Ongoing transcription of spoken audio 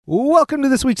Welcome to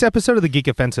this week's episode of the Geek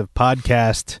Offensive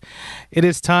Podcast. It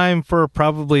is time for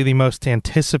probably the most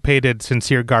anticipated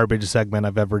Sincere Garbage segment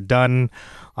I've ever done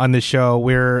on the show.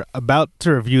 We're about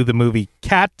to review the movie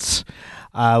Cats,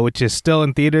 which is still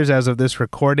in theaters as of this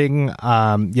recording.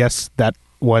 Yes, that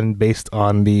one based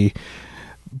on the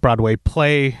Broadway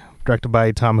play directed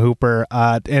by Tom Hooper.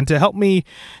 And to help me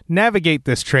navigate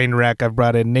this train wreck, I've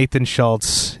brought in Nathan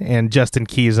Schulz and Justin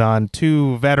Quizon,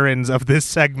 two veterans of this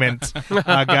segment.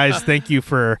 Guys, thank you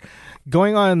for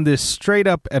going on this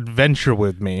straight-up adventure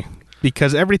with me,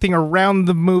 because everything around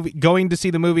the movie, going to see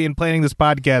the movie and planning this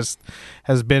podcast,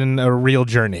 has been a real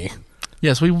journey.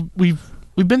 Yes, we've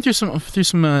been through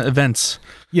some events.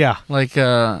 Yeah, like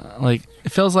it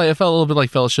felt a little bit like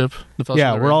Fellowship.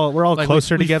 Yeah, we're all like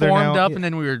closer together now. We formed up and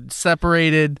then we were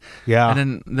separated. Yeah,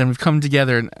 and then we've come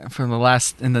together for the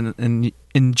last, and then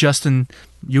in Justin,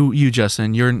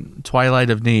 Justin, you're in twilight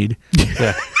of need.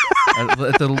 Yeah.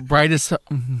 At the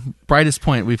brightest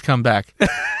point, we've come back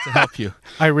to help you.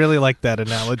 I really like that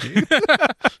analogy.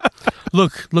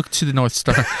 Look to the North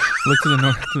Star. Look to the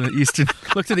north, to the eastern.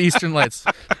 Look to the eastern lights.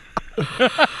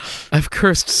 I've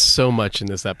cursed so much in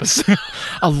this episode.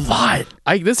 A lot.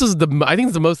 I think it's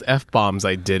the most F-bombs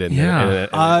I did in there.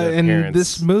 And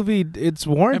this movie, it's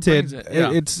warranted.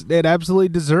 It absolutely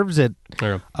deserves it.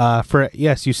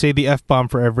 Yes, you say the F-bomb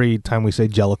for every time we say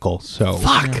Jellicle. So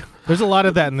fuck. Yeah. There's a lot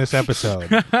of that in this episode.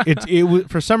 It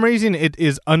for some reason it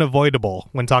is unavoidable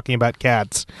when talking about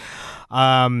cats.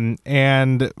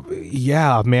 And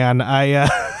yeah, man,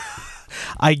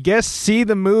 I guess see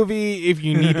the movie if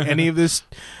you need any of this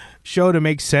show to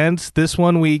make sense. This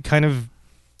one we kind of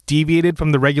deviated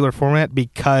from the regular format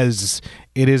because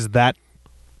it is that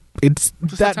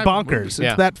that bonkers.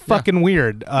 It's that fucking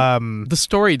weird. The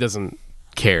story doesn't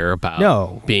care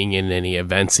about being in any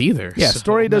events either. Yeah,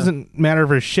 story doesn't matter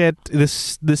for shit.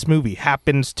 This movie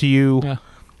happens to you.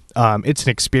 Yeah. It's an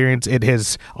experience. It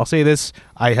has. I'll say this: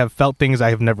 I have felt things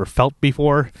I have never felt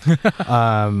before.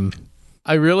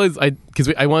 I realized I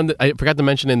forgot to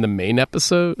mention in the main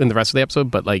episode, in the rest of the episode,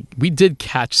 but like we did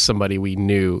catch somebody we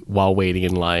knew while waiting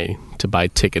in line to buy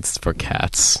tickets for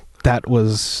Cats. That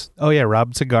was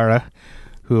Rob Segara,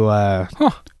 who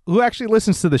actually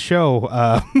listens to the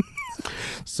show.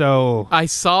 So I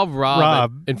saw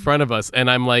Rob in front of us, and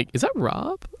I'm like, "Is that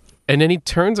Rob?" And then he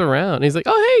turns around and he's like,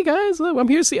 "Oh, hey guys, I'm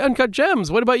here to see Uncut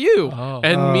Gems. What about you?"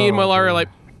 And me and Mallari are like,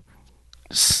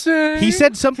 "Same." He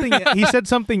said something. He said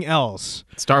something else.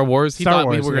 Star Wars. He thought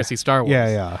we were going to see Star Wars.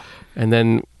 Yeah. And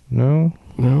then no,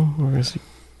 we're going to see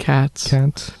Cats.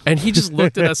 And he just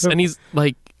looked at us and he's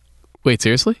like, "Wait,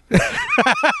 seriously?"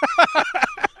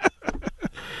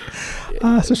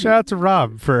 So shout out to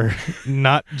Rob for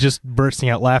not just bursting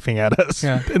out laughing at us.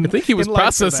 Yeah. I think he was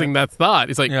processing that thought.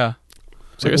 He's like, "Yeah,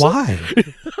 seriously? Why?"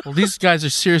 Well, these guys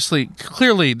are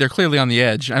clearly on the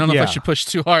edge. I don't know if I should push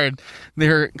too hard.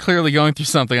 They're clearly going through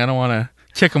something. I don't want to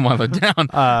kick them while they're down.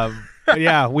 But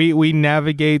yeah, we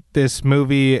navigate this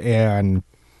movie and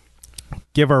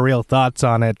give our real thoughts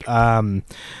on it. But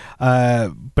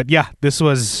yeah, this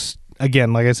was,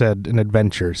 again, like I said, an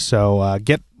adventure. So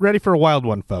get ready for a wild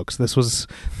one, folks. This was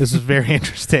very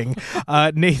interesting.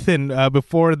 Nathan,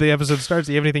 before the episode starts,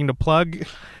 do you have anything to plug?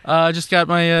 Just got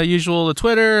my usual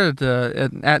Twitter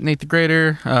at Nate the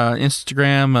Greater,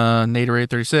 Instagram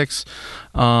Naterate36,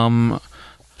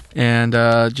 and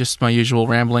just my usual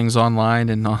ramblings online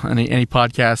and any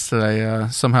podcasts that I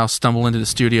somehow stumble into the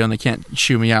studio and they can't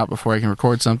shoo me out before I can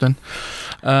record something.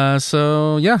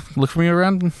 So yeah, look for me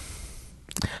around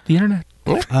the internet.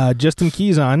 Justin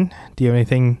Quizon, do you have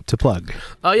anything to plug?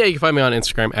 Oh yeah, you can find me on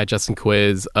Instagram at Justin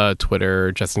Quiz,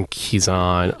 Twitter Justin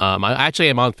Quizon. I actually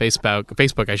am on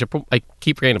Facebook. I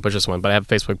keep forgetting to push this one, but I have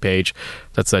a Facebook page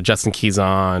that's Justin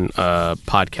Quizon,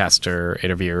 podcaster,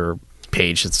 interviewer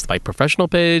page. It's my professional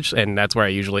page, and that's where I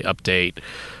usually update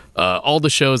all the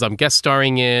shows I'm guest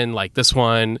starring in, like this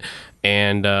one,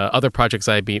 and other projects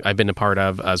I've been a part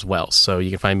of as well. So you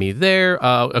can find me there.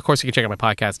 Of course, you can check out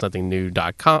my podcast,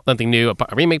 nothingnew.com, Nothing New, a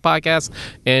remake podcast,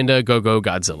 and Go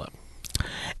Godzilla.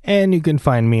 And you can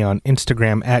find me on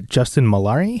Instagram at Justin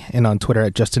Mallari and on Twitter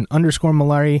at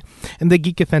Justin_Mallari. And the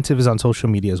Geek Offensive is on social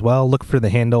media as well. Look for the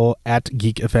handle at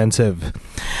Geek Offensive.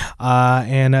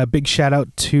 And a big shout out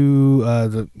to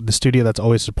the studio that's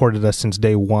always supported us since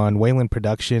day one, Wayland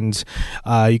Productions.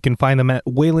 You can find them at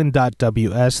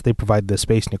wayland.ws. They provide the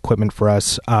space and equipment for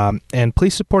us. And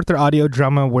please support their audio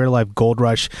drama, Where Life Gold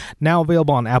Rush, now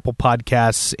available on Apple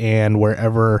Podcasts and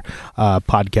wherever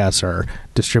podcasts are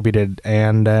distributed.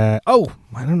 And I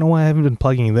don't know why I haven't been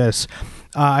plugging this.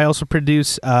 I also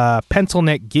produce Pencil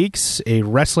Neck Geeks, a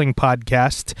wrestling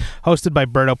podcast hosted by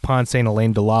Berto Ponce and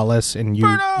Elaine DeLawless, and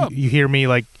you hear me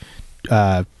like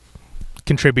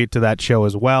contribute to that show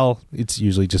as well. It's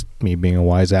usually just me being a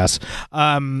wise ass.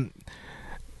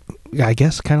 I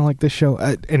guess kind of like this show.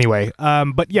 Anyway,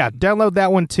 but yeah, download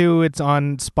that one too. It's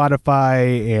on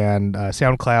Spotify and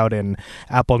SoundCloud and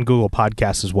Apple and Google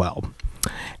Podcasts as well.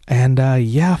 And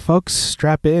yeah, folks,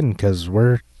 strap in because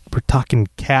we're talking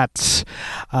cats.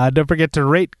 Don't forget to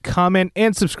rate, comment,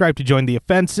 and subscribe to Join the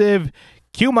Offensive.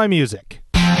 Cue my music.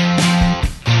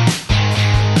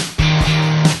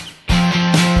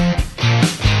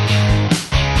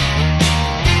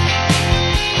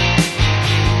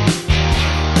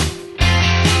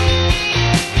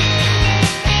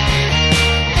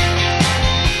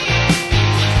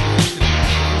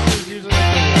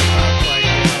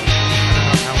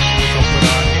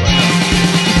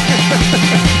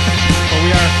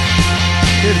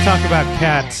 Talk about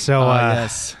cats, so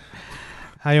yes.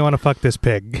 How you want to fuck this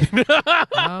pig?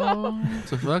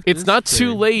 It's not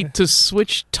too late to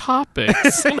switch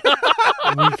topics. We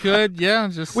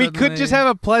could just have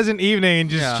a pleasant evening and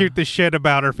just shoot the shit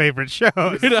about our favorite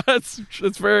shows. That's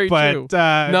very true.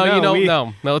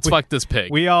 No, let's fuck this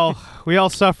pig. We all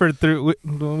suffered through.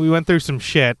 We went through some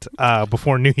shit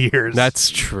before New Year's. That's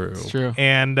true. It's true.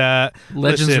 And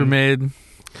legends were made.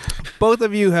 Both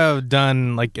of you have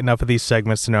done like enough of these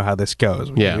segments to know how this goes.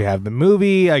 Yeah. We have the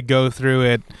movie. I go through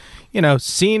it,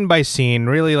 scene by scene,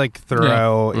 really like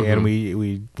thorough, and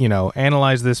we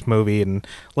analyze this movie and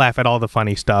laugh at all the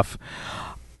funny stuff.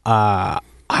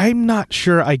 I'm not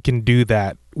sure I can do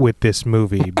that with this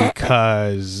movie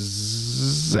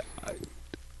because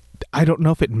I don't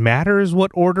know if it matters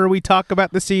what order we talk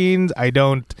about the scenes.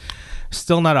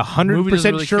 Still not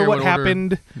 100% sure what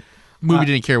happened. Movie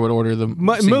didn't care what order the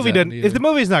movie didn't. If the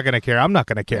movie's not going to care, I'm not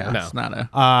going to care. Yeah, no, it's not a.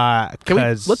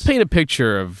 Let's paint a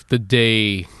picture of the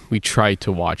day we tried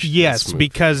to watch. Yes, this movie.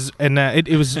 Because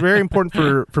it was very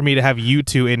important for me to have you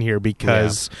two in here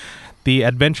because the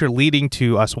adventure leading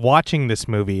to us watching this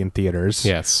movie in theaters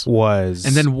was...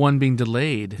 And then one being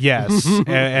delayed. Yes,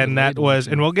 and that was...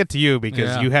 And we'll get to you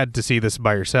because you had to see this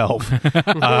by yourself.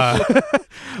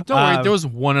 Don't worry, there was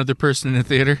one other person in the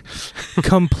theater.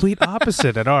 Complete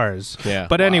opposite at ours. Yeah.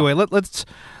 But anyway, let's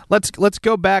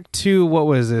go back to, what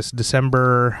was this,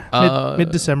 December?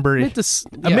 Mid-December.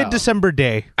 Mid-December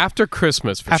day. After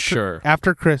Christmas, for sure.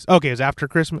 After Christmas. Okay, it was after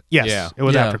Christmas? Yes, it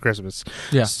was after Christmas.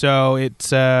 Yeah. So it's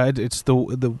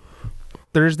the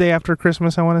Thursday after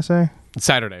Christmas, I want to say?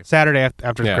 Saturday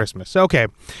after Christmas. Okay.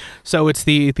 So it's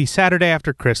the Saturday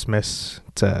after Christmas.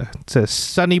 It's a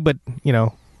sunny but,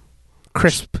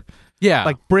 crisp. Yeah.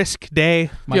 Like brisk day.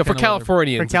 For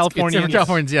Californians. For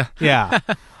Californians. Yeah.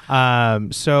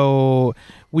 So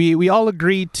we all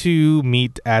agreed to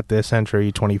meet at the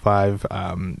Century 25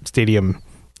 Stadium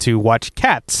to watch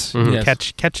Cats. Mm-hmm.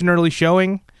 Catch an early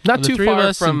showing. Not too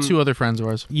far from two other friends of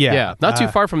ours. Yeah. Not too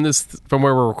far from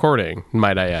where we're recording,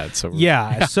 might I add. So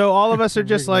so all of us are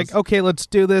just like, okay, let's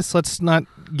do this. Let's not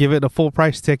give it a full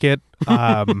price ticket.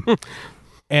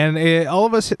 And all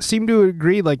of us seem to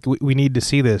agree, like, we need to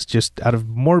see this just out of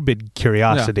morbid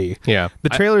curiosity. Yeah. The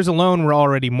trailers alone were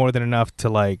already more than enough to,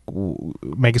 like,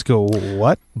 make us go,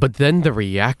 what? But then the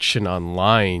reaction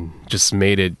online just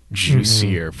made it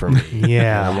juicier for me.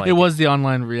 Yeah. Like, it was the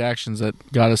online reactions that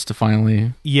got us to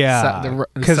finally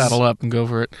saddle up and go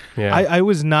for it. Yeah.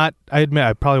 I admit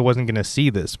I probably wasn't going to see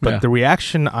this, but the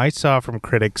reaction I saw from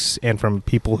critics and from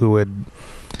people who had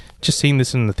just seen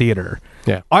this in the theater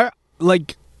are,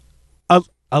 like...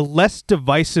 A less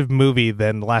divisive movie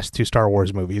than the last two Star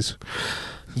Wars movies.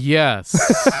 Yes.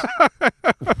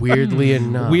 Weirdly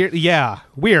enough.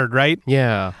 Weird, right?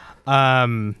 Yeah.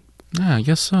 I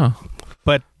guess so.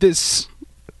 But this,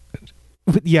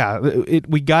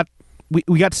 we got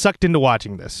sucked into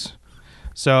watching this.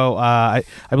 So I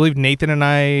believe Nathan and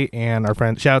I and our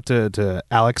friend, shout out to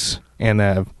Alex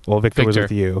and Victor was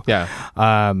with you. Yeah.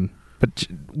 But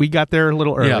we got there a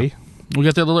little early. Yeah. We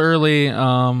got there a little early,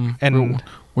 and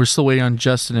we're still waiting on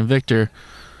Justin and Victor.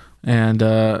 And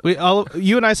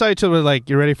you and I saw each other like,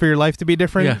 you ready for your life to be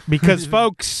different? Yeah. Because,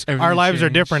 folks, our lives are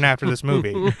different after this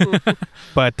movie.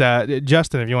 But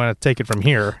Justin, if you want to take it from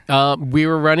here. We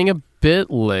were running a bit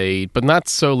late, but not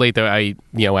so late that I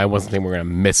wasn't thinking we were going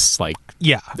to miss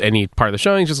any part of the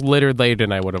showing. Just littered later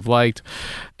than I would have liked.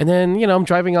 And then, I'm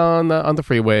driving on the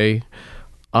freeway.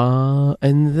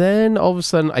 And then all of a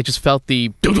sudden I just felt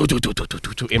the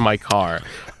in my car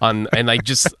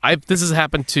this has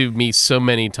happened to me so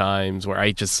many times where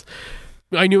I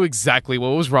knew exactly what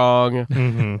was wrong,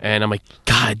 and I'm like,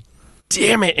 God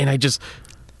damn it, and I just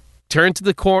turned to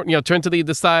the turned to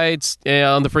the sides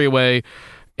on the freeway,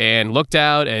 and looked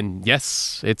out, and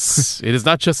yes, it is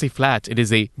not just a flat; it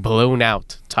is a blown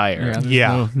out tire.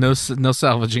 No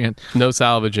salvaging it. No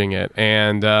salvaging it.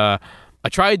 And I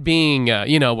tried being,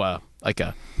 like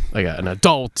an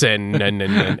adult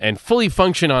and fully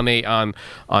function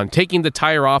on taking the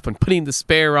tire off and putting the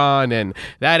spare on, and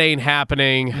that ain't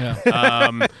happening.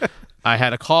 Yeah. I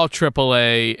had to call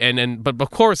AAA, but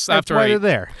of course That's after why they're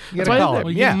there. You gotta call them.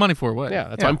 Well, you give them money for what? Yeah,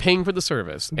 that's why I'm paying for the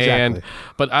service. Exactly.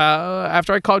 But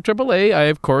after I called AAA, I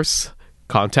of course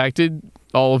contacted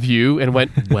all of you and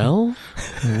went, well,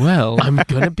 I'm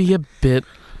gonna be a bit.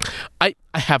 I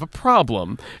have a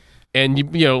problem, and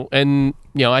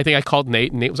I think I called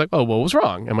Nate, and Nate was like, "Oh, what was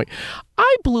wrong?" I'm like,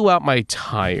 "I blew out my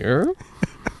tire."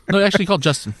 No, actually, called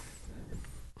Justin.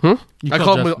 I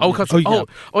called Justin.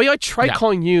 I tried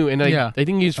calling you, and I think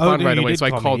you responded right you away, did so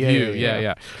I call me. called you.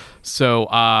 Yeah. So,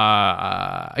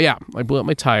 I blew up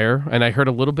my tire, and I heard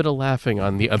a little bit of laughing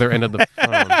on the other end of the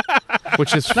phone,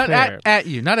 which is Not fair. at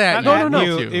you. Not at No, you. no.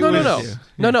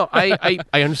 you. No. I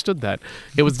understood that.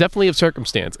 It was definitely a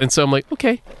circumstance, and so I'm like,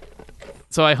 okay.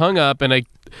 So I hung up, and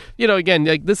again,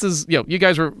 like this is, you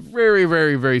guys were very,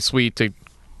 very, very sweet to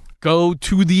go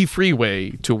to the freeway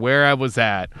to where I was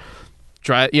at.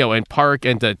 Try, and park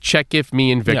and to check if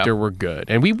me and Victor were good,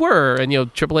 and we were. And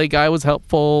AAA guy was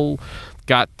helpful.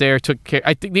 Got there, took care.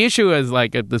 I think the issue is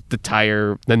like the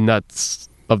tire, the nuts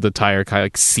of the tire kind of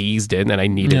like seized in, and I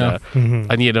needed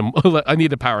I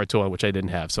needed a power tool, which I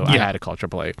didn't have, so I had to call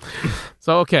AAA.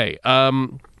 So okay,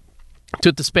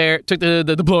 took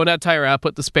the blown out tire out,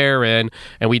 put the spare in,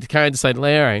 and we kind of decided, all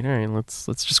right, let's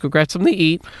just go grab something to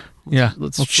eat. Yeah,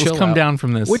 let's chill come out. down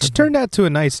from this. Which turned out to a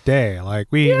nice day. Like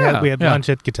we had lunch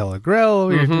at Catella Grill.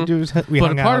 We but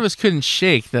hung a part out. of us couldn't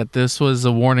shake that this was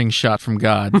a warning shot from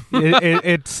God.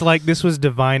 It's like this was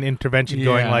divine intervention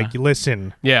going like,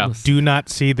 listen, do not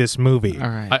see this movie. All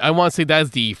right. I want to say that's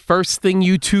the first thing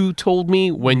you two told me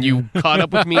when you caught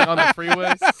up with me on the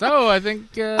freeway. So I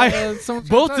think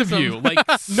Both of you, like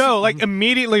No, like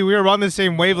immediately we were on the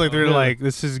same wavelength. We were like,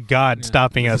 this is God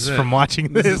stopping us from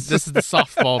watching this. This is the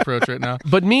softball approach right now.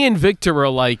 But me and Victor were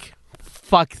like,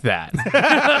 fuck that.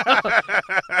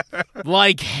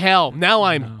 Like hell. Now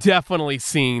I'm definitely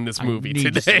seeing this movie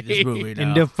today.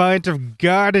 In defiance of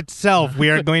God itself, we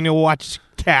are going to watch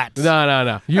Cats.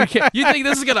 No. You think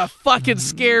this is gonna fucking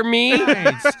scare me? I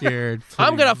ain't scared. Please.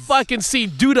 I'm gonna fucking see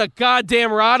Dude a Goddamn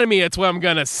Rotomy. That's what I'm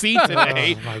gonna see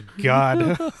today. Oh my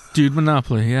God. Dude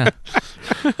Monopoly, yeah.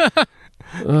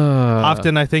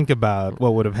 Often I think about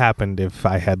what would have happened if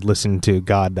I had listened to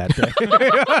God that day.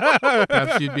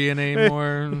 Perhaps you'd be in a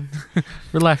more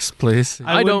relaxed place.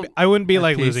 I wouldn't be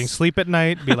like peace. losing sleep at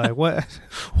night. Be like, what?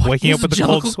 Waking up with the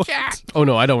cold sweat. Oh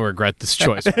no, I don't regret this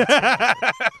choice.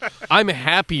 I'm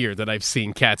happier that I've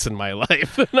seen Cats in my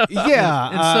life.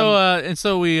 Yeah. And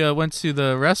so we went to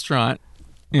the restaurant.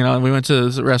 We went to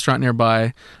a restaurant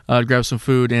nearby, grab some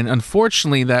food, and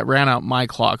unfortunately, that ran out my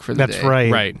clock for the day. That's right.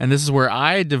 Right. And this is where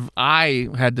I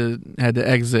had to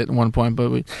exit at one point, but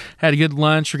we had a good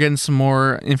lunch. We're getting some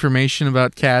more information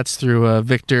about Cats through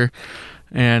Victor.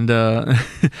 And I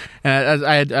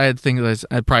had things.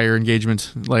 I had prior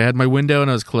engagements. Like I had my window and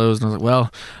I was closed. And I was like,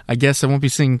 "Well, I guess I won't be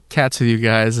seeing Cats with you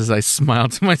guys." As I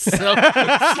smiled to myself,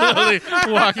 slowly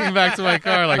walking back to my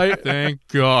car. Like, thank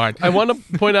God. I want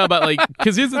to point out about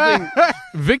because here's the thing: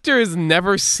 Victor has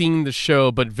never seen the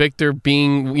show, but Victor,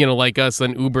 being like us,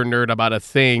 an uber nerd about a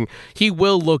thing, he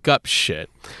will look up shit.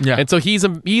 Yeah. And so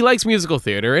he likes musical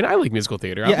theater, and I like musical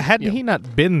theater. Yeah. Hadn't he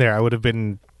not been there, I would have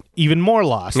been even more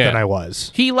lost than I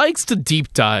was. He likes to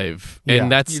deep dive,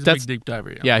 and Yeah. He's a big deep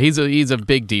diver. Yeah, he's a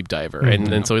big deep diver,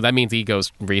 and so that means he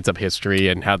reads up history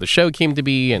and how the show came to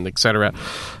be, and etc.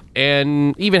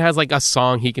 And even has like a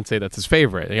song he can say that's his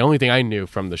favorite. The only thing I knew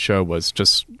from the show was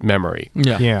just memory.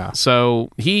 Yeah. So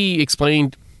he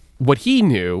explained what he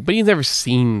knew, but he's never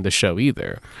seen the show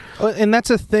either. And that's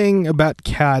a thing about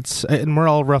Cats, and we're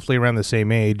all roughly around the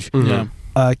same age. Yeah.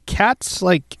 Cats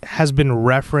has been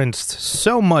referenced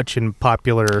so much in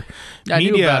popular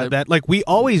media that we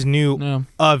always knew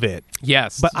of it.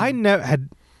 Yes, but I never had.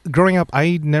 Growing up,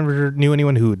 I never knew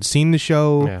anyone who had seen the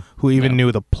show, who even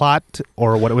knew the plot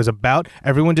or what it was about.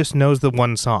 Everyone just knows the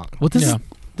one song. Well, this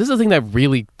is the thing that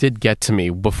really did get to me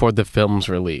before the film's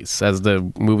release. As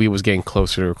the movie was getting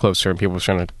closer and closer, and people were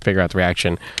trying to figure out the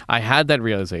reaction, I had that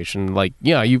realization. Like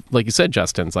you said,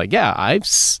 Justin's like,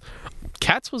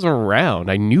 Cats was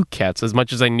around. I knew Cats as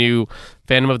much as I knew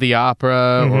Phantom of the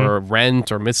Opera or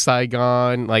Rent or Miss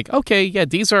Saigon. Like, okay,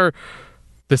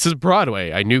 this is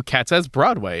Broadway. I knew Cats as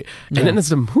Broadway. And then as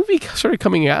the movie started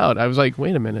coming out, I was like,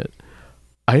 wait a minute.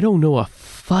 I don't know a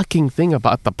fucking thing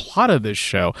about the plot of this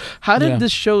show. How did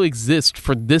this show exist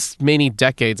for this many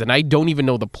decades and I don't even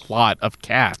know the plot of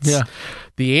Cats? Yeah.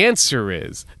 The answer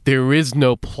is there is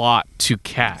no plot to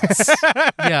Cats.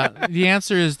 Yeah, the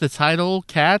answer is the title,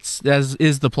 Cats, as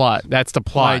is the plot. That's the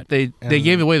plot. Like, they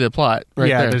gave away the plot right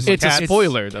there. It's a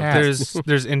spoiler, though.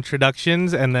 There's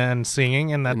introductions and then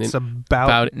singing, and that's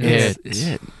about it.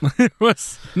 It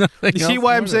was nothing You see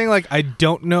why I'm saying, like, I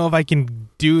don't know if I can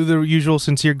do the usual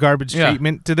sincere garbage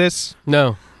treatment to this?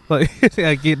 No. Like,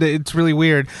 it's really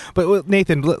weird. But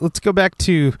Nathan, let's go back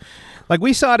to, like,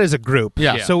 we saw it as a group.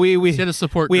 Yeah. So we had a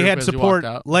support we group had as you support.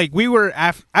 walked out. Like, we were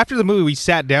after the movie, we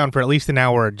sat down for at least an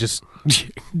hour just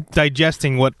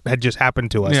digesting what had just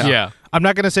happened to us. Yeah. I'm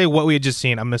not going to say what we had just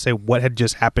seen. I'm going to say what had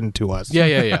just happened to us.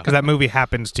 Yeah. Because that movie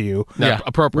happens to you. Yeah.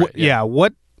 Appropriate.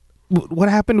 What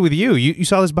happened with you? You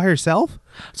saw this by yourself?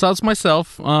 So it's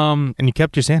myself. And you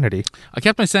kept your sanity. I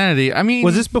kept my sanity. I mean,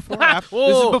 Was this before? This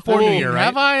is before New Year, right?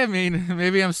 Have I? I mean,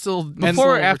 maybe I'm still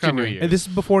Before or after New recovering. Year? This is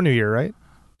before New Year, right?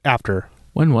 After.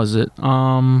 When was it?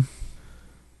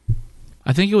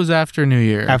 I think it was after New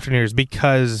Year. After New Year's,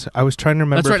 because I was trying to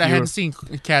remember. That's right. if I you hadn't were-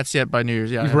 seen Cats yet by New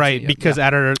Year's. Yeah, I hadn't Right, seen it yet. because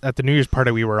at the New Year's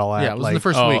party we were all at, yeah, it was like, in the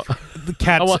first week. the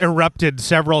Cats erupted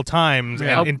several times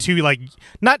Yeah. into, like,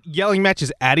 not yelling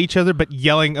matches at each other, but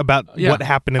yelling about what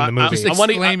happened in the movie. Just I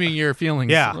wanna- exclaiming your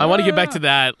feelings. Yeah. I want to get back to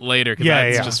that later because Yeah,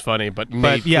 that's yeah. just funny. But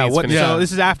yeah, please what? finish. So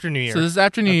this is after New Year. So this is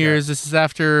after New Year's. This is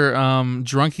after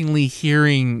drunkenly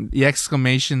hearing the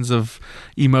exclamations of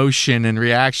emotion and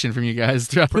reaction from you guys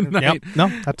throughout the night. Yep. No,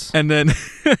 that's And then,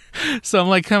 so I'm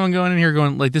like, going in here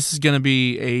going, like, this is going to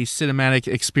be a cinematic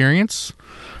experience.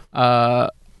 And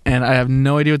I have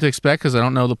no idea what to expect because I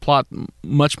don't know the plot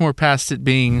much more past it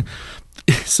being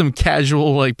some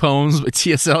casual, like, poems by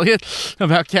T.S. Eliot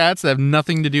about cats that have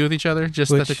nothing to do with each other,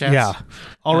 just that the cats. yeah,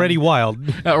 already wild.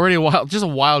 Already just a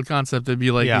wild concept to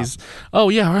be like Yeah. these,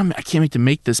 I can't wait to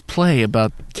make this play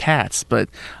about cats, but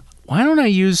why don't I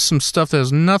use some stuff that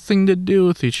has nothing to do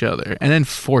with each other and then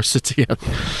force it together?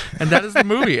 And that is the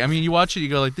movie. I mean, you watch it, you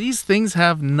go like, these things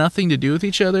have nothing to do with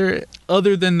each other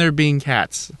than there being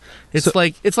cats. It's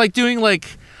like doing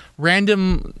like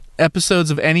random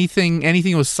episodes of anything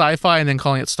with sci-fi and then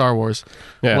calling it Star Wars.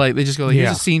 Yeah. Like they just go, like,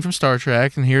 here's a scene from Star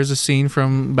Trek, and here's a scene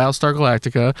from Battlestar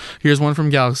Galactica. Here's one from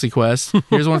Galaxy Quest.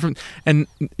 Here's one from, and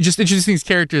just introducing these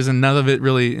characters, and none of it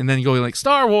really. And then you go like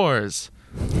Star Wars.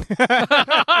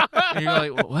 And you're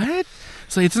like, what?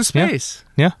 It's like, it's in space.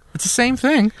 Yeah. It's the same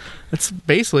thing. It's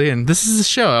basically, and this is the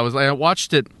show. I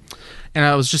watched it, and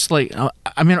I was just like,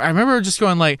 I mean, I remember just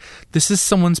going like, this is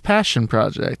someone's passion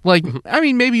project. Like, I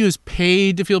mean, maybe he was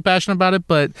paid to feel passionate about it,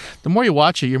 but the more you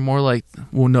watch it, you're more like,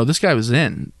 well, no, this guy was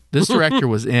in. This director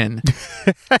was in.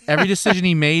 Every decision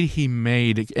he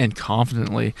made, and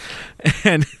confidently.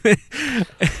 And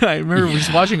I remember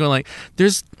just watching, going like,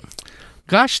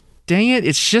 gosh dang it,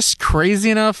 it's just crazy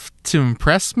enough to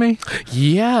impress me.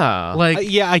 Yeah. Like,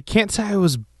 I can't say I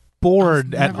was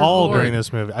bored at never all bored. during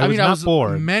this movie. I I was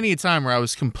bored. Many a time where I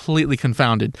was completely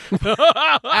confounded.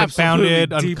 Confounded,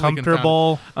 Deeply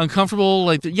uncomfortable, uncomfortable.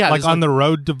 Like, yeah, like there's, on the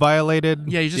road to Violated.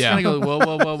 Yeah, you just Yeah. kind of go,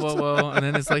 whoa, and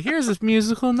then it's like, here's this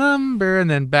musical number, and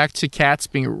then back to Cats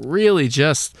being really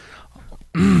just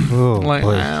Oh, like,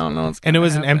 boy. I don't know. What's And it gonna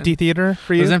was an happen. empty theater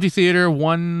for It you? was an empty theater.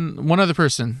 One other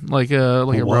person, like a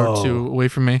row or two away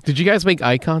from me. Did you guys make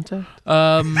eye contact?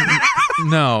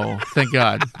 No, thank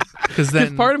God, because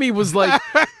then Part of me was like,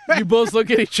 you both look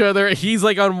at each other. He's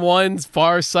like on one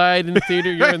far side in the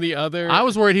theater, you're on the other. I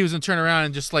was worried he was gonna turn around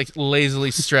and just like lazily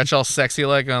stretch all sexy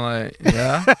like. I'm like,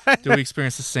 yeah. Do we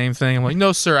experience the same thing? I'm like,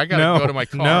 no, sir. I gotta No, go to my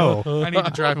car. no. I need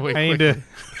to drive away. I need quickly. to.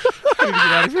 I need to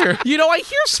get out of here. You know, I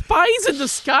hear spies in the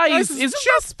skies. Isn't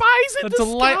there spies in the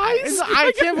skies?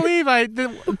 I can't believe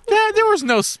there was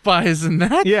no spies in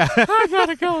that. Yeah. I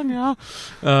gotta go now.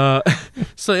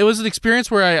 So it was an experience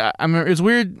where I mean, it was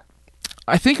weird.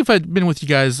 I think if I'd been with you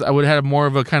guys, I would have had more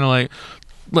of a kind of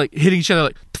like hitting each other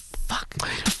like, the fuck.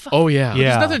 Oh, yeah. Yeah.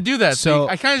 There's nothing to do that. So So-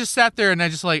 I kind of just sat there and I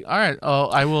just like, all right,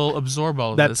 I will absorb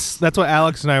all of this. That's what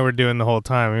Alex and I were doing the whole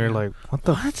time. We were like, what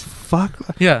the fuck?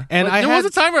 Yeah. And Like, I there was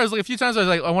had- a time where I was like, a few times I was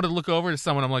like, I wanted to look over to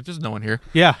someone. I'm like, there's no one here.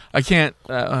 Yeah. I can't.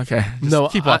 Okay. Just No,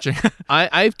 keep watching.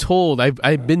 I've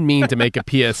been mean to make a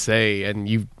PSA, and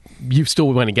you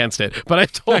still went against it. But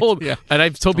I've told Yeah. and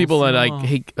I've told people that see like, alone.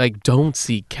 hey, like, don't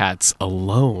see cats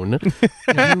alone.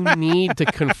 You need to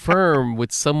confirm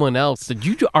with someone else that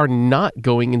you are not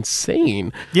going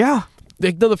insane. Yeah.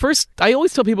 Like, no, I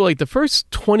always tell people, like, the first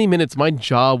 20 minutes, my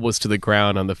job was to the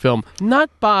ground on the film,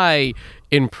 not by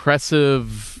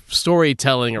impressive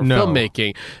storytelling or No.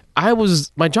 filmmaking.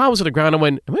 My job was to the ground. I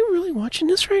went, am I really really watching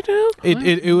this right now?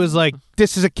 It was like,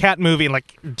 this is a cat movie, and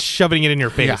like shoving it in your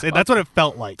face. Yeah. That's what it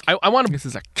felt like. I want to. This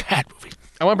is a cat movie.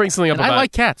 I want to bring something up And about. I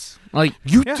like cats. Like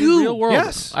You in do? the real world.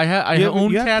 Yes. I You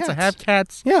own have cats. I cats. have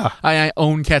cats. Yeah. I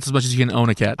own cats as much as you can own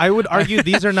a cat. I would argue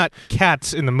these are not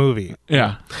cats in the movie.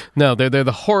 Yeah. No, they're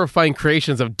the horrifying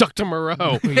creations of Dr.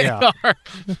 Moreau. Yeah.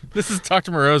 This is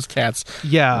Dr. Moreau's cats.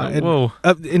 Yeah. And, Whoa.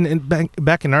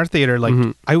 back in our theater, like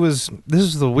this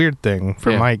is the weird thing for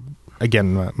Yeah.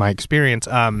 my experience.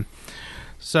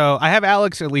 So I have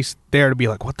Alex at least there to be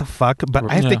like, what the fuck? But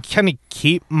I have to kind of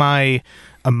keep my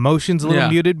emotions a little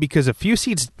muted because a few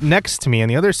seats next to me on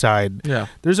the other side,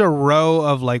 there's a row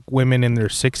of like women in their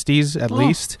 60s at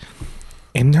least,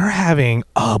 and they're having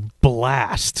a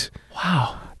blast.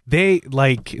 Wow. They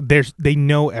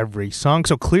know every song,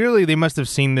 so clearly they must have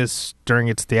seen this during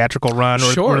its theatrical run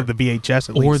or the VHS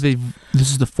at least. Or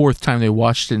this is the fourth time they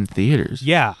watched it in theaters.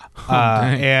 Yeah.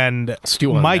 And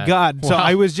Stew on my that. God. So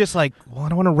I was just like, well, I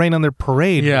don't want to rain on their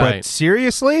parade. Yeah. But Right.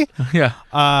 seriously? Yeah.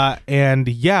 And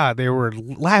yeah, they were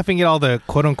laughing at all the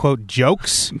quote unquote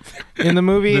jokes in the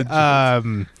movie.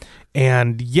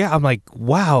 And yeah, I'm like,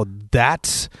 wow,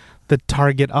 that's the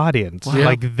target audience. Wow.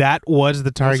 Like that was the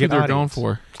That's target what they're audience.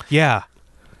 going for. Yeah.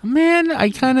 Man, I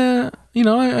kind of,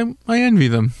 I envy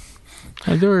them.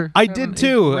 I did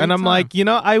too. And I'm like,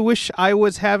 I wish I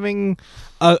was having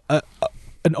an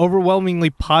overwhelmingly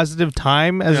positive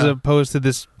time as opposed to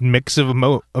this mix of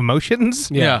emotions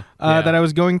Yeah. that I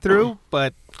was going through.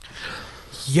 But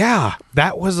yeah,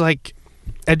 that was like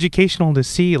educational to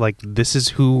see. Like, this is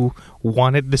who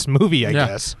wanted this movie, I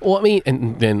guess. Well, I mean,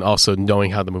 and then also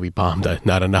knowing how the movie bombed,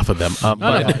 not enough of them.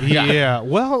 But Yeah.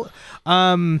 Well,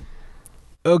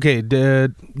 okay.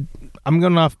 I'm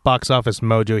going off Box Office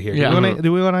Mojo here. Yeah.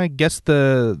 Do we want to guess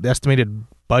the estimated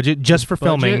budget just for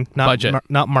filming, not Budget.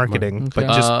 not marketing, but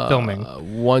Okay. just filming?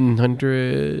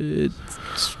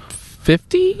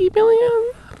 150 million.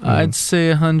 I'd say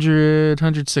 100,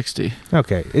 160.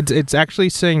 Okay, it's actually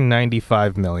saying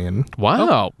 95 million.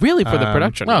 Wow, really for the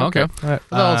production? Oh, okay. Well,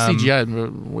 Um, CGI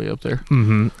way up there.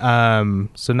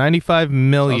 So 95 I was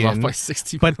million. off by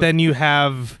 60. But then you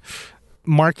have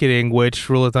marketing, which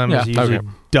rule of thumb is Yeah. usually Okay.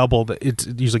 doubled. It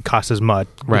usually costs as much,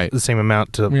 Right. the same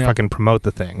amount to Yeah. fucking promote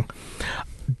the thing.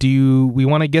 Do we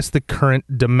want to guess the current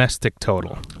domestic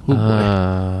total?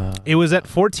 It was at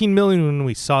 14 million when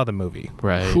we saw the movie.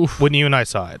 Right. Oof. When you and I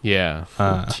saw it. Yeah.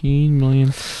 14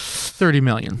 million. 30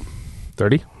 million.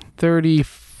 30? 30.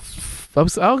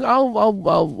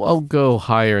 I'll go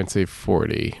higher and say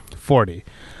 40. 40.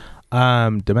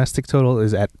 Domestic total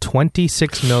is at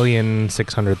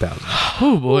 26,600,000.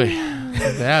 Oh boy.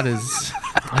 That is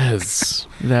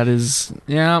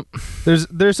yeah.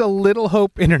 There's a little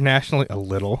hope internationally. A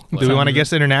little. Do we want to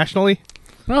guess internationally?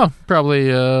 Oh, probably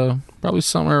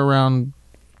somewhere around,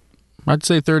 I'd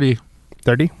say 30.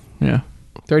 30? Yeah.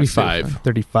 35.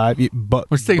 35.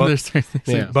 We're sticking both, to this.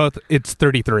 Yeah. both. It's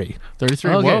 33.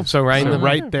 33. Okay, Whoa. so right in the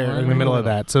Right there in the middle of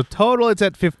that. So total, it's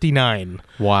at 59.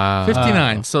 Wow.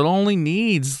 59. So it only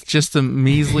needs just a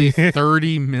measly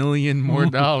 $30 million more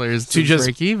dollars to just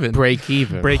break even. Break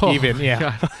even. Break Oh, even,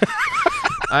 yeah.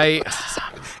 I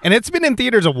And it's been in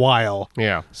theaters a while.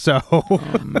 yeah. So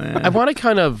Man. I want to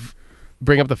kind of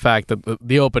bring up the fact that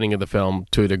the opening of the film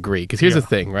to a degree, because here's the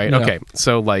thing, right? Yeah. Okay,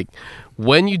 so like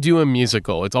when you do a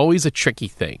musical, it's always a tricky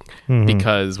thing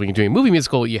because when you're doing a movie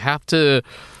musical, you have to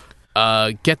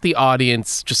get the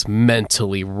audience just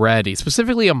mentally ready,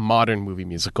 specifically a modern movie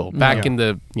musical. Back in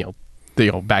the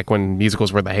back when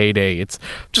musicals were the heyday, it's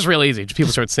just real easy. Just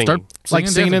people start singing. like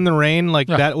singing in the rain, like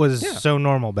Yeah. that was so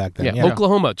normal back then. Yeah.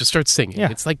 Oklahoma, just start singing. Yeah.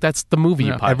 It's like that's the movie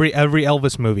you Yeah. pop. Every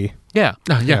Elvis movie. Yeah.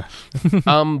 Yeah.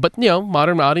 But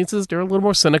modern audiences, they're a little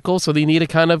more cynical, so they need to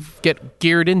kind of get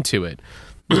geared into it.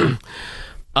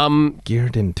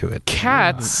 Geared into it.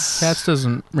 Cats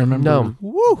doesn't remember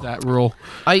that rule.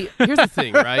 Here's the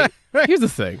thing, right? Here's the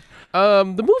thing.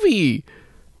 The movie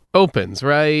opens,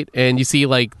 right? And you see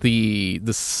like the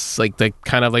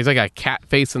kind of like a cat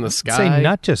face in the sky. Say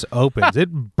not just opens, it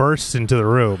bursts into the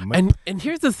room. And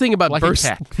here's the thing about Like a burst.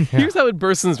 cat. Here's how it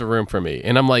bursts into the room for me.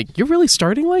 And I'm like, you're really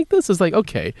starting like this? It's like,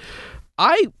 okay.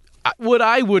 What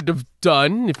I would have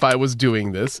done if I was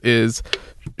doing this is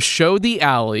show the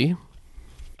alley,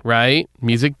 right?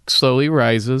 Music slowly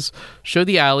rises. Show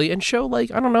the alley and show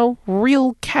like, I don't know,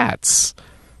 real cats.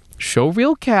 Show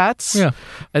real cats. Yeah.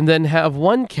 And then have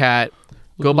one cat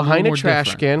go Look a behind a little more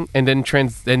trash can and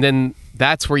then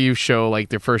that's where you show like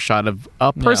the first shot of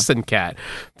a person cat.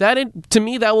 To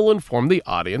me that will inform the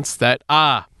audience that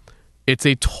it's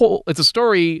a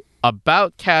story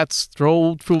about cats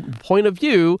told from the point of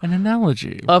view An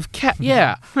analogy. of cat.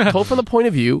 Yeah, told from the point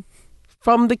of view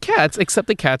from the cats, except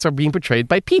the cats are being portrayed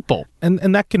by people.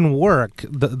 And that can work.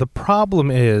 The problem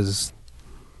is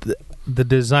the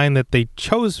design that they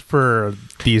chose for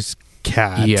these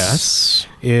cats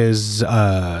is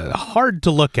hard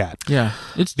to look at. Yeah,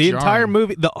 it's the jarring. entire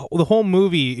movie. The whole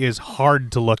movie is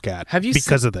hard to look at.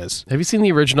 Because of this? Have you seen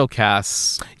the original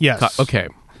cast? Yes. Okay,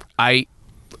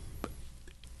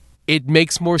 it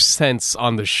makes more sense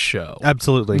on the show.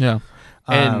 Absolutely. Yeah.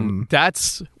 And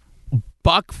that's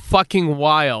buck fucking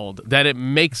wild that it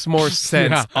makes more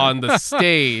sense on the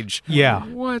stage. Yeah.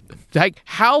 What? Like,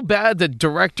 how bad did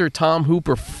director Tom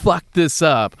Hooper fuck this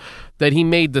up that he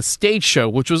made the stage show,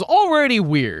 which was already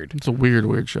weird, It's a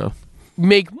weird show.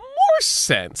 make more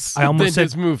sense than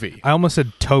his movie? I almost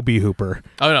said Toby Hooper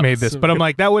made this, but I'm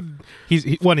like, that would he's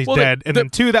dead, and then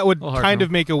two, that would kind of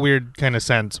make a weird kind of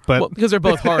sense. But because they're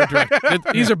both horror directors.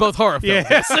 These are both horror films.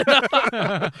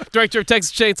 Director of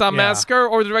Texas Chainsaw Massacre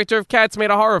or the director of Cats made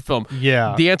a horror film.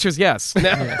 Yeah. The answer is yes.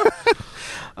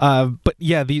 But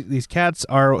yeah, these cats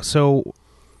are so.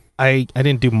 I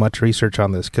didn't do much research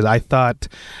on this because I thought,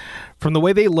 from the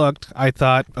way they looked, I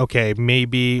thought, okay,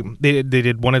 maybe they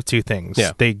did one of two things.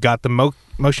 Yeah. They got the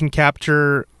motion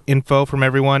capture info from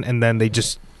everyone, and then they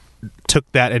just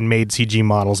took that and made CG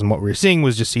models, and what we were seeing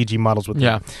was just CG models with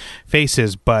their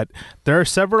faces. But there are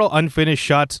several unfinished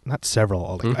shots, not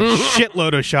several, like a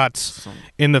shitload of shots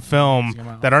in the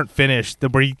film that aren't finished,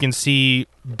 where you can see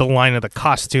the line of the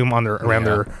costume on around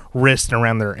their wrist and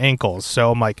around their ankles.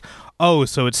 So I'm like, oh,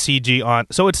 so it's CG on,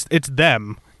 so it's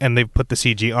them, and they've put the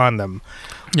CG on them.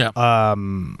 Yeah.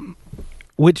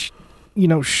 Which,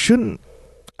 shouldn't,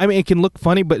 I mean, it can look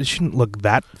funny, but it shouldn't look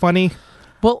that funny.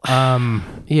 Well,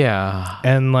 yeah.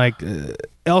 And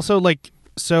also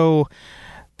so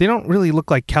they don't really look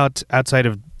like cats outside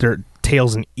of their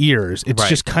tails and ears. It's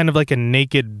just kind of like a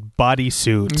naked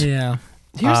bodysuit. Yeah.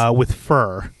 With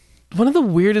fur. One of the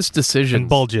weirdest decisions. And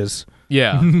bulges.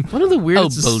 Yeah. One of the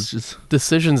weirdest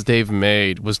decisions Dave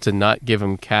made was to not give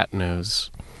him cat nose.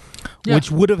 Yeah.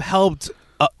 Which would have helped.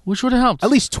 Which would have helped.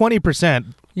 At least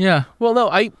 20%. Yeah. Well, no,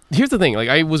 here's the thing. Like,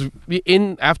 I was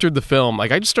after the film,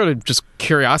 like, I just started just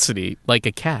curiosity, like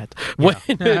a cat.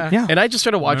 Yeah. And I just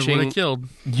started watching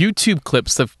YouTube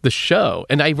clips of the show.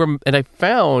 And I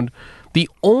found the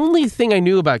only thing I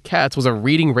knew about cats was a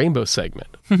Reading Rainbow segment.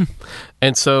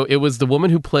 And so it was the woman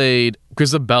who played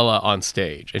Grisabella on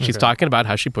stage. And she's talking about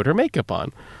how she put her makeup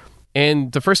on.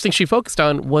 And the first thing she focused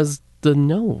on was the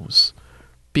nose.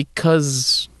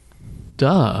 Because,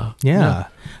 duh. Yeah.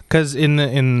 Because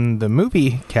in the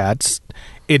movie Cats,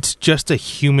 it's just a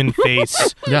human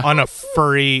face on a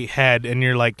furry head, and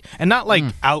you're like, and not like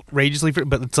outrageously furry,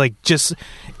 but it's like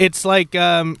it's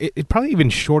probably even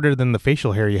shorter than the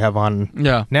facial hair you have on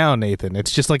now, Nathan.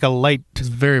 It's just like a light, it's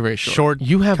very, very short.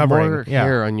 You have covering. more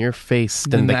hair on your face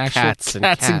than the cats and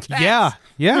cats.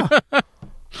 Yeah.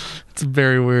 It's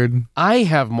very weird. I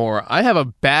have more. I'm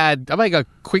like a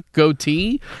quick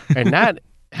goatee, and that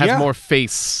has more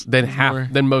face than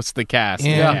than most of the cast.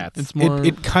 Yeah, it's more.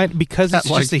 It kind because it's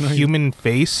just a human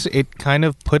face. It kind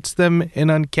of puts them in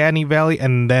uncanny valley,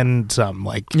 and then some.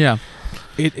 Like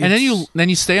and then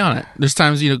you stay on it. There's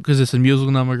times because it's a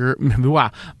musical number,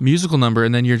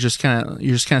 and then you're just kind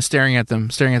of staring at them,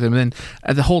 and then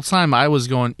at the whole time I was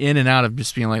going in and out of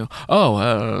just being like, wait,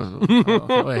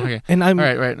 okay, and I'm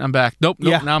right, I'm back. Nope,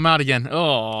 now I'm out again.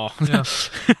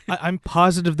 I'm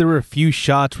positive there were a few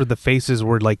shots where the faces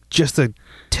were like just a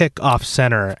tick off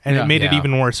center, and it made it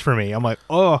even worse for me. I'm like,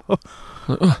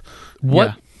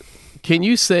 what? Can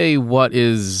you say what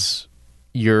is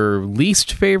your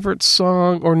least favorite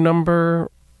song or number,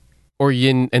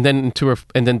 and then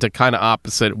to kind of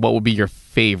opposite, what would be your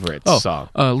favorite song?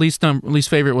 Least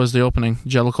favorite was the opening,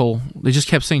 Jellicle. They just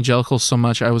kept saying Jellicle so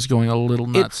much, I was going a little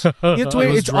nuts.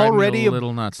 It's already a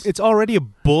little nuts. It's already a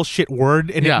bullshit word,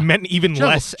 and it meant even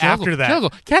less after that.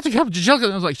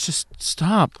 Jellicle. I was like, just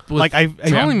stop. Like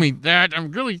telling me that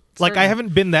I'm really like I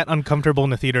haven't been that uncomfortable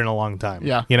in a theater in a long time.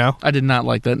 Yeah, I did not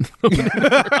like that.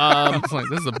 I was like,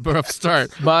 this is a rough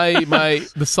start.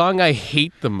 The song I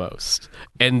hate the most,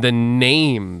 and the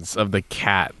names of the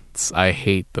cats I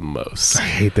hate the most. I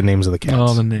hate the names of the cats.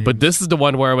 Oh, the names. But this is the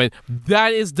one where I went,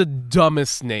 that is the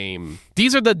dumbest name.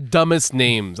 These are the dumbest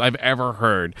names I've ever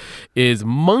heard. Is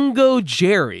Mungo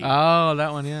Jerry. Oh,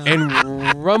 that one, yeah. And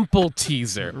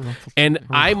Rumpelteazer. And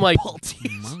I'm like,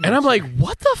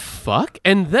 what the fuck?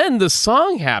 And then the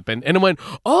song happened, and I went,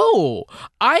 oh,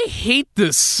 I hate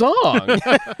this song.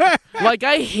 Like,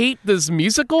 I hate this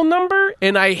musical number,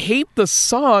 and I hate the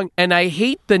song, and I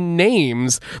hate the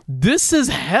names. This is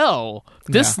hell.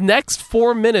 This next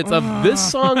 4 minutes of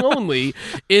this song only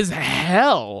is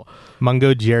hell.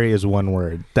 Mungo Jerry is one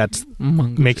word. That's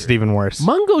makes it even worse.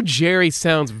 Mungo Jerry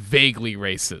sounds vaguely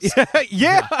racist.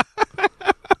 Yeah.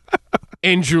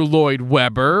 Andrew Lloyd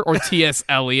Webber or T.S.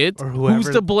 Eliot. Or whoever. Who's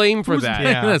to blame for that?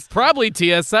 Yeah. Probably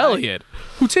T.S. Eliot.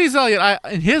 Who T.S. Eliot,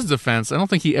 in his defense, I don't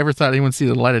think he ever thought anyone would see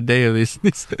the light of day of these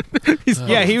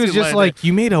Yeah, he was just like,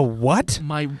 you made a what?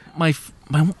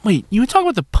 Wait, you were talking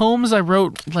about the poems I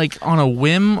wrote like on a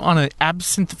whim, on an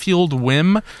absinthe-fueled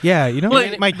whim? Yeah, you know,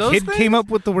 Like, my those kid things? came up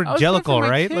with the word I was jellicle, going for my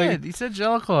right? kid. He said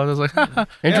jellicle. I was like,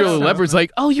 Andrew Lloyd Webber's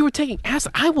like, oh, you were taking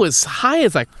acid. I was high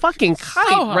as a fucking kite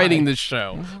high. writing this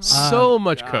show. So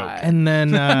much coke. And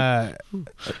then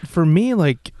for me,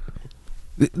 like,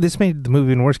 this made the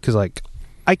movie even worse because, like,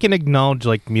 I can acknowledge,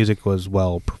 like, music was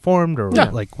well performed or,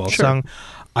 like, well sung.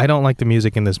 I don't like the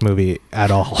music in this movie at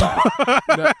all.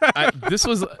 This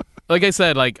was, like I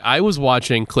said, like, I was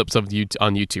watching clips of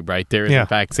on YouTube, right? There is, in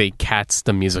fact, a Cats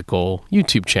the Musical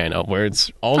YouTube channel where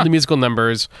it's all the musical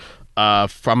numbers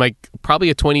from, like, probably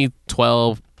a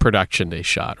 2012 production they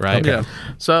shot, right? Okay.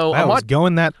 So Wow, it's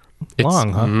going that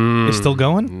long, huh? It's still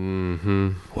going? Mm-hmm.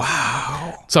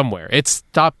 Wow. Somewhere. It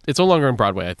stopped. It's no longer on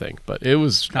Broadway, I think, but it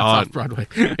was on off Broadway.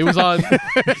 It was on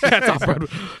Cats off Broadway.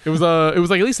 It was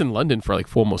like at least in London for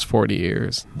like almost 40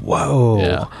 years. Whoa.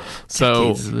 Yeah.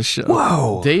 So the show.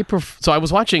 Whoa. so I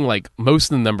was watching like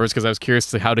most of the numbers because I was curious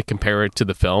to how to compare it to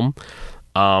the film.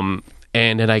 And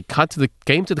then I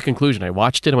came to the conclusion. I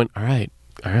watched it and went, all right.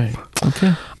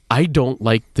 Okay. I don't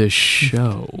like this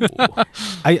show.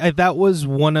 I that was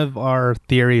one of our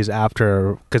theories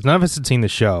after, because none of us had seen the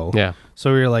show. Yeah.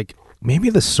 So we were like, maybe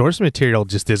the source material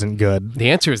just isn't good. The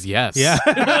answer is yes. Yeah.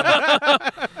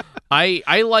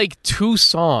 I like 2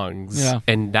 songs,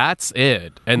 and that's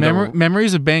it. And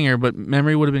Memory's a banger, but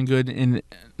Memory would have been good in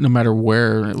no matter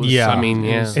where it was. Yeah. I mean,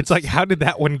 yeah. It's like, how did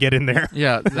that one get in there?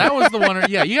 Yeah, that was the one.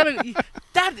 Yeah, you gotta.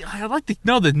 I'd like to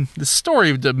know the story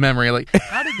of the Memory. Like,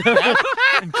 how did that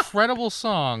incredible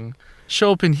song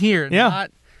show up in here? Yeah.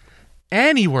 Not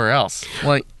anywhere else.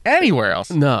 Like anywhere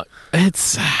else. No,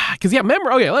 it's because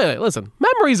Memory. Okay, listen.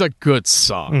 Memory's a good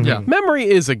song. Mm-hmm. Yeah. Memory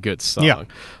is a good song. Yeah.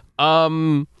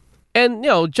 And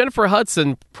Jennifer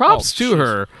Hudson, props to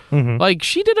her. Mm-hmm. Like,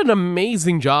 she did an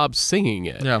amazing job singing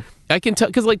it. Yeah. I can tell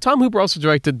because like Tom Hooper also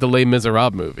directed the Les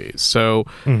Miserables movies, so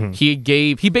he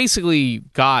basically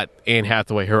got Anne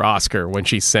Hathaway her Oscar when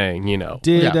she sang.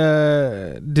 Did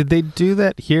they do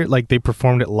that here? Like they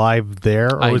performed it live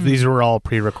there, or these were all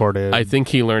pre-recorded? I think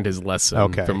he learned his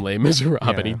lesson from Les Miserables,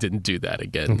 and he Yeah. didn't do that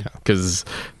again because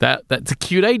that's a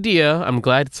cute idea. I'm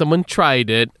glad someone tried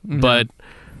it, but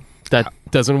that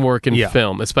doesn't work in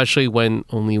film, especially when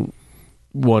only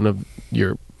one of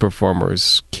your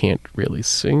performers can't really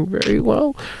sing very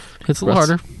well. It's a little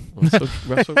harder.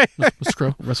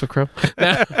 Russell Crowe.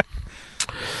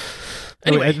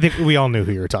 Anyway, I think we all knew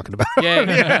who you were talking about.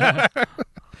 Yeah.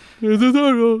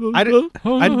 I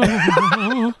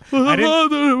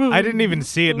didn't even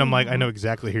see it, and I'm like, I know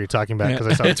exactly who you're talking about because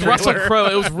I saw It's Russell Crowe.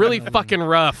 It was really fucking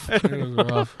rough.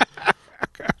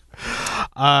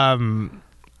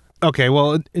 Okay,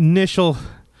 well, initial.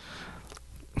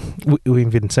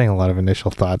 We've been saying a lot of initial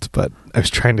thoughts, but I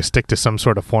was trying to stick to some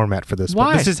sort of format for this.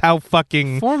 Why? But this is how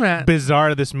fucking Format.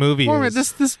 bizarre this movie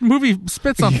is. This movie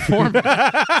spits on format.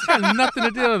 It's got nothing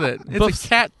to do with it. It's a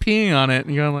cat peeing on it,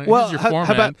 and you're going like, Well, "Here's your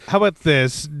format." how about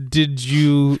this?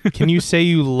 Can you say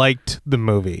you liked the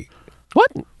movie?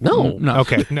 What? No.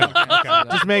 Okay, no. Okay.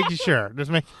 Just making sure.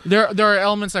 There are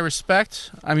elements I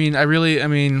respect. I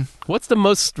mean, What's the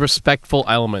most respectful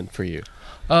element for you?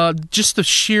 just the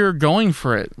sheer going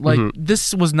for it. Like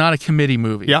this was not a committee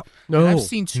movie. Yeah. And I've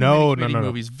seen too many committee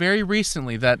movies very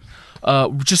recently that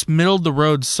just middle the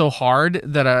road so hard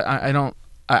that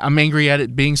I'm angry at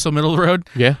it being so middle of the road.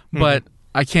 Yeah. But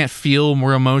I can't feel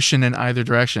more emotion in either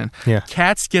direction. Yeah.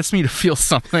 Cats gets me to feel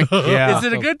something. Yeah. Is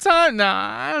it a good time? No,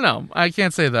 I don't know. I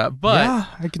can't say that. But yeah,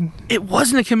 I can. it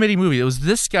wasn't a committee movie. It was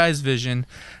this guy's vision,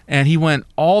 and he went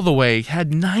all the way.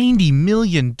 Had $90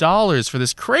 million for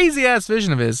this crazy-ass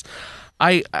vision of his.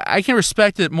 I can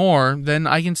respect it more than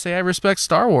I can say I respect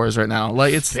Star Wars right now.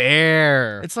 Like it's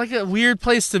fair. It's like a weird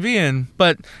place to be in.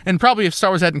 And probably if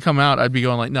Star Wars hadn't come out, I'd be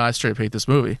going like, no, I straight up hate this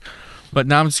movie. But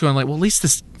now I'm just going like, well, at least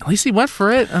he went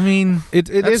for it. I mean, it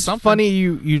is something. funny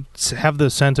you have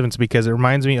those sentiments because it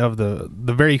reminds me of the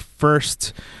very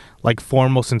first like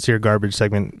formal sincere garbage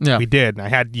segment we did. I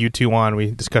had you two on.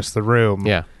 We discussed The Room.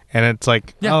 Yeah. And it's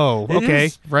like, Yeah, oh, it okay.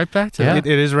 is right back to Yeah. that.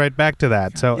 It is right back to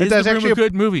that. So Is that's The Room actually a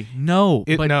good movie? No.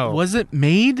 But no. was it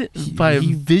made by a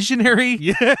visionary?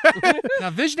 Yeah. Now,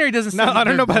 visionary doesn't No, sound I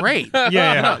don't know about great.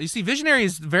 Yeah. No, you see, visionary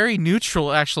is a very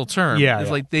neutral actual term. Yeah, It's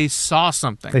yeah. like they saw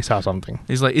something. They saw something.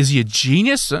 He's like, is he a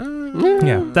genius?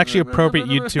 Yeah, it's actually appropriate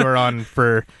you two are on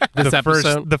for This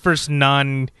episode. the first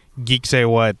non-geek say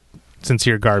what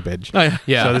sincere garbage. Oh, yeah.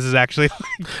 Yeah. So this is actually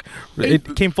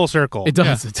it came full circle. It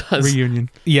does. It does. Reunion.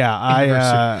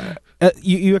 Yeah,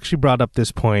 you actually brought up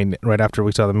this point right after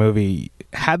we saw the movie.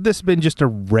 Had this been just a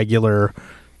regular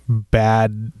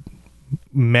bad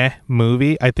meh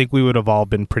movie, I think we would have all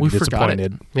been pretty We forgot it.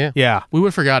 disappointed. Yeah. Yeah. We would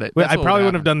have forgot it. Well, That's I what probably would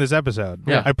wouldn't have happen. done this episode.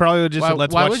 Yeah. I probably would just said,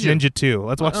 let's why watch would you? Ninja 2.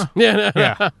 Let's watch. Yeah.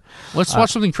 Yeah. Let's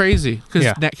watch something crazy because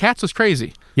Yeah. Cats was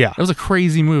crazy. Yeah. It was a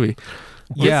crazy movie.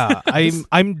 Yeah.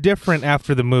 I'm different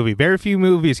after the movie. Very few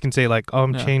movies can say like, oh,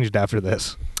 I'm Yeah. changed after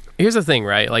this. Here's the thing,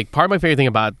 right? Like, part of my favorite thing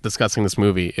about discussing this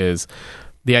movie is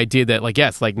the idea that, like,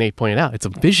 yes, like Nate pointed out, it's a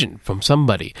vision from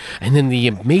somebody. And then the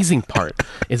amazing part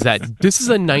is that this is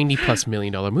a $90+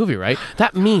 million movie, right?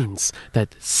 That means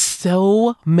that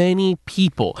so many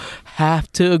people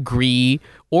have to agree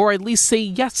or at least say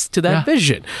yes to that Yeah.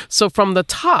 vision. So from the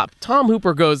top, Tom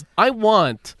Hooper goes, I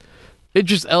want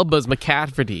Idris Elba's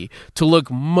McCafferty to look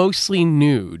mostly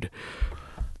nude.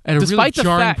 At a really Despite the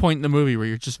jarring fact- point in the movie where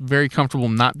you're just very comfortable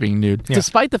not being nude.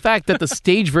 Despite the fact that the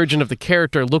stage version of the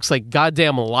character looks like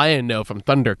goddamn Lion-O from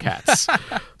Thundercats.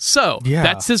 So, Yeah.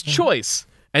 that's his choice.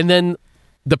 And then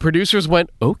the producers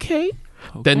went, okay.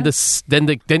 Then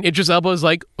Idris Elba was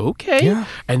like, okay. Yeah.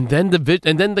 And then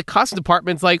the costume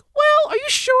department's like, well, are you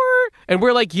sure? And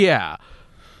we're like, yeah.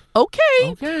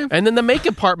 Okay. And then the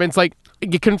makeup department's like,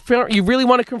 you really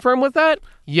want to confirm with that?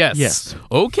 Yes. Yes.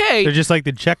 Okay. They're just like,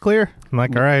 did check clear? I'm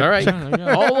like, all right. All right.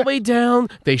 All the way down.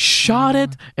 They shot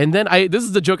it. And then this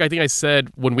is the joke I think I said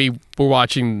when we were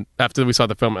watching after we saw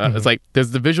the film. It's like,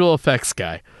 there's the visual effects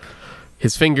guy.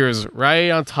 His finger's right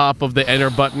on top of the enter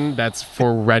button. That's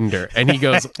for render. And he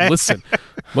goes, listen,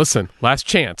 last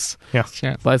chance. Yeah.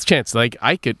 Last chance. Like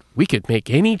we could make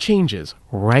any changes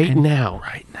right now.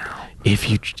 If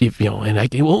you know, and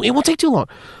it won't take too long.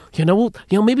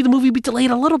 Maybe the movie will be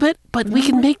delayed a little bit, but we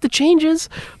can make the changes.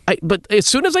 But as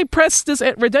soon as I press this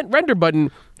render button,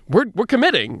 we're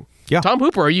committing. Yeah. Tom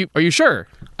Hooper, are you sure?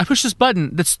 I push this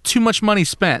button. That's too much money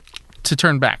spent to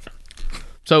turn back.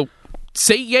 So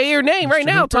say yay or nay right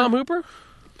now, Tom Hooper.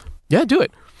 Yeah, do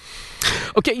it.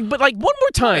 Okay, but like one more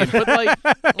time. But like,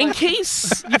 in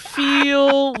case you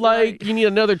feel like you need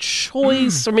another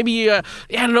choice, or maybe I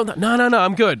don't know. No,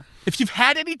 I'm good. If you've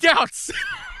had any doubts,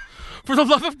 for the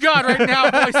love of God, right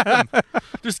now, voice them.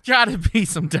 There's got to be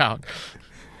some doubt.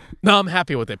 No, I'm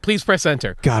happy with it. Please press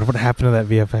enter. God, what happened to that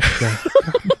VFX guy?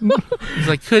 He's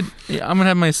like, I'm going to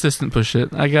have my assistant push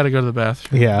it. I got to go to the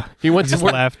bathroom. Yeah. He went to Just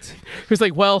work. left. He was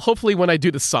like, well, hopefully when I do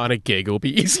the Sonic gig, it'll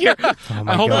be easier. Oh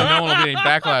my I hope God. no one will get any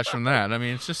backlash from that. I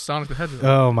mean, it's just Sonic the Hedgehog.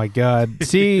 Oh my God.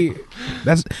 See,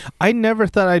 I never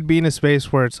thought I'd be in a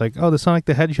space where it's like, oh, the Sonic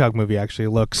the Hedgehog movie actually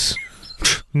looks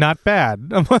not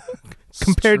bad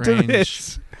compared to Strange.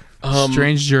 this.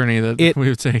 Strange journey that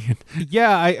we've taken.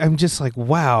 Yeah, I'm just like,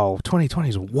 wow, 2020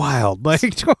 is wild. Like,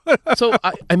 So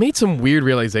I made some weird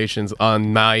realizations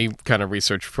on my kind of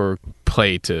research for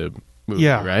play to movie,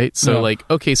 Yeah. right? So Yeah. like,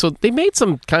 okay, so they made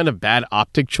some kind of bad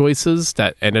optic choices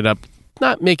that ended up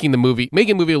not making the movie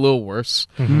a little worse.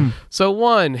 So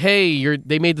one, hey,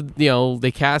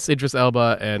 they cast Idris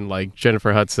Elba and like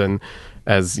Jennifer Hudson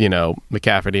as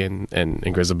McCafferty and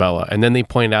Grisabella, and then they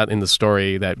point out in the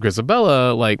story that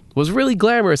Grisabella like was really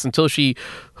glamorous until she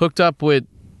hooked up with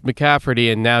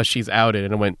McCafferty, and now she's outed.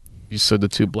 And I went, you said the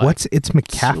two black. it's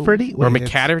McCafferty? Or Wait,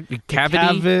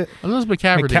 McCavity? Oh, those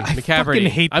McCavity. I fucking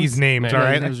hate these names, all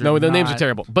right? No, the names are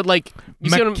terrible. But like, you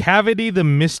see what I'm... McCavity the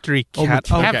mystery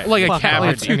cat. Okay. Like a fuck,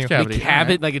 cavity. anyway. Tooth cavity.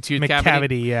 McCavity, like a tooth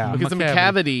cavity. McCavity, yeah. Because the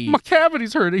McCavity... My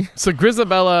cavity's hurting. So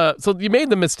Grisabella... So you made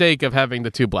the mistake of having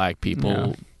the two black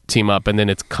people team up, and then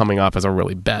it's coming off as a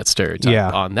really bad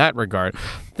stereotype on that regard.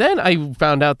 Then I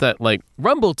found out that like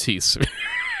Rumble Tease...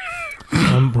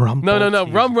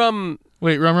 No.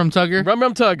 Wait, Rum Rum Tugger? Rum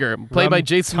Rum Tugger, played by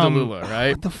Jason Derulo,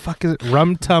 right? What the fuck is it?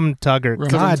 Rum Tum Tugger.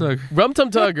 God. Rum Tum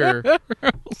Tugger.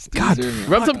 God.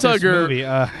 Rum Tum This Tugger. movie,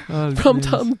 Rum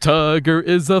Tum Tugger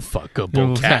is a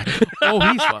fuckable cat.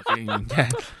 He's fucking.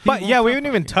 But yeah, we haven't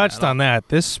even touched on that.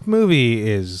 This movie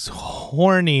is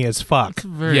horny as fuck. It's a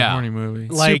very Yeah. horny movie.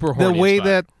 Like super the horny way as fuck.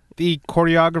 that the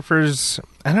choreographers,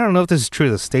 I don't know if this is true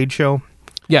of the stage show,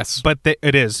 Yes. but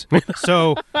it is.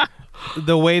 So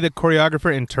the way the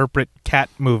choreographer interpret cat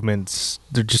movements,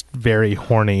 they're just very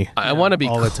horny. I want to be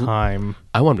all the time.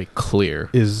 I want to be clear.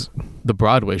 Is the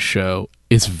Broadway show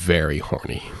is very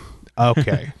horny.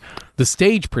 okay. The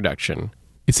stage production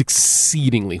is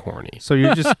exceedingly horny. So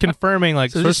you're just confirming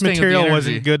like So source just staying with the material energy.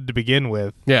 wasn't good to begin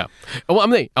with. Yeah. Well,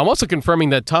 I'm also confirming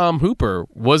that Tom Hooper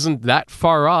wasn't that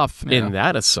far off in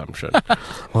that assumption.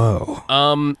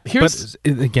 Whoa. Here's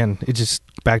Again, it just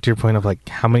back to your point of like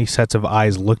how many sets of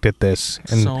eyes looked at this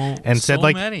and said so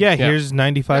like, many. yeah, here's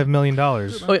 $95 million. oh,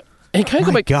 yeah. And can I go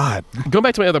My back? God, Go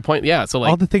back to my other point. Yeah. So like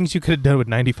all the things you could have done with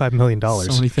 $95 million. So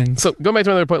many things. So going back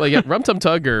to another point, like Rum Tum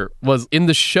Tugger was in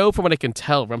the show. From what I can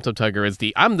tell, Rum Tum Tugger is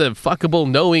I'm the fuckable,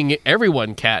 knowing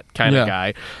everyone cat kind of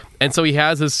guy, and so he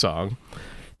has his song,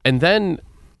 and then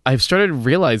I've started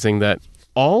realizing that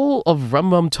all of Rum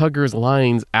Tum Tugger's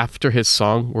lines after his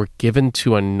song were given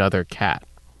to another cat.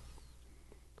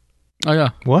 Oh yeah.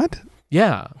 What?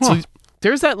 Yeah. Huh. So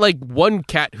there's that like one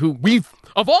cat who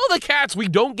of all the cats we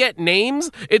don't get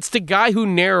names, it's the guy who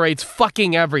narrates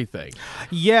fucking everything.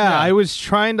 Yeah, I was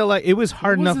trying to like. It was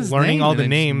hard What was enough his learning name? all the I just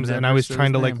names, and I never was said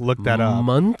trying to his like name. look that up.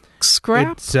 Monk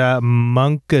Scrap? It's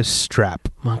Monkastrap,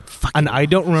 and I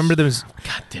don't remember those.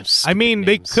 Goddamn. I mean,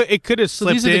 it could have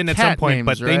slipped these are the in at cat some point, names,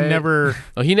 but they right? never.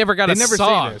 Oh, he never got They a never say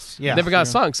song. this. Yeah. Never got a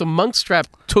song. So Monkstrap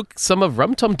took some of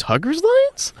Rum Tum Tugger's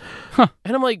lines?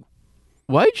 And I'm like,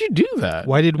 why'd you do that?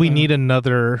 Why did we need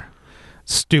another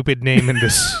stupid name in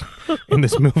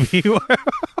this movie?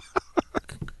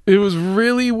 It was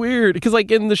really weird. Because,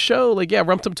 like, in the show, like, yeah,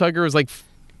 Rum Tum Tugger is, like,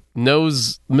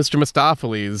 knows Mr.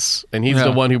 Mistopheles, and he's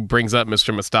the one who brings up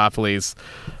Mr. Mistopheles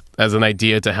as an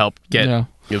idea to help get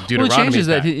Deuteronomy Well, it changes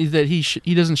back. that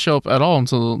he doesn't show up at all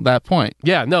until that point.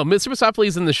 Yeah, no, Mr.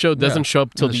 Mistopheles in the show doesn't show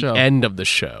up till in the the show. end of the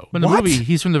show. But in the What? movie,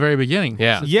 he's from the very beginning.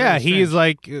 Yeah. So it's Yeah, very he is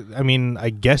strange. like. I mean, I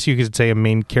guess you could say a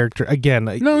main character again.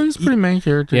 No, he's a pretty main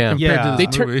character Yeah. compared Yeah. to They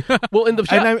this turn- movie. Well, in the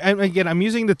show, And again, I'm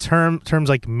using the terms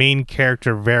like main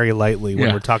character very lightly when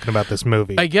Yeah. we're talking about this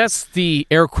movie. I guess the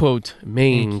air quote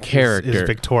main character is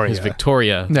Victoria. Is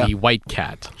Victoria, Yeah. the white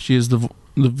cat. She is the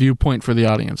viewpoint for the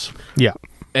audience. Yeah.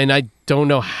 And I don't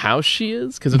know how she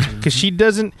is because Because she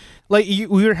doesn't like.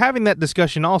 We were having that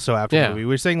discussion also after the movie. We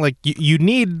were saying like you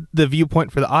need the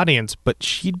viewpoint for the audience, but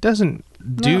she doesn't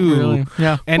do Not really.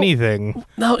 Yeah. anything.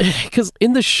 no, because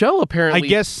in the show apparently, I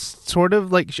guess sort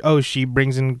of like she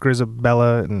brings in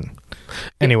Grisabella and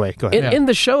anyway, go ahead. in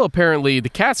the show apparently the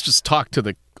cats just talk to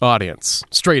the audience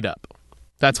straight up.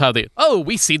 That's how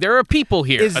we see there are people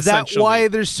here. Is that essentially. why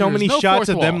there's so There's many no shots fourth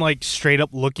of them wall. like straight up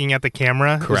looking at the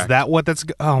camera? Correct. Is that what that's?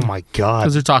 Oh my god,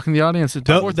 Because they're talking to the audience.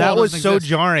 that was so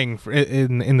jarring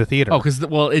in the theater. Oh, because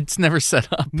it's never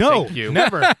set up. no, Thank you.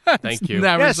 never. Thank you.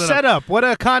 Never Yes, set up. What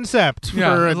a concept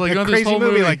Yeah, for it's like, a this crazy whole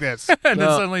movie like this. And then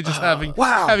suddenly just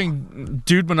Wow. having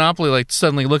Dude Monopoly like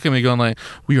suddenly look at me going like,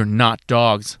 we are not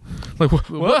dogs. Like,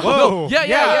 whoa. Whoa!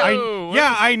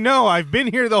 Yeah. I know. I've been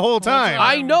here the whole time.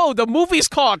 I know the movie's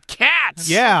called Cats.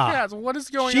 Yeah. Yeah, so what is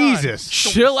going Jesus.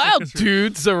 Chill out,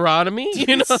 dude. Zeronomy.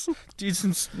 You know,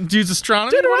 Dude's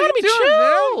astronomy. Deuteronomy,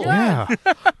 chill. Yeah.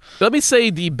 Let me say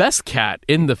the best cat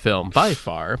in the film by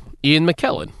far, Ian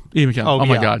McKellen. Ian McKellen. Oh, Oh,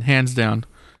 my yeah. God, hands down.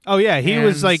 Oh yeah. He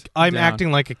was Hands like, I'm down.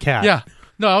 acting like a cat. Yeah.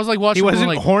 No, I was like watching. He wasn't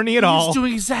like, horny at all. He's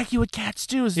doing exactly what cats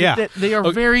do. Is Yeah. that they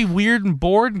are very weird and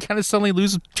bored and kind of suddenly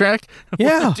lose track of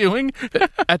Yeah. what they're doing.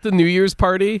 At the New Year's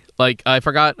party, like I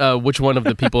forgot which one of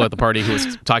the people at the party who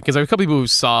was talking, because there were a couple people who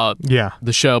saw Yeah.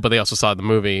 the show, but they also saw the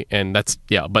movie, and that's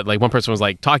but like one person was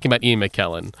like talking about Ian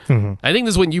McKellen. I think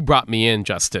this is when you brought me in,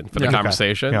 Justin, for the Okay.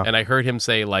 conversation, Yeah. and I heard him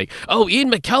say like, "Oh, Ian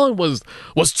McKellen was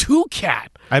too cat."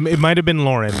 It might have been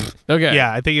Lauren. Okay,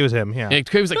 Yeah, I think it was him. Yeah. And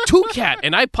he was like, "Too cat,"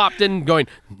 and I popped in going,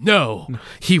 "No,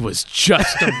 he was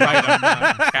just a right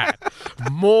amount of cat.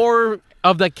 More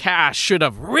of the cast should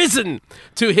have risen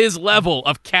to his level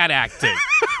of cat acting."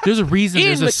 There's a reason Ian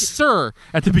there's a Mc- sir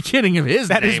at the beginning of his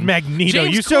That name. is Magneto.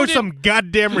 James You show Corden- some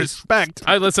goddamn respect.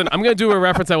 Listen, I'm going to do a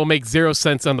reference that will make zero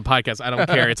sense on the podcast. I don't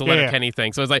care. It's a Yeah. Letterkenny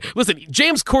thing. So it's like, listen,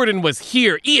 James Corden was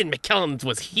here. Ian McKellen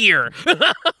was here.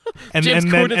 And James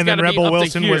then Corden's and then gotta be Rebel up to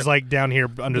Wilson here. was like down here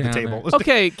under the Yeah, table.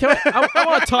 Okay, I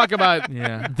want to talk about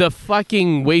Yeah. the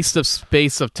fucking waste of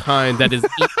space of time that is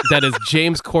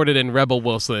James Corden and Rebel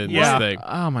Wilson in Yeah. this thing.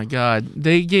 Oh my God,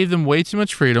 they gave them way too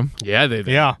much freedom. Yeah, they did.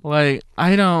 Yeah. Like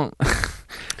I don't.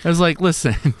 I was like,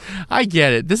 listen, I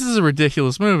get it. This is a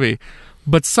ridiculous movie,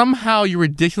 but somehow your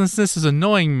ridiculousness is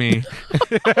annoying me.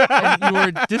 And you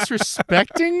are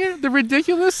disrespecting the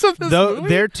ridiculousness of this movie?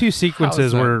 Their two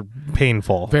sequences were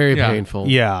painful. Very painful.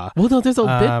 Yeah. Well, no, there's a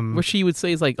bit where she would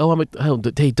say, "Is like,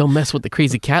 hey, don't mess with the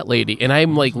crazy cat lady," and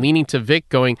I'm like leaning to Vic,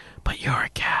 going, "But you're a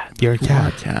cat. You're a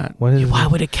cat. Why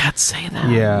would a cat say that?"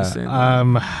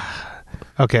 Yeah.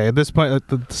 Okay, at this point,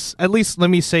 at least let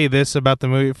me say this about the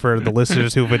movie for the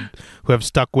listeners who have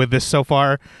stuck with this so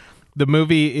far. The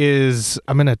movie is...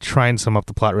 I'm going to try and sum up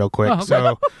the plot real quick. Okay.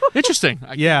 So interesting.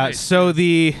 So do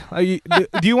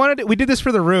you want to... We did this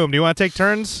for the room. Do you want to take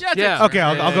turns? Yeah. Okay,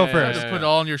 I'll go first. Just put it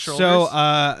all on your shoulders.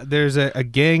 So there's a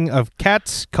gang of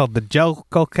cats called the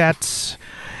Jellicle Cats,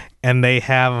 and they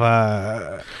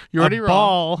have You're already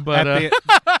ball wrong, but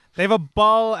they have a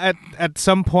ball at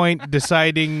some point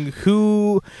deciding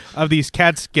who of these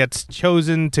cats gets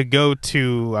chosen to go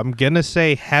to, I'm gonna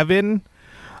say, heaven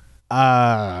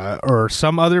or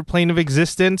some other plane of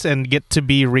existence and get to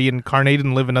be reincarnated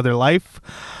and live another life.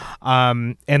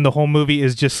 And the whole movie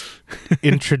is just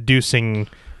introducing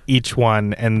each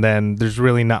one, and then there's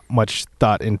really not much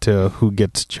thought into who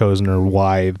gets chosen or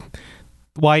why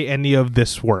any of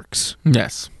this works.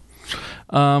 Yes.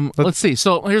 Let's see.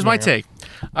 So here's my take.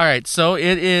 All right. So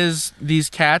it is these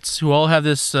cats who all have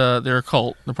this. They're a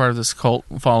cult. They're part of this cult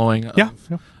following.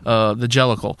 The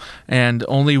Jellicle, and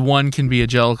only one can be a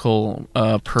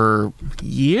Jellicle per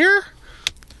year.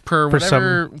 For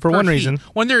one reason.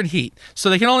 When they're in heat, so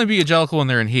they can only be a Jellicle when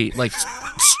they're in heat, like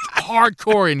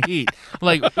hardcore in heat,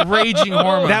 like raging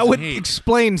hormones. That would in heat.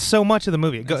 explain so much of the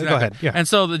movie. Go ahead. Yeah. And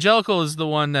so the Jellicle is the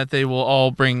one that they will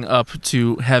all bring up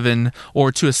to heaven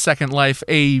or to a second life,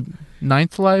 a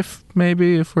ninth life,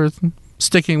 maybe, if we're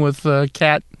sticking with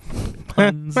cat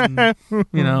puns and,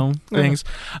 things.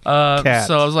 So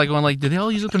I was like, did they all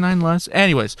use up their 9 lives?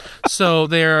 Anyways, so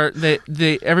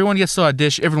everyone gets to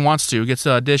audition. Everyone wants to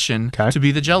audition to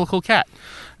be the Jellicle cat.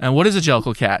 And what is a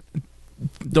Jellicle cat?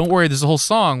 Don't worry, there's a whole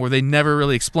song where they never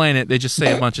really explain it. They just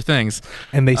say a bunch of things.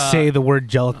 And they say the word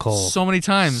Jellicle so many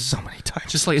times.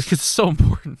 Just like, it's so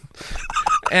important.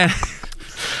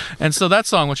 And so that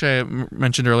song, which I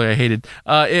mentioned earlier, I hated.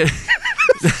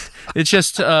 It's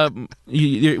just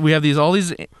we have all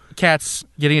these cats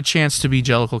getting a chance to be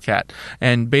Jellicle cat,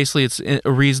 and basically it's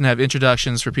a reason to have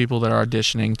introductions for people that are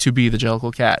auditioning to be the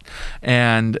Jellicle cat.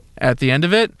 And at the end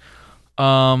of it,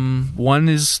 one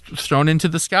is thrown into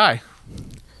the sky.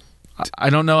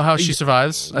 I don't know how she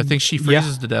survives. I think she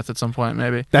freezes to death at some point.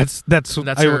 Maybe that's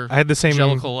her. I had the same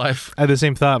Jellicle life. I had the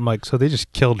same thought. I'm like, so they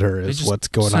just killed her. Is what's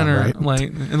going on, right?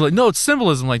 No, it's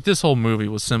symbolism. Like this whole movie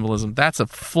was symbolism. That's a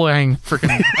flying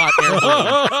freaking hot air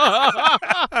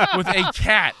balloon with a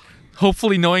cat.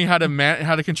 Hopefully, knowing how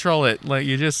to control it. Like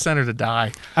you just sent her to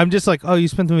die. I'm just like, oh, you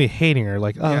spent the movie hating her.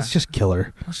 Like, let's just kill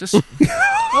her. Let's just.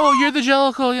 Oh, you're the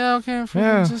Jellicle. Yeah, okay.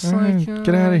 Yeah, just like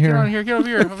get out of here. Get out of here. Get over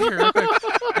here. Real quick.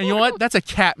 And you know what? That's a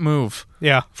cat move.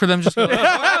 Yeah. For them just.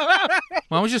 Why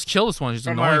don't we just kill this one? She's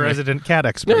annoying. I'm a resident cat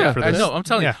expert for this. No, I'm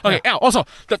telling you. Okay. Yeah. Also,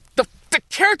 the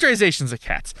characterizations of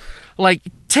cats, like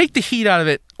take the heat out of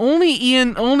it. Only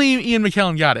Ian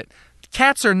McKellen got it.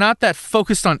 Cats are not that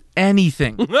focused on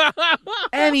anything.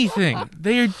 Anything.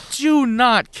 They do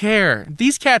not care.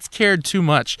 These cats cared too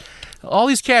much. All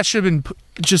these cats should have been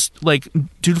just like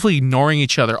dutifully ignoring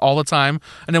each other all the time,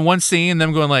 and then one scene,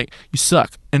 them going like, "You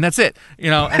suck," and that's it.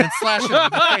 And then slashing them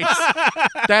in the face.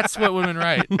 That's what would have been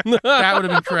right. That would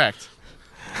have been correct.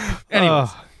 Anyways,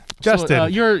 Justin, so,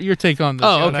 your take on this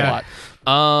plot.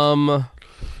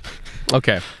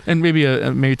 Okay, and maybe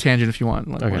a tangent if you want.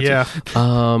 Okay. Yeah.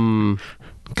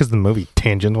 Because the movie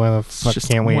Tangent. Why the fuck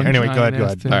can't we? Anyway, go ahead.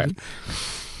 Tangent. All right.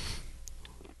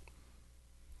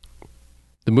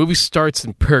 The movie starts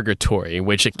in purgatory, in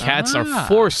which the cats are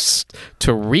forced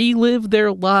to relive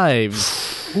their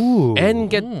lives and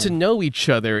get to know each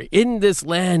other in this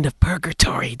land of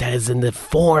purgatory that is in the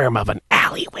form of an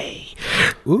alleyway.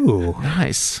 Ooh,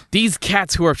 nice. These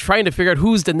cats who are trying to figure out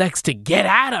who's the next to get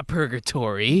out of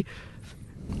purgatory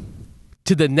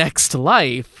to the next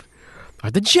life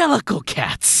are the Jellicle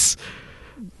cats.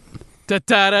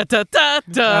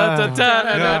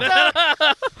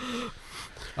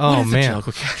 Oh man!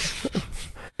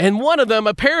 And one of them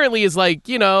apparently is like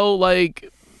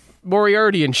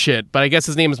Moriarty and shit, but I guess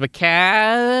his name is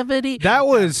McCavity. That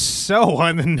was so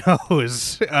on the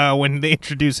nose when they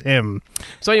introduce him.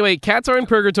 So anyway, cats are in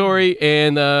purgatory,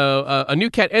 and a new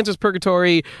cat enters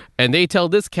purgatory, and they tell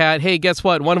this cat, "Hey, guess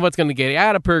what? One of us going to get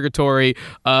out of purgatory.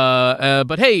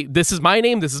 But hey, this is my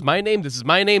name. This is my name. This is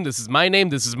my name. This is my name.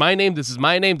 This is my name. This is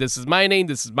my name. This is my name.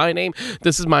 This is my name.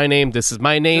 This is my name. This is my name. This is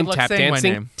my name. Tap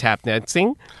dancing. Tap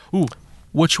dancing. Ooh.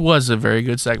 which was a very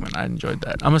good segment. I enjoyed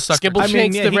that. I'm a sucker. Skibble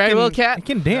Shanks, the rainbow cat. He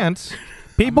can dance.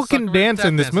 People can dance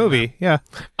in this movie. Yeah.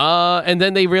 And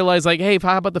then they realize, like, hey,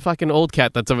 how about the fucking old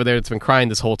cat that's over there that's been crying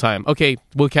this whole time? Okay,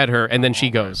 we'll cat her, and then she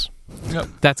goes. Yep.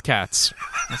 That's cats.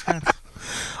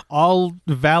 All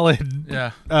valid.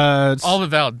 Yeah. All of it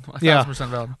valid. 1,000%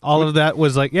 valid. All of that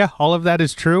was like, yeah, all of that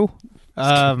is true.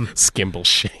 Skimble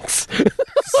Shanks. The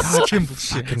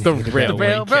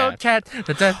railroad cat.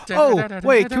 Oh,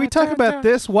 wait, can we talk about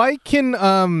this? Why can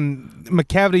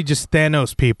McCavity just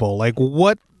Thanos people? Like,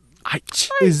 what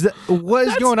is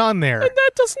going on there? And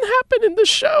that doesn't happen in the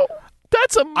show.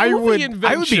 That's a movie invention.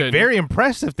 I would be very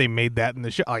impressed if they made that in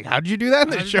the show. Like, how'd you do that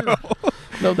in the show?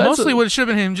 No, mostly what it should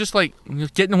have been him just like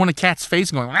getting one of Cat's face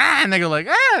and going, and they go like,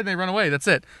 and they run away. That's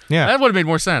it. Yeah. That would have made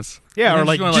more sense. Yeah, or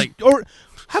or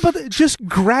how about just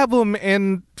grab them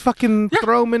and fucking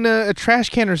throw them in a trash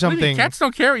can or something? Cats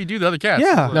don't care what you do to other cats.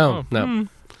 Yeah. Like, no.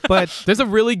 But there's a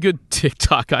really good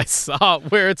TikTok I saw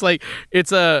where it's like, I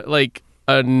think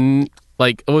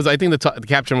the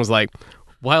caption was like,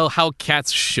 well, how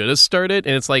cats should have started,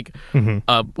 and it's like,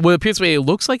 what appears to me, it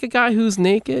looks like a guy who's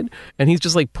naked, and he's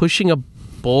just like pushing a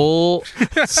bowl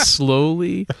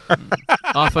slowly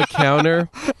off a counter,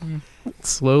 and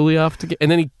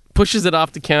then he pushes it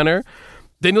off the counter.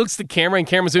 Then he looks at the camera, and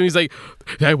camera's doing. He's like,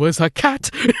 "That was a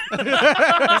cat."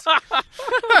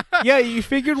 Yeah, you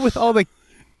figured with all the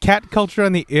cat culture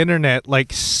on the internet,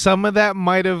 like some of that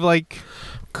might have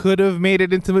could have made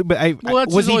it into, but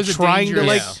was he trying to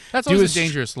that's always a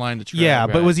dangerous line to try. Yeah,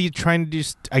 but was he trying to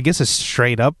just, I guess, a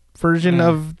straight up version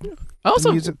of the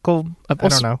musical? I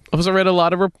don't know. I've also read a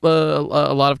lot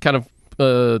of kind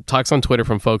of talks on Twitter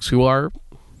from folks who are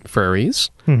furries,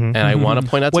 and I want to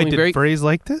point out something did furries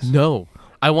like this? No,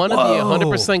 I want to be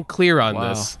 100% clear on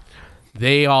this.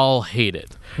 They all hate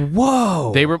it.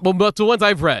 Whoa! They were but the ones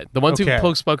I've read, the ones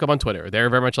who spoke up on Twitter, they're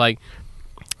very much like,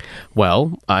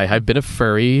 well, I have been a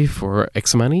furry for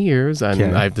X amount of years, and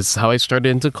this is how I started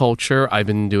into culture. I've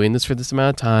been doing this for this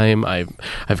amount of time. I've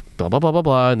blah blah blah blah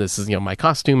blah, and this is my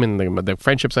costume and the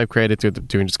friendships I've created through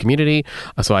this community.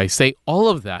 So I say all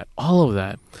of that,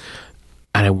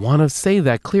 and I want to say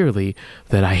that clearly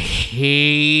that I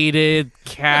hated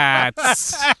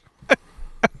cats,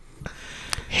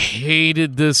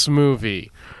 hated this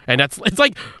movie, and it's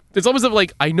almost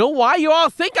like I know why you all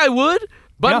think I would.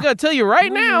 But I'm going to tell you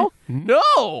right now,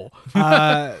 no.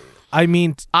 I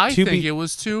mean, I think it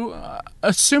was too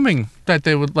assuming that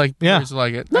they would like furries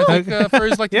like it. No. I think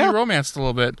furries like to be romanced a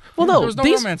little bit. Well, no. There was no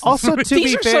romance. Also, to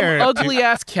these be are fair, some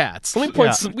ugly-ass cats. Let me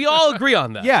point we all agree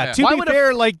on that. Yeah, to be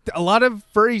fair, like a lot of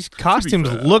furries'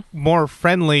 costumes look more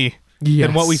friendly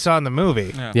than what we saw in the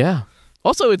movie. Yeah.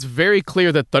 Also, it's very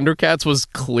clear that Thundercats was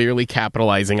clearly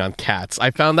capitalizing on cats. I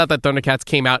found out that Thundercats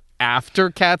came out after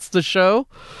Cats the show.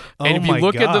 And if you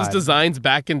look at those designs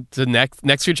back into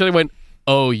next to each other, went,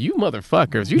 oh, you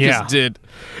motherfuckers, you just did...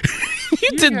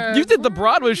 You did the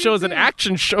Broadway show as an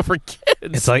action show for kids.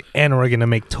 It's like, and we're gonna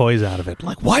make toys out of it.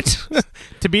 Like, what?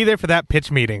 To be there for that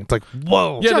pitch meeting, it's like,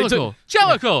 whoa. Yeah, Jellicle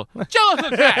cats.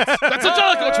 That's a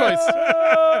Jellicle choice.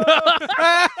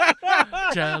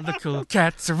 Jellicle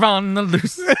cats are on the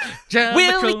loose.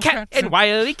 Willy cat and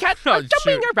Wily cat are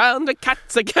jumping around the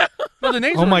cats again. Well, the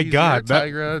names oh my god,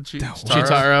 Tigra,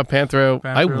 Chitara, Panthro.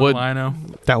 I would. Lino.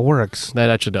 That works. That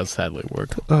actually does sadly work.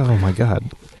 Oh my god.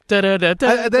 That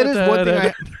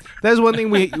is one thing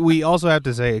we also have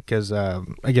to say, because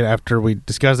again, after we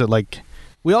discussed it, like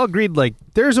we all agreed, like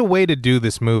there's a way to do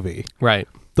this movie, right?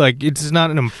 Like it's not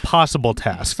an impossible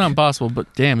task. It's not impossible, but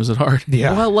damn, is it hard?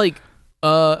 Yeah. Well, like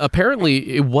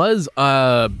apparently it was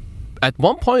at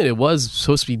one point it was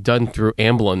supposed to be done through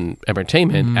Amblin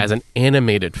Entertainment as an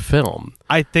animated film.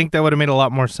 I think that would have made a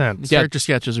lot more sense. The character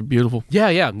sketches are beautiful. Yeah.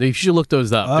 You should look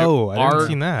those up. Oh, I haven't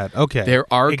seen that. Okay, there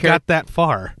are got that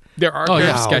far. There are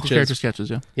character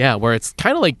sketches, yeah, where it's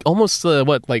kind of like almost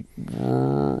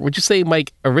would you say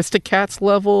like Aristocats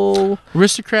level?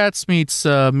 Aristocrats meets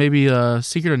maybe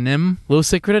Secret of Nim. Little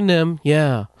Secret of Nim,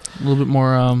 yeah. A little bit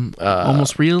more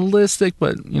almost realistic,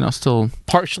 but still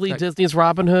partially Disney's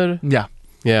Robin Hood. Yeah.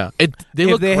 They if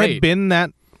look they great. had been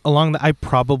that along I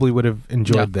probably would have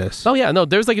enjoyed this. Oh yeah, no,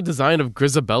 there's like a design of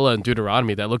Grisabella and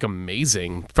Deuteronomy that look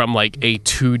amazing from like a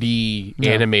 2D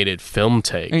animated film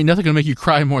take. Ain't nothing gonna make you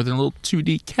cry more than a little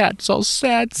 2D cat. It's all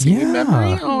sad singing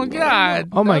memory. Oh god.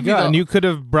 Oh my god. And you could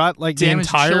have brought like the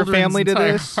entire family to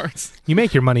this. Hearts. You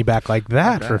make your money back like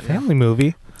that for a family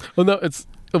movie. Well, no, it's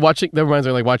that reminds me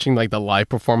of like watching like the live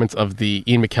performance of the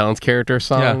Ian McKellen's character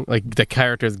song, like the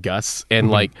character's Gus,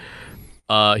 and like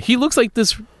he looks like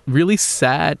this really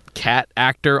sad cat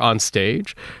actor on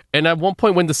stage. And at one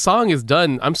point when the song is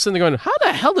done, I'm sitting there going, how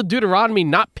the hell did Deuteronomy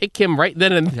not pick him right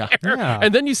then and there? Yeah.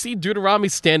 And then you see Deuteronomy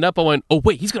stand up and went, oh,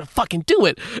 wait, he's going to fucking do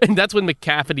it. And that's when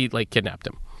McCafferty, like, kidnapped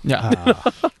him. Yeah.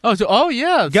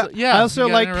 Yeah. I also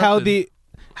like how the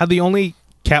only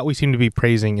cat we seem to be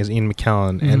praising is Ian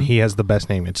McKellen, and he has the best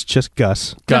name. It's just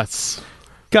Gus. Gus.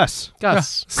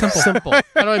 Simple. How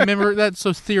do I remember that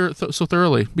so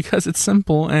thoroughly? Because it's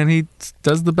simple, and he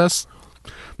does the best,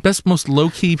 most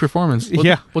low-key performance.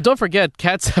 Yeah. Well, don't forget,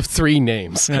 cats have 3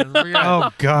 names.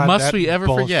 Oh, God. Must we ever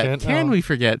forget? Can we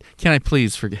forget? Can I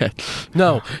please forget?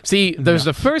 No. See, there's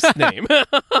the first name.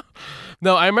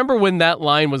 No, I remember when that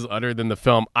line was uttered in the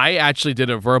film, I actually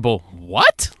did a verbal,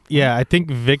 what? Yeah, I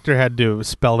think Victor had to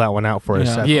spell that one out for us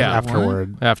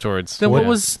afterward. Afterwards. Then what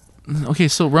was... Okay,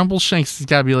 so Rumbleshanks has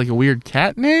got to be like a weird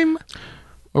cat name?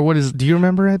 Or what is... Do you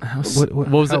remember it?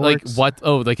 What was it like? Works? What?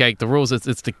 Oh, like the rules.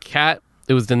 It's the cat.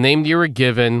 It was the name you were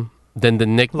given, then the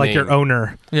nickname. Like your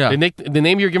owner. Yeah. The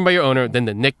name you were given by your owner, then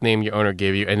the nickname your owner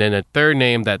gave you, and then a third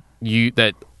name that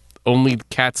only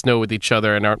cats know with each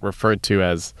other and aren't referred to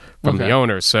as from the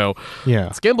owner. So,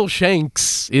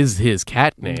 Skimbleshanks is his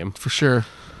cat name for sure.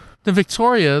 The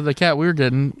Victoria, the cat we were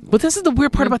getting, but this is the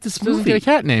weird part about this doesn't movie. get a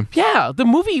cat name. Yeah, the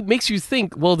movie makes you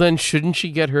think. Well, then shouldn't she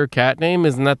get her cat name?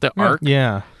 Isn't that the arc?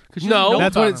 Yeah. No,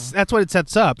 that's what it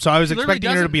sets up. So I was She literally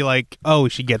expecting her to be like, oh,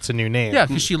 she gets a new name. Yeah,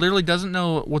 because she literally doesn't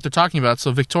know what they're talking about.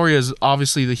 So Victoria is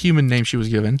obviously the human name she was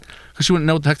given, because she wouldn't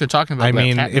know what the heck they're talking about. I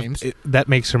mean, cat names. that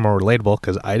makes her more relatable,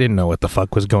 because I didn't know what the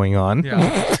fuck was going on.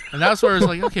 Yeah, and that's where I was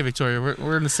like, okay, Victoria,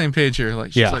 we're on the same page here.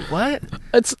 Like, she's like, what?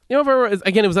 It's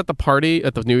again, it was at the party,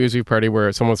 at the New Year's Eve party,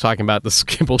 where someone was talking about the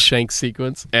Skimbleshanks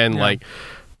sequence, and like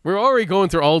we're already going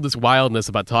through all this wildness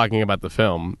about talking about the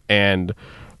film, and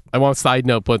I want a side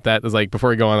note put that is like before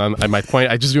we go on my point.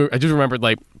 I just remembered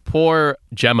like poor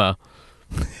Gemma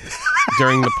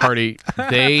during the party.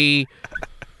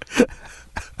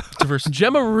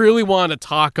 Gemma really wanted to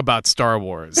talk about Star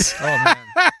Wars. Oh man.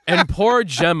 And poor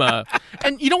Gemma.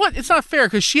 And you know what? It's not fair,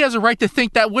 because she has a right to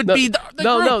think that would be the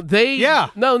group.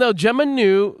 No, Gemma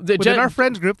knew that within our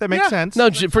friends group. That makes sense.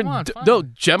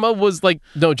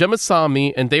 Gemma saw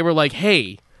me, and they were like,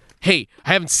 hey, I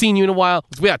haven't seen you in a while.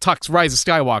 We got to talk Rise of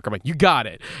Skywalker. I'm like, you got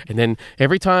it. And then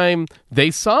every time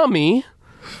they saw me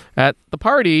at the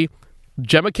party,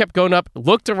 Gemma kept going up,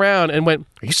 looked around, and went,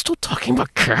 are you still talking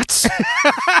about cats?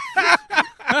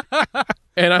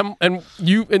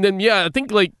 I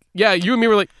think like, yeah, you and me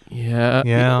were like,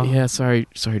 yeah, sorry,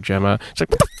 Gemma. She's like,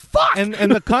 what the fuck?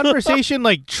 And the conversation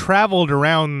like traveled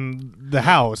around the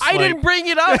house. I didn't bring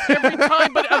it up every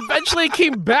time, but eventually it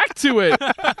came back to it.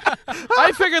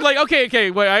 I figured like,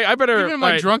 okay, wait, I better. Even in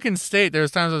my drunken state, there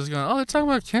was times I was going, oh, they're talking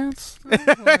about cats.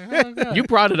 Oh, you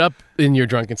brought it up in your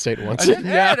drunken state once.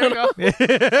 Yeah, there you go. I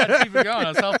had to keep it going. I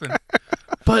was helping.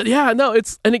 But yeah, no,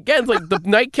 and again, like the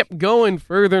night kept going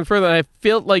further and further, and I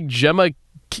felt like Gemma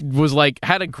was like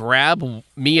had to grab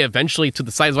me eventually to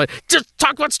the side. Like, just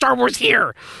talk about Star Wars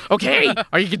here, okay?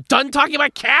 Are you done talking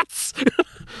about cats?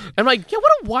 I'm like, yeah,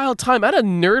 what a wild time at a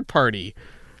nerd party.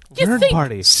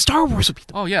 Star Wars would be.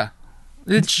 Oh yeah,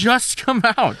 it just come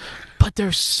out. But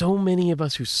there's so many of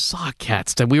us who saw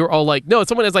Cats that we were all like, no,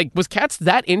 someone is like, was Cats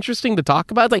that interesting to talk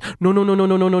about? It's like, no.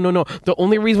 The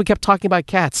only reason we kept talking about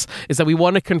Cats is that we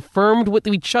wanted confirmed with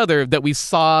each other that we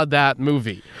saw that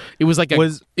movie. It was like it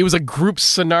was a group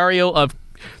scenario of,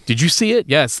 did you see it?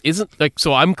 Yes. Isn't like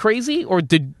so? I'm crazy, or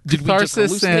did we just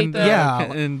hallucinate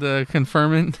that? And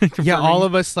confirming. Yeah, all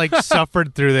of us like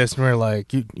suffered through this, and we're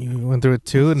like, you went through it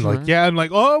too, and like, yeah, I'm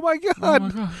like, oh my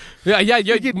god. Yeah.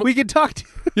 We could talk to you.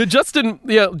 Yeah, Justin.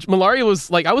 Yeah, Mallari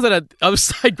was like, I was at a other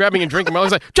side grabbing and drinking. I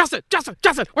was like, Justin,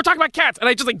 we're talking about cats, and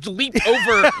I just like leaped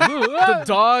over the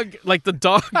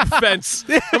dog fence.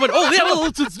 I went, oh yeah,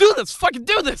 let's do this. Fucking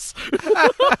do this.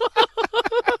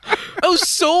 I was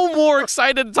so more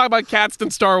excited to talk about cats than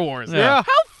Star Wars. Yeah.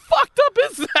 How fucked up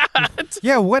is that?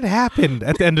 Yeah, what happened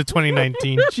at the end of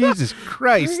 2019? Jesus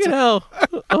Christ. Hell.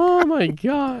 Oh my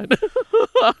god.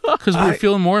 Because we were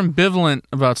feeling more ambivalent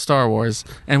about Star Wars,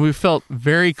 and we felt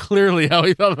very clearly how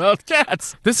we felt about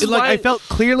cats. This is like I felt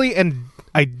clearly and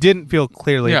I didn't feel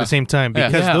clearly at the same time,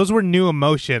 because those were new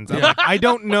emotions. I'm like, I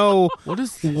don't know what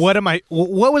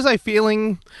was I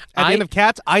feeling at the end of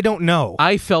Cats? I don't know.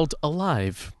 I felt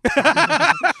alive.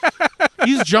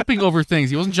 He's jumping over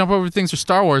things. He wasn't jumping over things for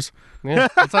Star Wars. Yeah.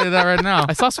 I'll tell you that right now.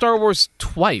 I saw Star Wars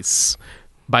twice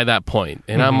by that point,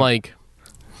 and I'm like,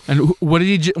 and what did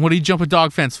he jump a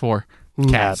dog fence for?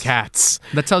 Cats.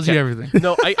 That tells you everything.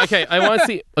 No, I want to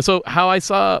see. So how I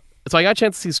saw so I got a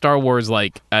chance to see Star Wars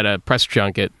like at a press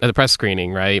junket, at a press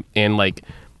screening, right? And like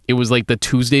it was like the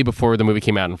Tuesday before the movie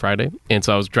came out on Friday, and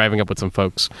so I was driving up with some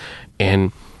folks,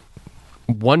 and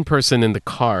one person in the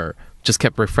car just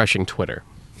kept refreshing Twitter,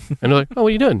 and they're like, "Oh, what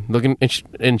are you doing?" Looking,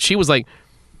 and she was like,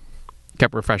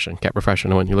 kept refreshing.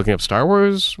 I went, "You looking up Star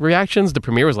Wars reactions? The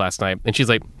premiere was last night," and she's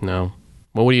like, "No."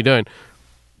 Well, what are you doing?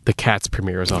 The Cats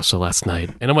premiere was also last night,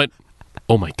 and I went,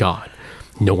 "Oh my god,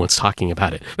 no one's talking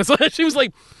about it." That's what she was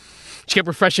like. She kept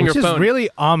refreshing her phone. Which is really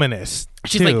ominous.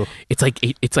 She's too. like,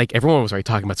 it's like everyone was already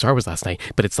talking about Star Wars last night,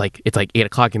 but it's like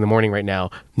 8:00 in the morning right now.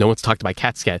 No one's talked about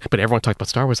Cats yet, but everyone talked about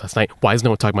Star Wars last night. Why is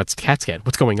no one talking about Cats yet?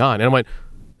 What's going on? And I'm like,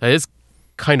 that is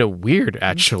kind of weird,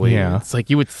 actually. Yeah. It's like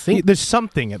you would think there's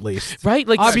something at least, right?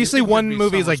 Like obviously there could one be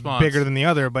movie some is like response. bigger than the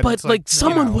other, but but it's like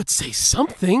someone you know. would say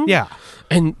something, Yeah.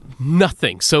 and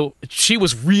nothing. So she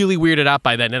was really weirded out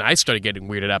by that, and then I started getting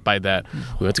weirded out by that.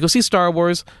 We went to go see Star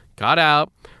Wars, got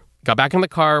out, got back in the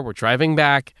car, we're driving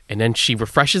back, and then she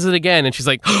refreshes it again, and she's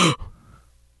like,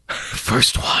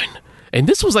 first one. And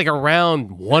this was like around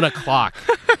 1:00.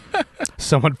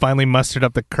 Someone finally mustered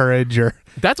up the courage, or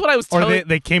That's what I was telling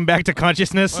they came back to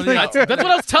consciousness. That's what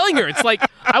I was telling her. It's like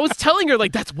I was telling her,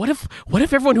 like, that's what if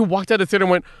everyone who walked out of the theater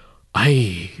went,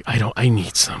 I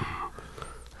need some time.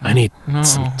 I need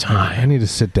to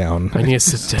sit down. I need to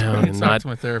sit down and Talk not. to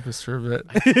my therapist for a bit.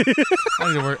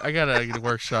 I gotta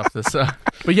workshop this.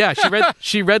 But yeah,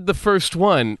 she read the first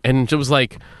one and it was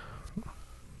like,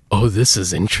 oh, this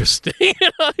is interesting.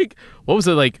 Like, what was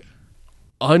it like?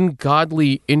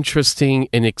 Ungodly, interesting,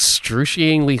 and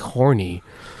excruciatingly horny.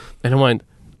 And I went,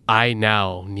 I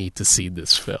now need to see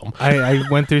this film. I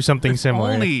went through something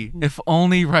similar. If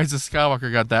only Rise of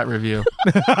Skywalker got that review.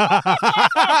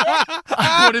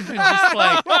 I would have been just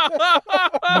like,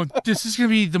 "Oh, this is gonna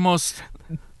be the most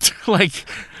like."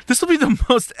 This will be the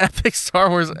most epic Star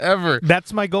Wars ever.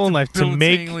 That's my goal in life, to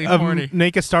debilitatingly horny.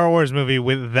 make a Star Wars movie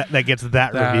with that gets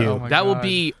that review. Oh my That will God.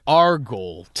 be our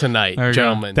goal tonight, There you go.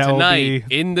 gentlemen. That will Tonight,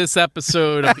 be- in this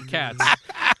episode of The Cats,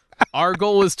 our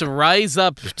goal is to rise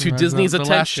up to Disney's the last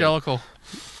attention Jellicle.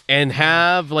 and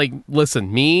have, like,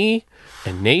 listen, me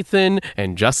and Nathan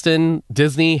and Justin,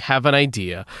 Disney have an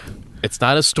idea. It's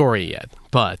not a story yet,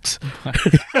 but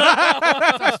It's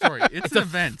a story. It's an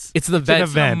event. it's an event.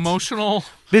 event. An emotional.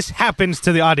 This happens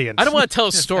to the audience. I don't want to tell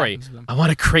a story. happens to them. I want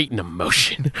to create an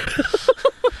emotion.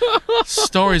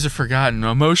 Stories are forgotten.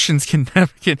 Emotions can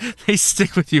they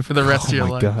stick with you for the rest of your Oh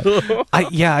my life.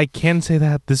 god! I can say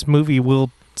that this movie will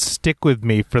stick with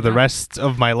me for the rest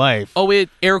of my life. Oh, it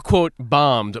air quote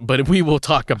bombed, but we will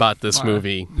talk about this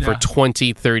movie for Yeah.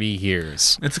 20, 30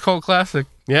 years. It's a cult classic.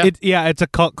 Yeah. It's a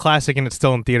cult classic and it's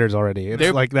still in theaters already. It's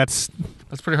They're- like that's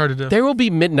That's pretty hard to do. There will be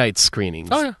midnight screenings.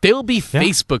 Oh, yeah. There will be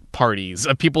Facebook parties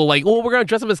of people like, oh, we're going to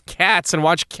dress up as cats and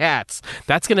watch Cats.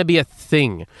 That's going to be a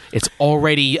thing. It's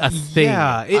already a thing.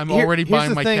 yeah. I'm already here's buying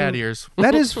the my thing. cat ears.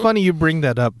 That is funny you bring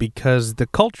that up because the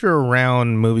culture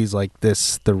around movies like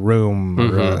this, The Room,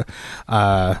 or,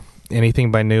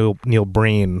 anything by Neil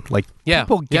Breen, like Yeah,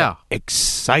 people get yeah.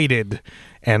 excited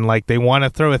and like they want to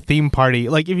throw a theme party.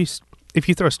 Like if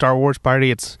you throw a Star Wars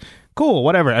party, it's cool,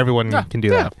 whatever. Everyone can do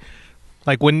yeah. that.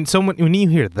 Like when you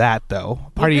hear that though,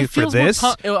 party It for feels more this,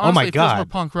 punk- oh honestly, my it feels more god,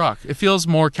 punk rock. It feels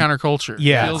more counterculture.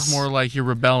 Yes. It feels more like you're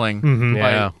rebelling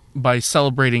Yeah. by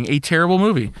celebrating a terrible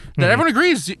movie that everyone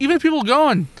agrees. Even if people go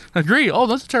and agree, oh,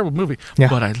 that's a terrible movie. Yeah.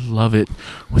 But I love it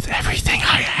with everything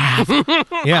I have.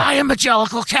 yeah. I am a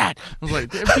Jellicle cat. I was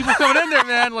like, people coming in there,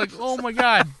 man, like, oh my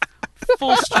god,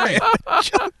 full strength.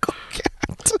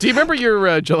 Do you remember your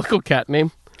Jellicle cat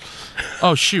name?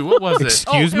 Oh shoot, what was it?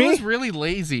 Excuse me? It was really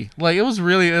lazy. Like it was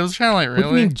kind of like What do you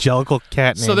really. mean Jellicle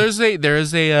cat name? So there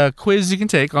is a quiz you can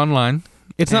take online.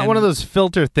 it's not and- one of those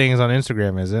filter things on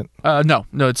Instagram, is it? No,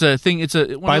 it's a thing. It's a.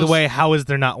 one By of the those- way, how is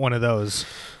there not one of those?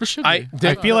 there should I- be.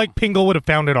 I feel like Pingle would have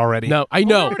found it already. No, I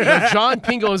know. No, John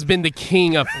Pingo has been the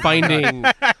king of finding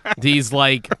these,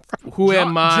 like, who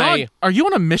am I? John, are you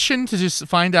on a mission to just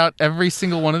find out every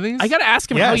single one of these? I got to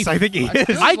ask him how Yes, he... I think he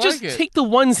is. I like just it. take the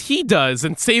ones he does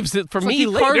and saves it for It's like me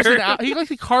he carves later.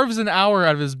 he carves an hour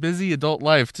out of his busy adult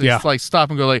life to Yeah. just like stop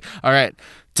and go like, all right,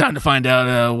 time to find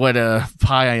out what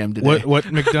pie I am today.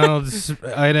 What McDonald's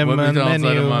item What on the McDonald's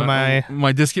menu item am I?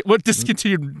 what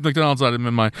discontinued McDonald's item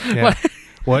am I? Yeah.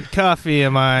 What coffee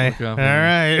am I? coffee All am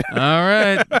right. All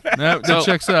right, that So-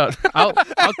 checks out. I'll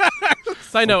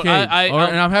side note, Okay. All right,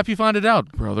 and I'm happy you found it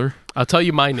out, brother. I'll tell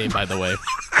you my name, by the way.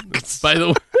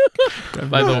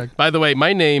 By the way,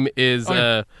 my name is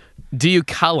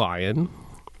Deucalion.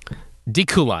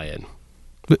 Deculion.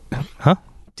 Huh?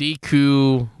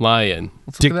 Deku Lion.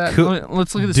 Let's look at that.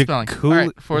 Let's look at the spelling. All right,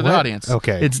 for the audience.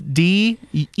 Okay. It's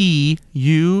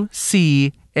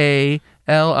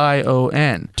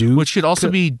Deucalion, which could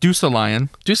also be Deucalion.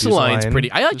 Deucelion's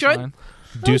pretty. I like Deucalion.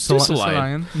 Deucalion. I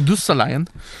am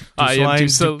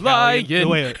Deucalion.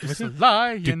 Wait.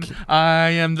 Deucalion. I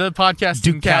am the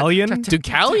podcasting Deucalion?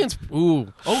 Deucalion's.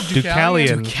 Ooh. Oh,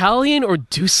 Deucalion. Deucalion or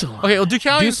Deucalion? Okay, well,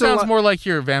 Deucalion sounds more like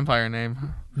your vampire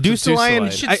name. Deucalion.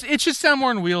 It should sound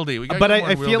more unwieldy. But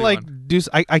I feel like Deuce.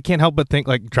 I can't help but think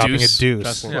like dropping Deuce. a deuce.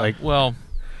 That's Like, well,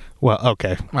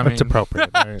 okay, that's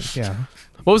appropriate. Right? Yeah.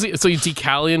 What was it? So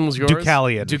Deucalion was yours?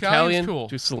 Deucalion. Deucalion? Cool.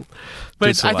 Deucalion.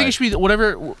 But I think it should be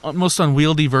whatever most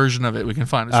unwieldy version of it we can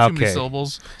find. It's too many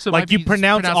syllables. So it like might you be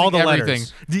pronounce all the everything.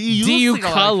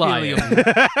 Deucalion.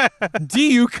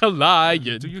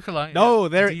 Deucalion. No,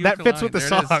 that fits with the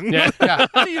song. Yeah.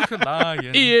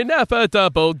 Deucalion.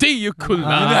 Ineffable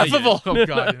Deucalion. Ineffable. Oh,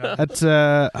 God. You know. That's.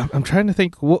 I'm trying to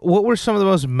think. What were some of the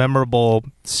most memorable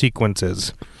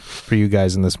sequences for you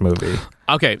guys in this movie?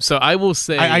 Okay, so I will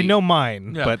say... I know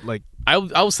mine, but like... I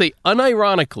will say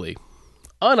unironically,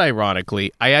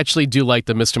 I actually do like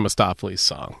the Mr. Mistopheles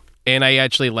song. And I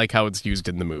actually like how it's used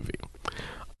in the movie.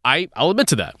 I'll admit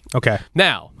to that. Okay.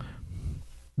 Now,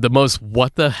 the most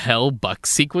what the hell buck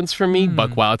sequence for me,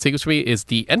 buck wild sequence for me, is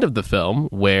the end of the film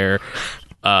where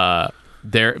a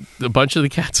bunch of the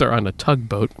cats are on a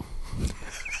tugboat.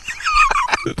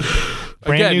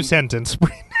 Brand new sentence.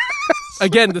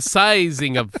 Again, the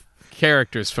sizing of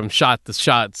characters from shot to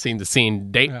shot, scene to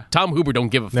scene. Tom Hooper don't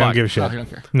give a fuck. They don't give a shit. He don't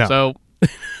care. No. So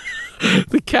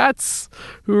the cats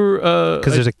who are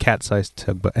because there's a cat-sized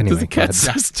tugboat. Anyway, there's a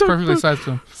cat-sized tugboat. Perfectly sized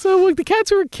to him. So like the cats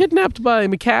who were kidnapped by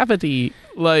McCavity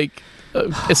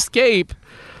escape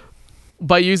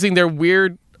by using their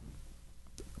weird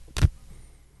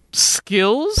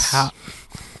skills.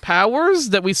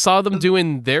 Powers that we saw them do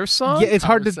in their song? Yeah, it's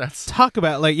hard to talk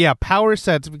about. Like, yeah, power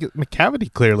sets. Because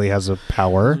McCavity clearly has a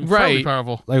power. Right.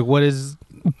 Powerful. Like, what is...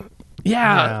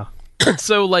 Yeah.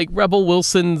 So, like, Rebel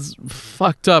Wilson's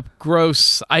fucked up,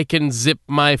 gross, I can zip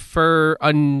my fur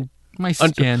my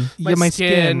skin. my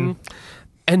skin.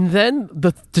 And then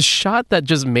the shot that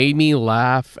just made me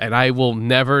laugh, and I will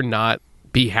never not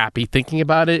be happy thinking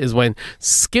about it, is when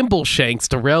Skimbleshanks,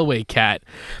 the railway cat,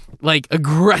 like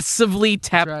aggressively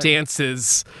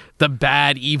dances the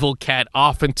bad evil cat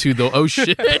off into the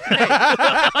ocean. Hey,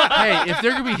 if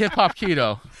there could be hip hop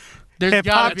keto, there's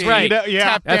gotta be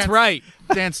tap that's dance, right.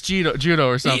 Dance judo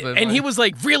or something. And he was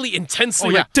like really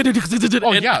intensely. It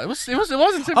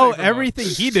wasn't. Oh, everything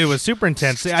he did was super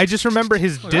intense. I just remember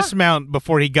his dismount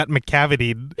before he got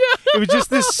McCavity. It was just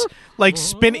this like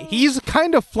spin. He's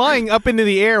kind of flying up into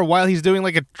the air while he's doing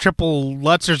like a triple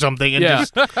Lutz or something, and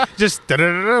just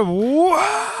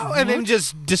whoa, and then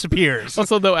just disappears.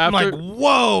 Also, though, I'm like,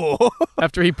 whoa!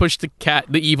 After he pushed the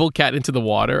evil cat into the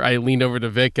water, I leaned over to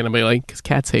Vic and I'm like, because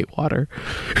cats hate water.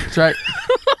 That's right.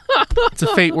 It's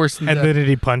a fate worse than death. And then did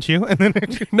he punch you? And then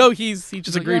no, he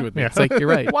just agreed with me. It's like, you're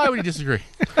right. Why would he disagree?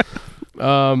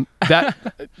 How about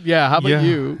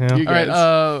you? Yeah. You guys?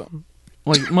 All right.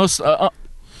 Like most, not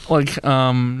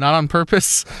on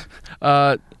purpose.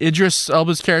 Idris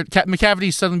Elba's character,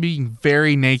 McCavity, suddenly being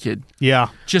very naked. Yeah,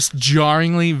 just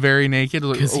jarringly very naked.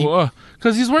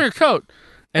 Because he's wearing a coat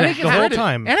and the whole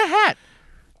time and a hat.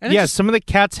 And some of the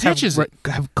cats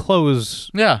have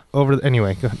clothes. Yeah.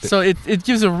 Anyway, go ahead. So it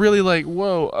gives a really like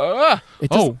whoa.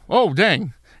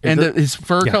 Dang. And his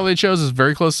fur color they chose is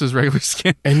very close to his regular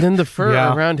skin. And then the fur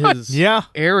around his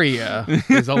area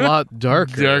is a lot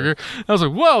darker. I was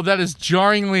like, whoa, that is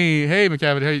jarringly. Hey,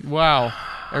 McCavity. Hey, wow.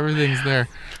 Everything's there.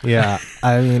 Yeah.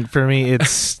 I mean, for me,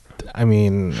 it's...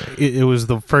 it was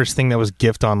the first thing that was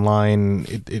gift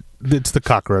online. It's the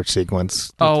cockroach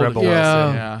sequence. Rebel Wilson.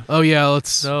 Yeah. Oh, yeah.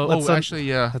 Let's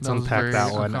unpack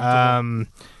that one.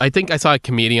 I think I saw a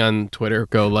comedian on Twitter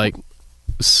go like...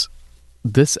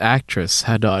 This actress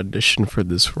had to audition for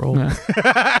this role.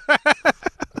 Yeah.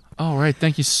 All right.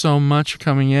 Thank you so much for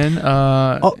coming in.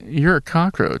 You're a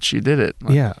cockroach. You did it.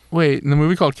 Wait, in the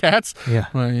movie called Cats? Yeah.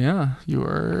 Well, yeah, you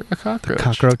were a cockroach. The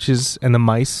cockroaches and the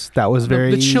mice. That was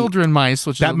very... The children mice,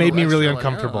 that made me really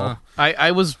uncomfortable. I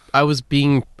was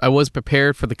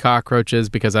prepared for the cockroaches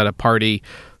because at a party,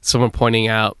 someone pointing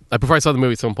out, before I saw the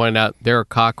movie, someone pointed out there are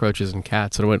cockroaches and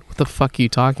cats, and I went, "What the fuck are you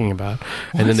talking about?"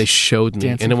 And then they showed me,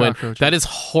 and it went, "That is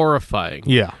horrifying."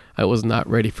 Yeah, I was not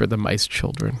ready for the mice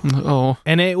children. Oh,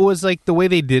 and it was like the way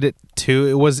they did it too.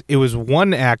 It was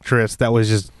one actress that was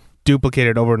just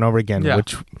duplicated over and over again,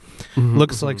 which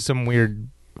looks like some weird,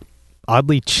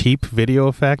 oddly cheap video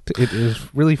effect. It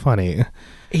is really funny.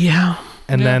 Yeah.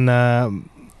 And then,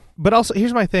 but also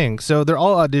here's my thing. So they're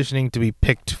all auditioning to be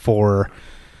picked for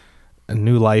a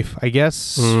new life, I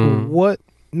guess. What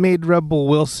made Rebel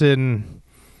Wilson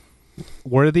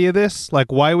worthy of this?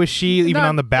 Like, why was she even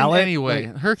on the ballot? Anyway,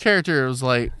 her character was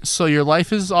like, so your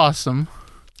life is awesome.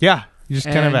 Yeah, you're just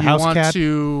kind of a house cat.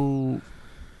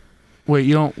 Wait,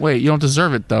 you don't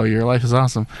deserve it though. Your life is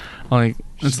awesome. Like,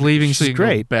 it's leaving, so you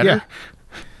great. Better. Yeah.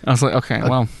 I was like, okay,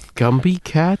 well, Gumby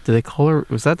cat? Did they call her?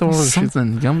 Was that the one?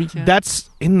 something Gumby cat. That's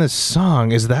in the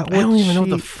song. Is that what? I don't even know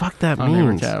what the fuck that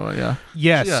means. Cat, well, yeah.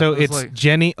 Yeah, so it was it's like-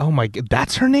 Jenny. Oh my god,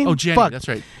 that's her name. Oh, Jenny. Fuck. That's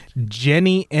right.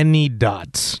 Jenny Any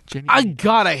Dots. Jenny.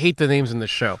 I hate the names in the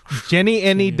show. Jenny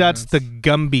Any Jenny Dots, Dots. the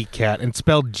Gumby cat, and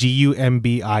spelled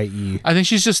Gumbie. I think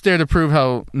she's just there to prove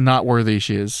how not worthy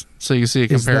she is, so you see a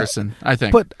Is that- comparison. I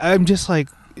think. But I'm just like,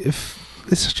 if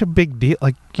it's such a big deal,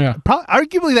 like, Yeah.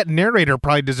 arguably that narrator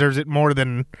probably deserves it more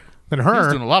than he's her.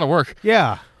 doing a lot of work.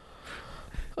 Yeah.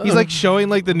 He's like showing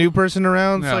like the new person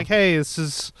around. It's Yeah. like, hey, this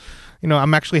is,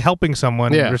 I'm actually helping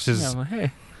someone versus, Yeah, I'm like,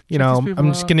 hey. I'm these people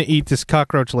just gonna eat this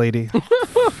cockroach lady.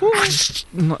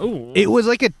 Ooh. It was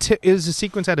like it was a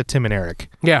sequence out of Tim and Eric,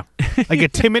 Yeah. like a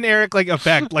Tim and Eric like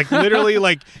effect, like literally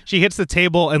like she hits the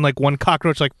table and like one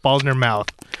cockroach like falls in her mouth,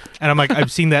 and I'm like,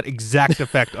 I've seen that exact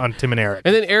effect on Tim and Eric.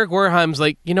 And then Eric Wareheim's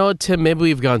like, you know what, Tim, maybe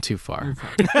we've gone too far.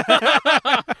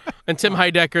 And Tim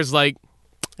Heidecker's like,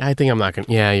 I think I'm not going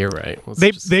to. Yeah, you're right.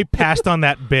 They passed on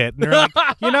that bit. And they're like,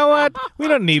 you know what? We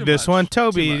don't need this one.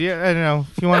 Toby, yeah, I don't know.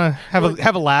 If you want to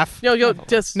have a laugh,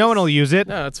 just no one will use it.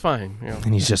 No, it's fine. You know.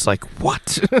 And he's just like,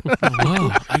 what?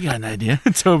 Whoa, I got an idea.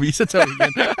 Toby, you said Toby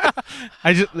again.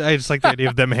 I just like the idea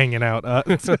of them hanging out.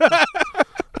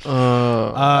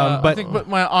 But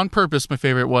on purpose, my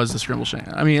favorite was the Scrimble Shank.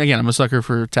 I mean, again, I'm a sucker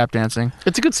for tap dancing.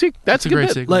 It's a good sequence. That's It's a great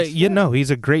bit. sequence. like, he's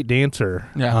a great dancer.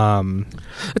 Yeah.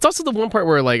 It's also the one part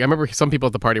where, like, I remember some people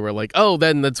at the party were like, "Oh,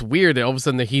 then that's weird." And all of a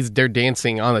sudden, they're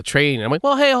dancing on the train. And I'm like,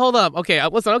 "Well, hey, hold up. Okay,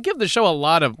 listen, I'll give the show a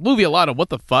lot of what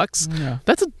the fucks. Yeah.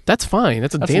 That's fine.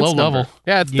 That's a That's dance low number. level.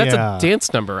 Yeah, that's a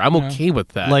dance number. I'm okay with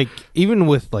that. Like, even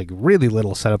with like really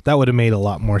little setup, that would have made a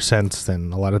lot more sense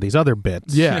than a lot of these other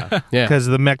bits. yeah. Because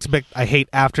the next bit I hate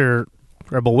after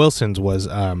Rebel Wilson's was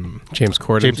James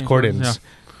Corden. James Corden's.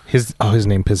 Yeah. His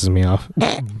name pisses me off.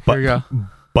 Here you go.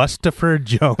 Bustopher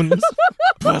Jones.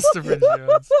 Buster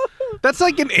Jones. That's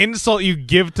like an insult you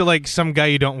give to like some guy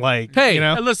you don't like. Hey, you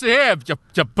know? Hey, listen here,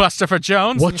 you Buster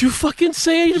Jones. What you fucking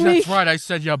say to me? That's right, I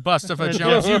said you Buster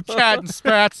Jones. You cat and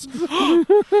spats.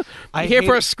 I Here hate-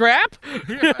 for a scrap?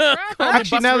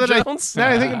 Actually, now that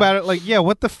I think about it, like, yeah,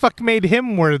 what the fuck made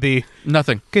him worthy?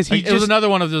 Nothing. 'Cause he it was just- another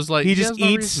one of those like He just there's no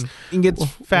eats reason. and gets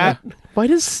fat. Why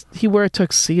does he wear a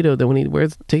tuxedo? Then when he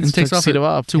takes And the takes off tuxedo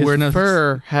off, to his wear another-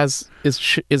 fur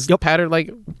is patterned like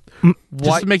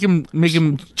Just to make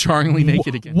him charmingly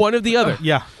naked again. one of the other.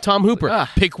 Yeah. Tom Hooper,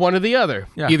 pick one or the other.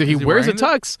 Yeah. Either he Is he wears a wearing it?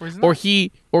 tux, Or is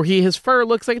he or not? his fur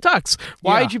looks like a tux.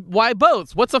 Why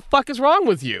both? What the fuck is wrong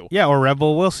with you? Yeah, or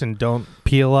Rebel Wilson, don't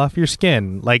peel off your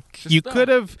skin. Like, you could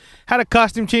have had a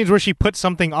costume change where she put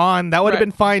something on. That would have Right.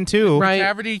 been fine, too. Right.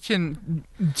 Cavity can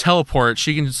teleport.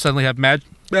 She can suddenly have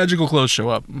magical clothes show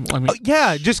up. I mean,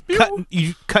 Yeah, just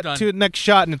cut Done. to the next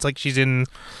shot, and it's like she's in,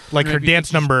 like, her maybe dance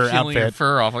she's number peeling her outfit.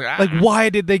 fur off. Like, why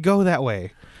did they go that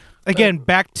way? Again,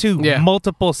 back to Yeah.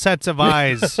 multiple sets of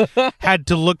eyes had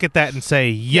to look at that and say,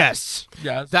 yes.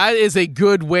 yeah, That is a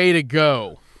good way to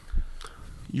go.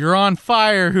 you're on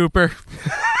fire, Hooper.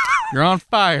 You're on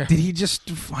fire. Did he just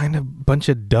find a bunch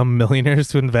of dumb millionaires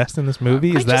to invest in this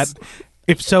movie?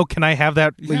 If so, can I have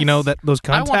that, those I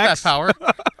contacts? want that power.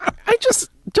 I just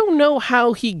don't know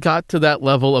how he got to that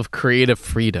level of creative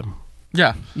freedom.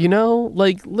 Yeah. You know,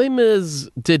 like Les Mis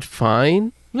did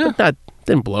fine, Yeah. but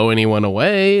didn't blow anyone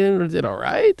away. Did all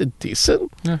right, did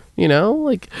decent. Yeah. You know,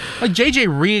 like JJ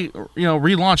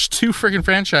relaunched 2 freaking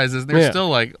franchises. They're still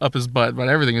like up his butt about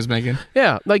everything he's making.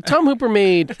 yeah, like Tom Hooper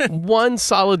made one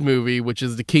solid movie, which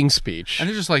is The King's Speech. And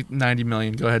they're just like 90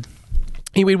 million. Go ahead.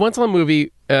 He made one solid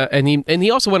movie, and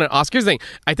he also won an Oscar. Here's the thing: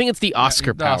 I think it's the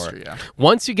Oscar the power. Oscar, yeah.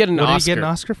 Once you get an What did Oscar, he get an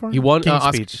Oscar for? He won King's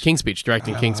Oscar, Speech. King's Speech,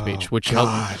 directing King's Speech, which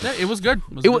helped. Yeah, it was good.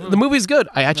 It was a good The movie. movie's good.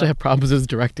 I actually have problems with his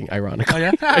directing, ironically. Oh,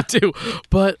 yeah? I do.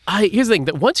 But here's the thing: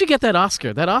 that once you get that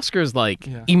Oscar is like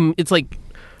it's like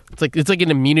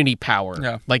an immunity power,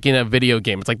 Yeah. like in a video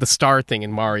game. It's like the star thing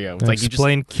in Mario. It's like you just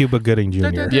Explain Cuba Gooding Jr.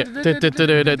 yeah.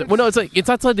 Well, no, it's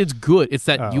not that it's good. It's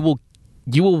that you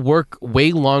will work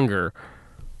way longer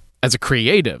as a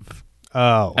creative.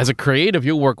 Oh. As a creative,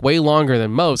 you'll work way longer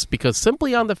than most because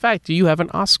simply on the fact you have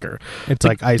an Oscar. It's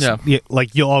like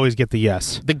like you'll always get the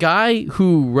yes. The guy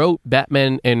who wrote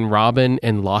Batman and Robin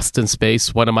and Lost in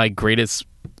Space, one of my greatest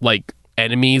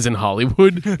enemies in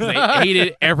Hollywood. They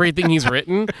hated everything he's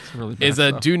written. Really is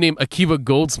a dude named Akiva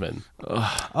Goldsman.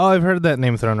 Oh, I've heard that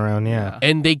name thrown around. Yeah.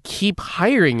 And they keep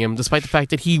hiring him despite the fact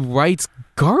that he writes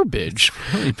garbage.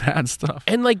 Really bad stuff.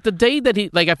 And like the day that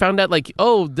I found out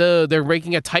they're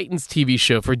making a Titans TV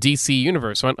show for DC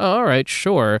Universe. I went, oh, all right,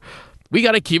 sure. We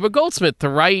got Akiva Goldsmith to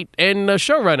write and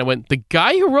showrun. I went, the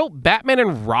guy who wrote Batman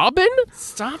and Robin?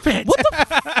 Stop it. What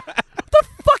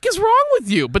the fuck is wrong with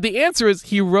you? But the answer is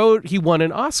he won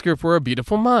an Oscar for A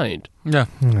Beautiful Mind. Yeah.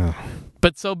 No.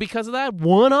 But so because of that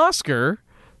one Oscar,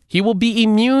 he will be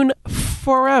immune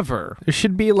forever. There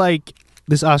should be like,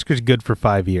 this Oscar's good for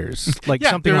 5 years. Like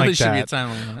something there really like should that. be a time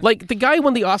limit on it. Like the guy who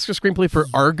won the Oscar screenplay for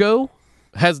Argo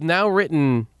has now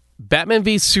written Batman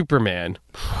v Superman,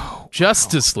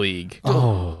 Justice League,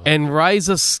 and Rise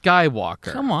of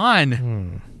Skywalker. Come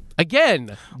on.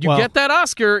 Again, you Well- get that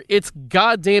Oscar, it's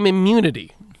goddamn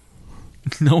immunity.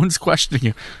 No one's questioning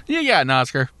you. You got an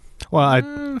Oscar. Well,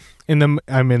 I'm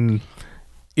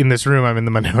in this room. I'm in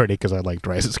the minority because I liked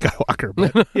Rise of Skywalker.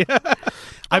 But yeah.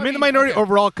 I'm in the minority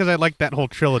overall because I like that whole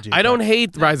trilogy. I don't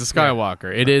hate Rise of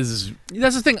Skywalker. It is.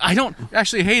 That's the thing. I don't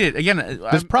actually hate it. Again,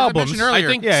 There's problems. I mentioned earlier,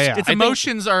 I think- Yeah, yeah. its I think-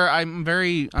 emotions are. I'm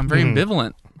very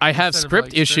ambivalent. I have Instead of, script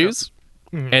like, straight issues,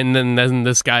 and then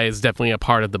this guy is definitely a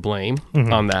part of the blame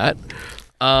on that.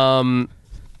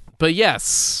 But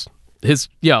yes,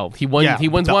 he won. Yeah, He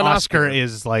wins the one Oscar Oscar.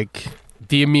 is like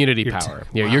The immunity power.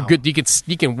 You're wow. good.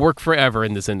 You can work forever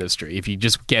in this industry if you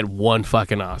just get one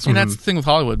fucking Oscar. And that's the thing with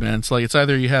Hollywood, man. It's like it's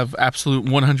either you have absolute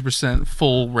 100%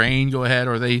 full reign, go ahead,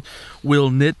 or they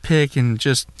will nitpick and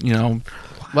just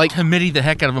like committee the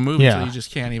heck out of a movie, Yeah. so you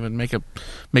just can't even make an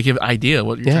idea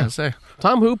what you're Yeah. trying to say.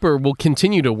 Tom Hooper will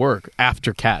continue to work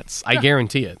after Cats. I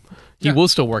guarantee it. He will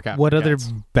still work after what other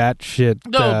Cats. batshit?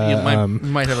 No, you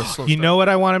might have a slow you know what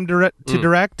I want him to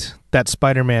direct? That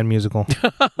Spider-Man musical. Ooh,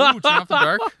 Turn Off the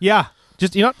Dark? Yeah,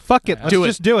 just fuck it. Let's Do it.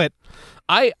 just do it.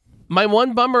 My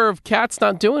one bummer of Cats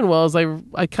not doing well is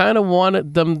I kind of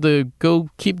wanted them to go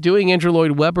keep doing Andrew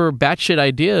Lloyd Webber batshit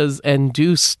ideas and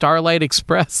do Starlight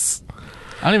Express.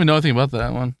 I don't even know anything about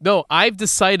that one. No, I've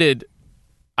decided.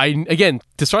 The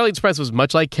Starlight Express was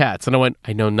much like Cats, and I went,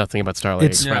 I know nothing about Starlight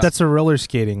Express. That's a roller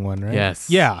skating one, right? Yes.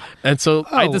 Yeah. And so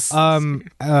I Oh, just,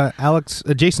 Alex,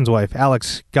 Jason's wife,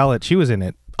 Alex Gollett, she was in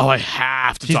it. I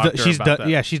have to talk to her about that.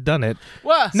 Yeah, she's done it.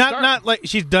 What? Not like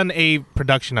she's done a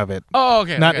production of it. Oh,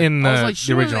 okay. Not okay. in I was the- like, the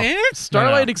she was original. in it?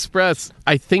 Starlight No. Express,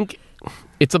 I think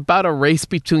it's about a race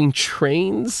between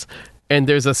trains, and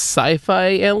there's a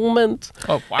sci-fi element,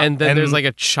 Oh, wow. and then And- there's like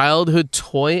a childhood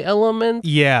toy element,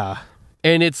 Yeah.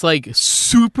 and it's like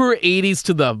super 80s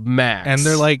to the max. And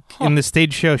they're like in the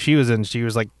stage show she was in, she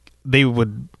was like they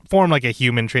would form like a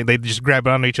human train. They'd just grab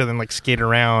onto each other and like skate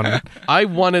around. I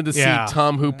wanted to see Yeah.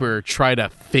 Tom Hooper try to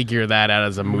figure that out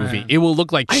as a movie. Man. It will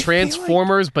look like feel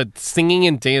Transformers, but singing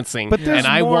and dancing. But there's and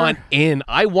I more-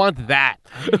 want that.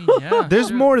 Yeah, There's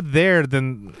sure. more there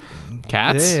than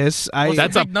Cats? this. What's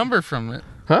That's the a- big number from it?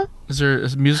 Huh? Is there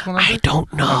a musical number? I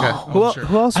don't know. Okay. who, Sure.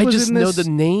 who else I was just in know this?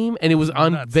 the name, and it was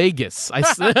on Nuts. Vegas.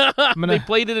 They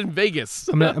played it in Vegas.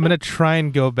 I'm gonna try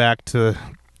and go back to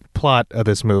plot of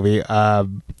this movie.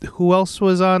 Who else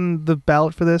was on the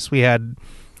ballot for this? We had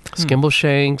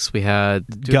Skimbleshanks. We had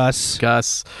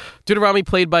Gus. Deuteronomy,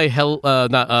 played by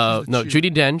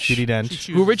Judi Dench. Judi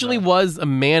Dench. Who originally was a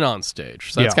man on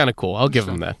stage, so that's Yeah. kind of cool. I'll give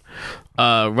him that.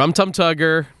 Rum Tum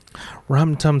Tugger.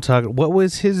 Rum Tum Tug. What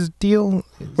was his deal?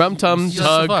 Rum Tum He's just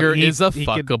a fuck. Tugger is a He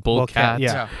could- fuckable well, cat.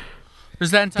 yeah. Yeah.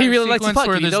 There's that entire He really likes to sequence fuck.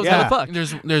 where He there's, knows how to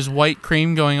fuck. there's white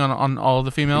cream going on all the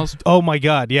females. Oh my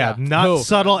god, yeah. Not No.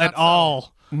 subtle at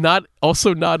all. Not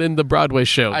in the Broadway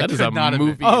show. I That is could a not have-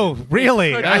 movie. Oh,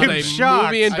 really? That That I'm is a shocked.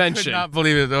 movie I invention. could not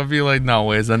believe it. I'll be like, no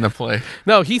way, is that in the play?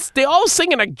 No, they all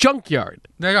sing in a junkyard.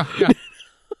 There you go. Yeah.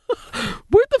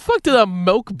 Where the fuck did the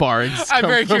milk barns I'm come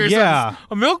very from? curious. Yeah.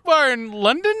 A milk bar in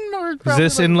London? Or probably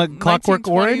this in, like, Clockwork 1920s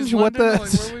Orange? What London? the-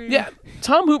 Like, where we- Yeah,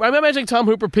 Tom Hooper. I'm imagining Tom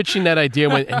Hooper pitching that idea,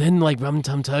 and then like Rum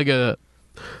Tum Tugger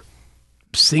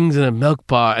sings in a milk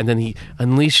bar, and then he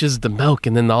unleashes the milk,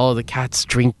 and then all of the cats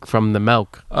drink from the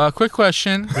milk. Quick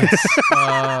question.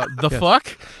 The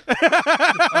fuck?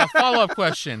 Follow-up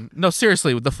question. No,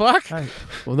 seriously, the fuck?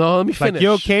 Well, no, let me finish. Like,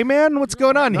 you okay, man? What's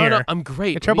going on No, here? no, I'm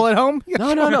great. You trouble at home?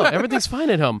 No. Everything's fine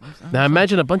at home. Now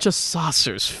imagine a bunch of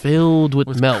saucers filled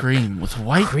with milk. Cream. With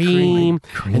white Cream,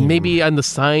 and maybe on the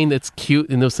sign that's cute,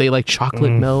 and they'll say like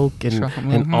chocolate milk and, Chocolate-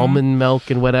 and mhm. almond milk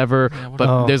and whatever. But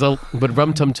Oh. but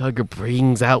Rum Tum Tugger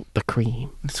brings out the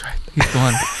cream. That's right. He's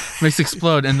gone. Makes it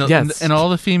explode, and Yes. and all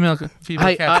the female cats.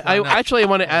 I line up. actually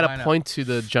want to add Line a up. point to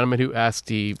the gentleman who asked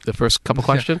the first couple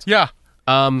questions. Yeah.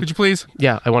 Um, Could you please?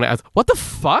 yeah, I want to ask, what the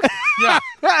fuck? Yeah.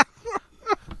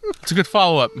 It's a good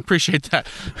follow-up. Appreciate that.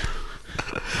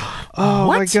 Oh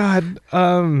What? my god!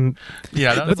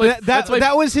 Yeah,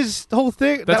 That was his whole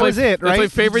thing. That was it, right? That's my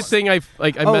favorite thing. I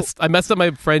messed up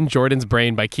my friend Jordan's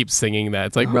brain by keep singing that.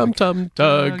 It's like Rum Tum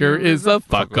Tugger is a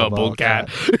fuckable cat.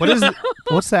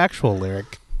 What's the actual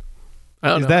lyric? I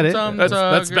don't Is know. that it?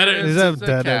 That's better. Is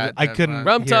that I couldn't.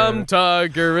 Rum Tum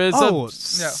Tugger is Oh, a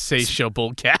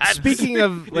satiable cat. Speaking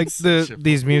of like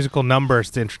these musical numbers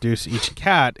to introduce each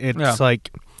cat, it's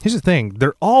like. Here's the thing: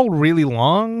 they're all really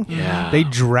long. Yeah, they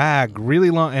drag really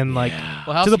long, and like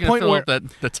well, to the point where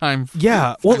the time.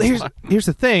 Yeah. Well, here's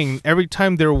the thing: every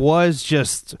time there was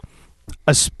just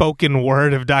a spoken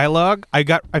word of dialogue, I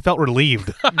felt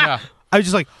relieved. Yeah. I was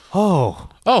just like,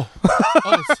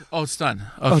 it's done.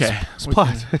 Okay, it's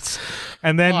plot.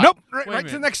 And then Plot. nope, Wait a right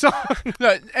to the minute. next song.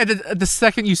 And the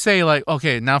second you say like,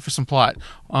 okay, now for some plot.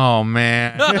 Oh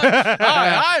man,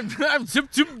 I'm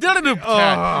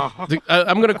cat.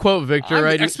 I'm going to quote Victor I'm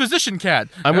right the exposition cat.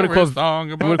 I'm going to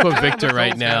quote Victor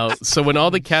right now. So when all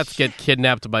the cats get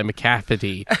kidnapped by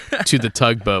McCafferty to the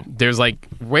tugboat, there's like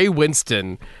Ray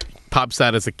Winston pops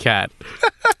out as a cat.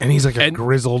 And he's like a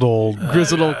grizzled old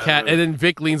cat. And then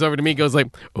Vic leans over to me and goes like,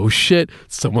 oh shit,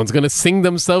 someone's going to sing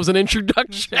themselves an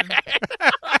introduction.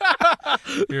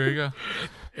 Here we go.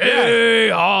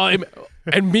 Hey,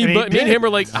 and me and him are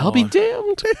like, I'll be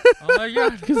damned. Oh my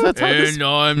god! Because that's how this... And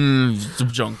I'm the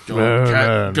junkyard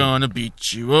cat gonna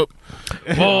beat you up.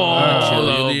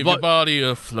 Oh, leave your body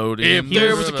afloat. If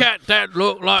there was a cat that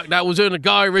looked like that was in a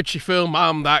Guy Ritchie film,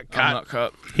 I'm that cat.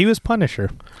 He was Punisher.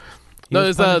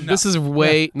 No, this is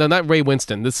Ray. No, not Ray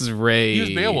Winston. This is Ray. He was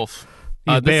Beowulf.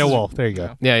 He's Beowulf. There you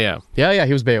go. Yeah.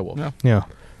 He was Beowulf. Yeah.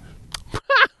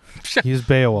 He's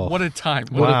Beowulf. What a time!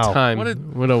 What Wow. a time! What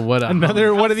a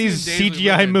Another one of these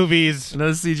CGI movies.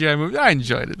 Another CGI movie. I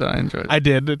enjoyed it. I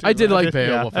did. I did like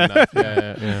Beowulf enough.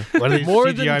 Yeah. One of these More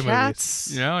CGI than cats.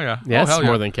 movies. Yeah. Yes, hell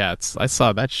more than cats. I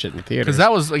saw that shit in theaters. Because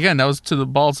that was to the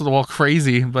balls of the wall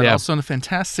crazy, but also in a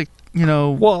fantastic,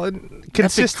 Well,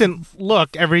 consistent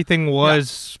look. Everything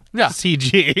was Yeah.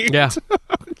 CG. Yeah.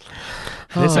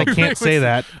 This I can't say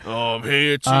that. Oh, I'm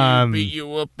here to beat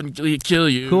you up and kill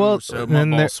you. Who else? So my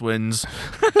boss wins.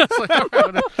 It's like,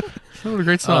 what a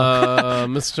great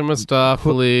song. Mr.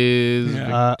 Mistopheles.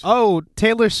 Yeah.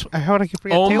 Taylor. How did I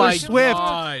forget? Oh Taylor my Swift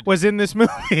God. was in this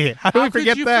movie. How do we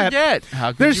forget that?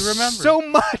 How could There's you remember? so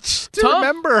much to Tom?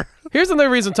 remember. Here's another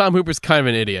reason Tom Hooper's kind of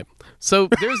an idiot. So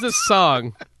there's this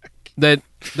song that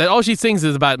all she sings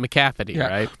is about McCafferty,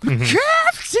 right?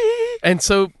 And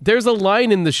so there's a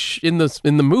line in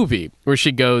the movie where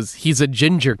she goes, "He's a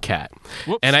ginger cat,"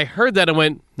 and I heard that and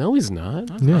went, "No, he's not."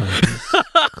 Yeah.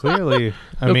 Clearly,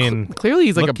 clearly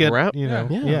he's like a look at, brown.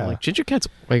 Yeah. Like ginger cat's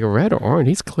like a red or orange.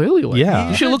 He's clearly like Yeah.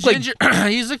 You should look ginger,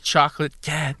 he's a chocolate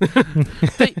cat.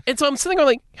 And so I'm sitting there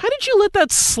like, how did you let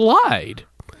that slide?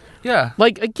 Yeah.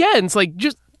 Like again, it's like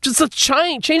just a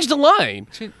change the line.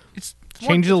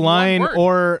 Change the line,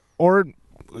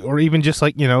 or even just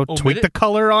like tweak the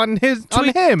color on him.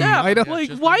 Yeah, I don't like.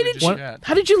 Why did you?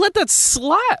 How did you let that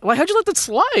slide? Like, how'd you let that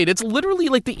slide? It's literally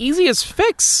like the easiest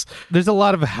fix. There's a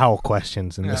lot of how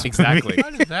questions in this. Exactly. How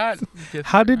did that?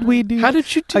 How did we do? How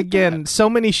did you do again? that? So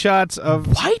many shots of.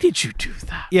 Why did you do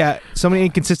that? Yeah, so many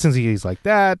inconsistencies like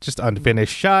that. Just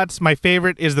unfinished shots. My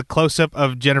favorite is the close up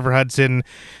of Jennifer Hudson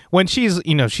when she's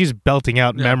belting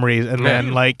out memories, and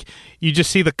then like you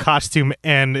just see the costume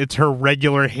and it's her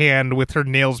regular hand with her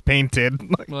nails painted.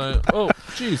 Oh,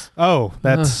 jeez. Oh,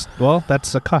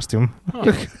 that's a costume.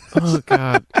 Oh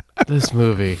God, this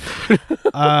movie.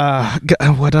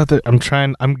 What other?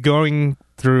 I'm going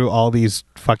through all these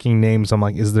fucking names. I'm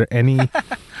like, is there any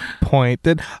point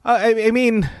that? I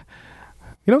mean,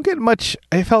 you don't get much.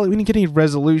 I felt like we didn't get any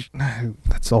resolution.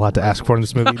 That's a lot to ask for in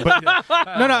this movie. But no.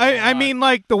 I mean,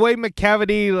 like the way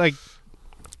McCavity like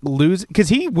loses because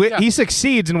he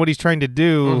succeeds in what he's trying to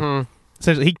do. Mm-hmm.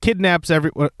 Essentially, he kidnaps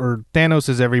or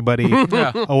Thanos' everybody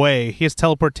away. He has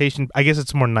teleportation. I guess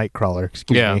it's more Nightcrawler.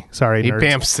 Excuse me. Sorry, he nerds.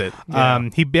 bamps it.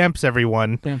 He bamps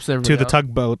everyone to the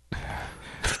tugboat.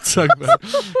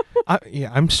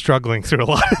 I'm struggling through a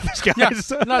lot of this,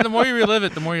 guys. Yeah. No, the more you relive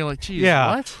it, the more you're like, geez,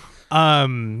 what?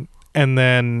 And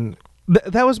then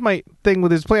that was my thing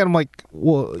with his plan. I'm like,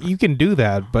 well, you can do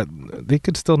that, but they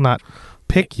could still not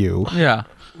pick you. Yeah.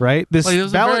 Right? This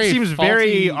ballot seems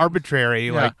very faulty, arbitrary.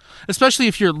 Yeah. Like, especially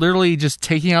if you're literally just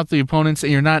taking out the opponents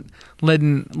and you're not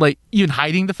letting, like, even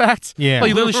hiding the facts. Yeah. Like,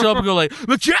 you literally show up and go, like,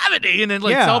 McCavity! And then,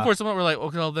 like, teleport someone. We're like,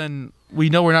 okay, well, then we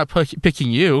know we're not picking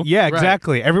you. Yeah,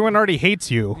 exactly. Everyone already hates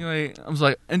you. I was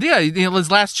like, and his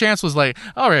last chance was like,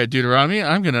 all right, Deuteronomy,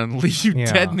 I'm going to leave you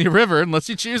dead in the river unless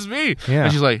you choose me. Yeah.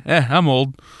 And she's like, I'm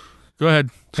old. Go ahead.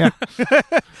 Yeah.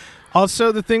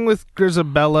 Also, the thing with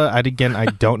Grisabella, I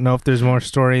don't know if there's more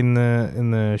story in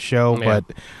the show, but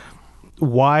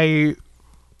why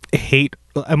hate?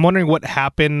 I'm wondering what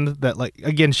happened. That like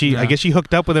again, I guess she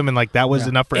hooked up with him, and like that was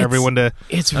enough for everyone to.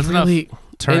 It's really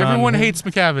turn on everyone him. hates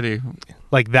McCavity.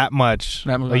 Like that much.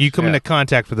 Like you come into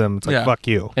contact with them, it's like fuck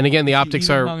you. And again, the optics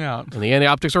are hung out. and again the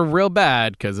optics are real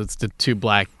bad because it's the two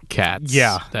black cats.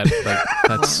 Yeah.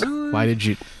 That's why did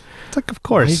you? It's like of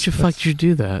course. Why did you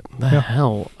do that? The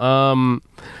hell. No,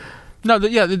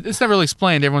 it's never really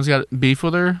explained. Everyone's got beef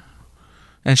with her,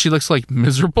 and she looks like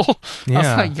miserable. I was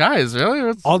like, guys,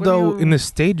 really? Although in the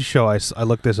stage show, I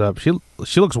looked this up. She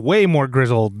looks way more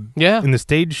grizzled. Yeah. In the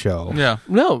stage show. Yeah.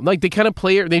 No, like they kind of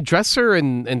play her. They dress her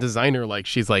and design her like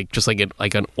she's like just like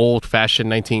an old fashioned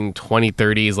 1920s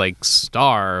 30s like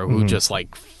star who just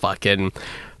like fucking.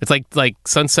 It's like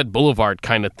Sunset Boulevard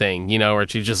kind of thing, you know, where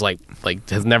she just like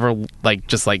has never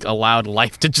just allowed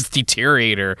life to just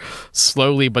deteriorate her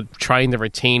slowly, but trying to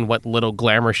retain what little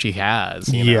glamour she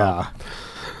has. You know?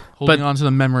 Holding on to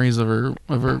the memories of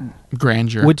her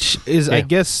grandeur. Which is, I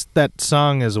guess, that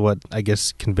song is what I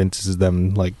guess convinces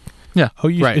them, like,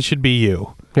 it should be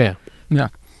you. Yeah. Yeah.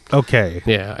 Okay.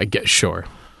 Yeah, I guess, sure.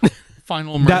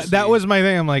 Final mercy. That was my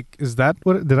thing. I'm like, is that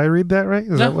what? Did I read that right?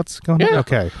 Is that what's going on?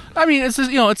 Okay. I mean, it's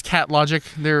just, it's cat logic.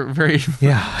 They're very.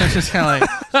 Yeah. It's just kind of like,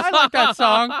 I like that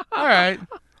song. All right.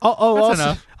 That's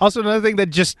enough. Also, another thing that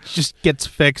just gets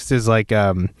fixed is like,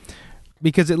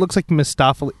 because it looks like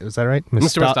Mistopheles. Is that right?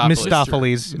 Mr.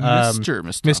 Mistopheles.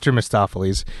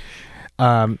 Mr.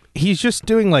 Mistopheles. He's just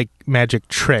doing like magic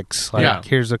tricks. Like,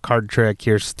 here's a card trick.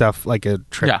 Here's stuff like a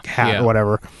trick hat or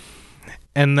whatever.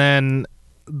 And then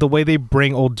the way they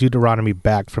bring old Deuteronomy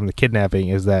back from the kidnapping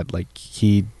is that like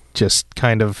he just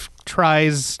kind of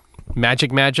tries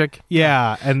magic.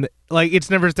 Yeah, and like it's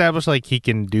never established like he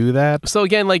can do that. So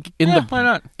again, like why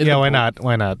not?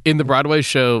 Why not? In the Broadway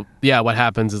show, what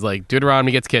happens is like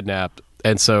Deuteronomy gets kidnapped,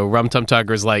 and so Rum Tum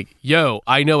Tugger's like, "Yo,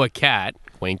 I know a cat,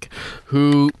 wink,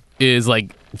 who is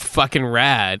like fucking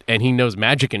rad, and he knows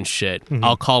magic and shit.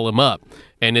 I'll call him up."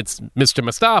 And it's Mr.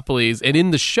 Mistopheles, and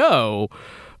in the show.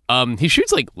 He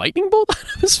shoots like lightning bolt out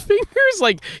of his fingers.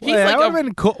 Like he's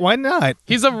cool. Why not?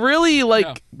 He's a really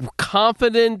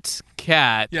confident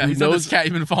cat. Yeah, he's knows cat.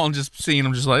 You've been following, just seeing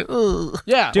him, just like, ugh.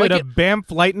 Yeah, dude, like a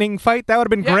Bamf lightning fight that would have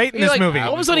been great in this movie.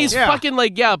 All of a sudden, he's fucking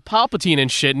like Palpatine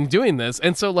and shit, and doing this,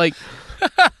 and so like,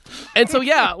 like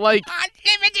unlimited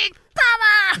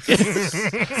power.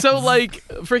 So like,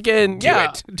 freaking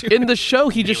in the show,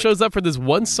 he just shows up for this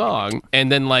one song, and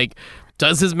then like.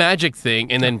 Does his magic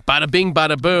thing, and then bada bing,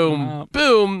 bada boom,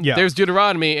 boom, there's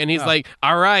Deuteronomy, and he's like,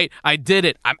 all right, I did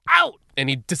it, I'm out, and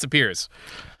he disappears.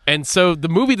 And so the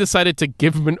movie decided to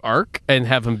give him an arc and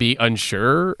have him be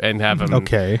unsure and have him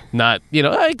not,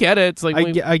 I get it. It's like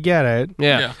I get it.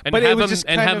 Yeah. And but have it was him just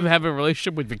and have him have a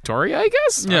relationship with Victoria, I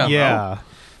guess? Yeah.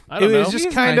 I don't know. It was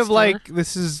just kind of like,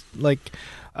 this is like,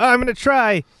 I'm going to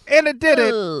try, and it did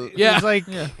it. Yeah. It was like,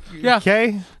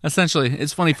 okay. Essentially,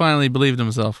 it's funny. Finally, believed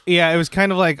himself. Yeah, it was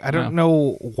kind of like I don't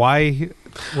know why,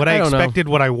 what I expected,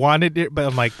 what I wanted, but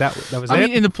I'm like that was it. I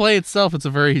mean, in the play itself, it's a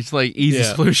very like easy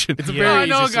solution. It's a very I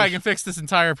know easy a guy can fix this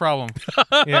entire problem.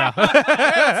 Yeah. Hey,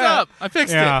 what's up? I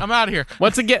fixed it. I'm out of here.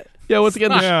 Once again,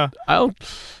 I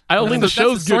don't think the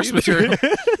show's good source material.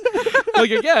 Like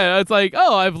again, it's like,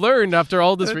 I've learned after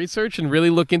all this research and really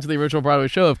look into the original Broadway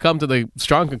show, I've come to the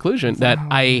strong conclusion that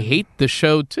I hate the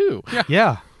show too.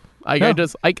 Yeah. I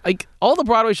all the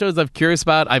Broadway shows I'm curious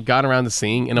about, I've gone around to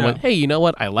seeing, and I went, hey, you know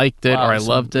what? I liked it, or I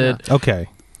loved it. Yeah. Okay.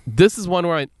 This is one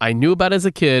where I knew about it as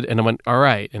a kid, and I went, all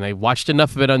right, and I watched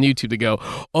enough of it on YouTube to go,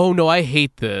 oh no, I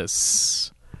hate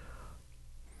this.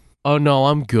 Oh no,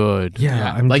 I'm good.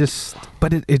 Yeah, I'm like,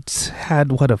 but it's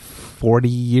had what a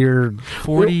 40-year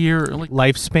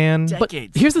lifespan.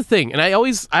 Decades. But here's the thing, and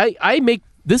I make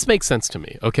this makes sense to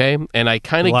me, okay? And I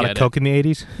kind of get it. A lot of coke in the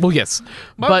 80s? Well, yes.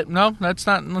 But no, that's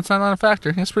not a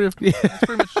factor. That's pretty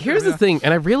much here's the thing,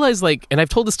 and I realized, like, and I've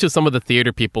told this to some of the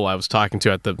theater people I was talking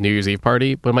to at the New Year's Eve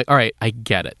party, but I'm like, all right, I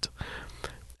get it.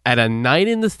 At a night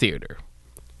in the theater,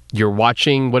 you're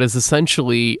watching what is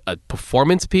essentially a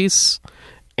performance piece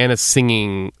and a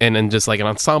singing, and then just like an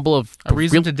ensemble of a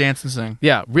reason to dance and sing.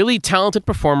 Yeah, really talented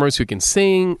performers who can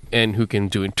sing and who can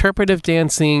do interpretive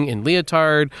dancing and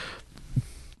leotard.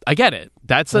 I get it.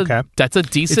 that's Okay. a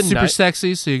decent It's super night.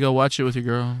 sexy, so you go watch it with your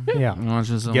girl. Yeah. You watch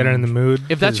this Get her in the mood.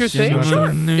 If that's your 'cause she's thing, gonna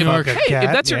sure. New If, York. fuck a hey, if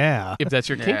cat, that's your yeah. if that's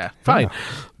your kink, Yeah. fine.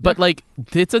 But like,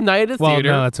 it's a night at the Well,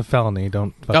 theater. no, it's a felony.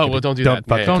 Don't. Fuck Oh, a- well, don't do don't that.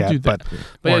 Fuck Yeah, a don't cat, do that.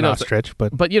 But yeah, or an no, ostrich.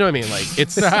 But But you know what I mean? Like,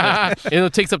 it's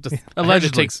it takes up to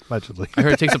Allegedly. allegedly. I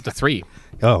heard it takes up to 3.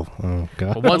 Oh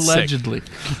god. One sick. Allegedly.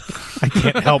 I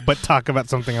can't help but talk about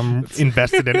something I'm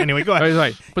invested in. Anyway, go ahead.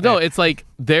 Right. But no, it's like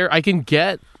there. I can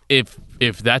get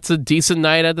if that's a decent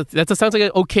night at that sounds like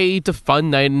an okay to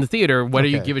fun night in the theater, whether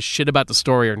you Okay. give a shit about the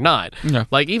story or not. Yeah.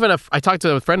 Like even if I talked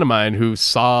to a friend of mine who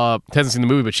hasn't seen the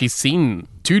movie, but she's seen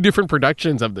 2 different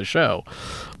productions of the show.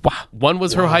 One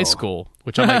was her high school,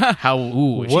 which I'm like, how?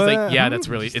 Ooh. She's like, What? yeah, that's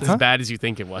really it's as bad as you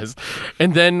think it was.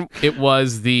 And then it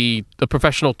was the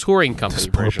professional touring company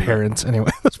Poor version. parents. Anyway.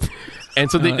 And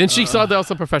so and she saw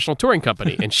also professional touring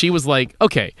company, and she was like,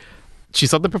 okay. She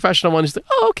saw the professional one. She's like,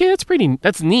 oh, okay,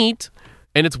 that's neat,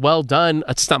 and it's well done.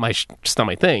 It's not my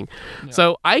thing. Yeah.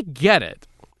 So I get it.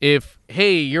 If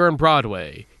hey, you're on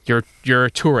Broadway, you're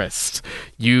a tourist,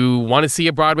 you want to see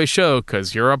a Broadway show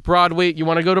because you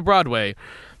want to go to Broadway,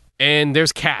 and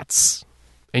there's Cats,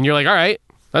 and you're like, all right,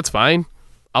 that's fine.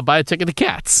 I'll buy a ticket to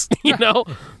Cats, you know?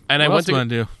 And I went to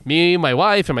do? me, my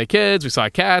wife, and my kids. We saw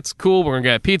Cats. Cool. We're gonna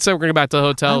get pizza. We're gonna go back to the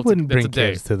hotel. I wouldn't It's a bring day.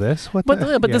 kids to this. What But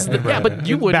the? this is but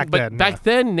you wouldn't. Back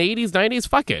then, 80s, 90s,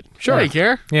 fuck it. Sure. They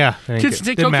care. Yeah. Kids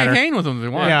take Didn't matter. cocaine with them if they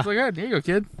want. Yeah. It's like, oh, here you go,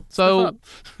 kid. So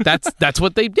that's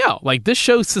what they do. Like this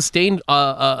show sustained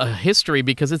a history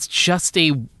because it's just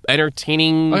a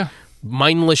entertaining,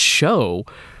 mindless show.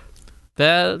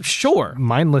 Sure.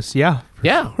 Mindless. Yeah.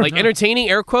 Yeah, like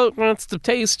entertaining, air quote, that's the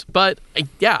taste. But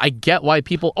I get why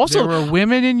people also. There were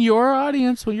women in your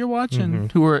audience when you're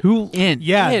watching who were in.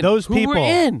 Yeah, those who people. were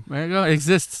in. There you go. It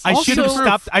exists. I should have Also-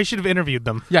 stopped. I should have interviewed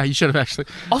them. Yeah, you should have actually.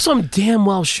 Also, I'm damn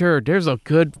well sure there's a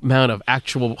good amount of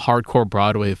actual hardcore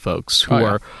Broadway folks who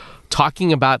are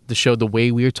talking about the show the way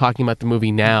we're talking about the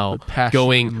movie now, With passion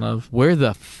going, and love. where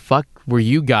the fuck were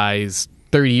you guys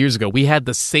 30 years ago? We had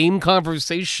the same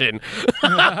conversation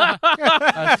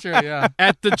That's true, yeah.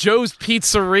 at the Joe's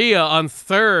Pizzeria on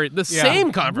 3rd. The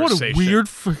same conversation. What a weird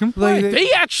freaking play.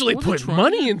 They actually What put a try-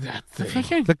 money in that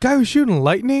thing. The guy was shooting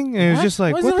lightning, and it was just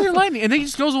like, Why what is the there lightning? And then he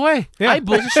just goes away. Yeah. He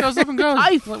just shows up and goes.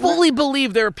 I fully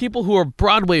believe there are people who are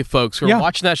Broadway folks who are Yeah.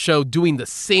 watching that show doing the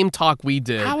same talk we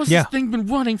did. How has Yeah. this thing been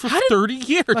running for 30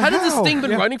 years? How did this How? thing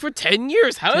been Yeah. running for 10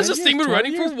 years? How has this thing been 20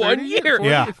 running for years, 1 30 year? years, 40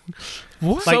 Yeah.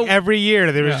 What? Like So- every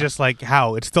year, there was just like,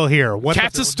 how? It's still here. What?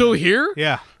 Cats is still here?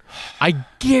 Yeah. I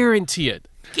guarantee it.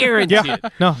 Guarantee Yeah. it.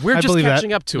 No, We're I just believe catching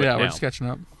that. up to it Yeah, now. we're just catching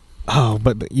up. Oh,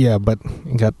 but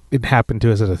it happened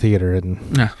to us at a theater, and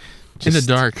Yeah. In the Just-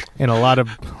 dark. and a lot of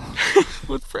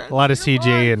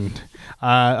CG, and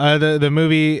the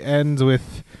movie ends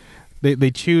with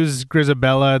they choose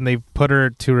Grisabella and they put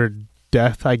her to her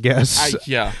death, I guess.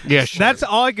 Yeah. Yeah, sure. That's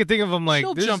all I could think of. I'm like,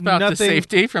 She'll there's jump out nothing. to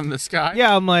safety from the sky.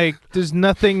 Yeah, I'm like, there's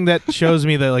nothing that shows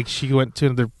me that like she went to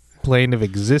another plane of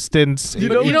existence. You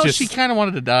know, she kind of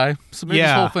wanted to die. So maybe this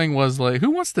Yeah. whole thing was like,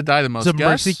 who wants to die the most? it's a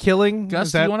Gus? mercy killing. Gus,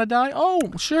 Is do that- you want to die? Oh,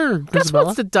 sure. Gus Grisabella.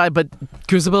 wants to die, but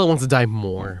Grisabella wants to die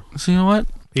more. So you know what?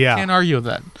 yeah, Can't argue with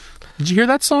that. Did you hear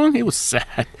that song? It was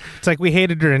sad. it's like we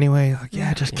hated her anyway. Like,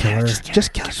 yeah, just kill her.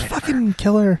 Just kill her. Just fucking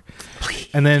kill her. Please.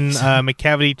 And then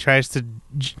McCavity tries to.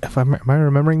 Am I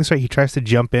remembering this right? He tries to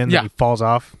jump in, Yeah. then he falls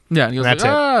off. Yeah, and he goes That's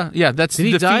like, it. ah, yeah, that's Did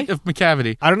he the die? feat of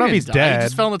McCavity. I don't know if He he's didn't die. dead. He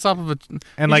just fell on the top of a.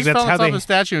 And he like just that's fell on how the top they. of a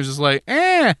statue and was just like,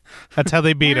 eh. That's how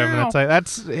they beat him. And it's like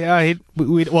that's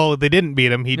well, they didn't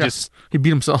beat him. He Yeah. just He beat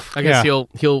himself. I guess Yeah.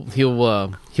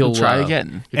 He'll try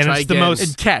again. He'll And try it's the again. most-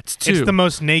 And Cats too. it's the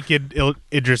most naked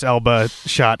Idris Elba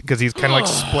shot because he's kind of like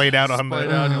splayed out on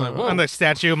Splayed out, and you're like, whoa. on the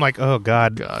statue. I'm like, oh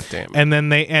god. God damn. And then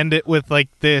they end it with like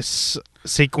this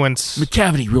sequence,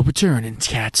 McCavity will return in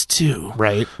Cats 2.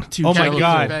 right? Two Oh my jealous-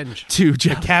 God. Revenge. Two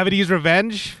jealous- Cavity's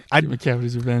Revenge.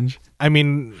 McCavity's Revenge. I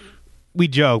mean, we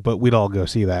joke, but we'd all go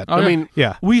see that. Oh, I yeah. mean,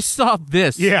 Yeah, We saw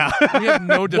this. yeah, We have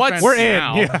no defense. We're in,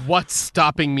 now. yeah. what's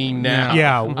stopping me now?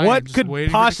 yeah. I am What just could waiting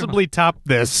for it to come possibly top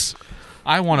this?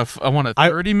 I want a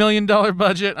 $30 million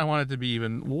budget. I want it to be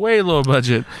even way low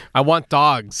budget. I want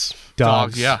dogs.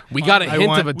 Dogs. Yeah. We got a I hint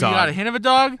want- of a We dog. got a hint of a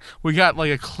dog. We got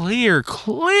like a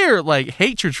clear like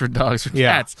hatred for dogs, for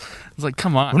Yeah. cats. It's like,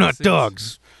 come on. We're not This is-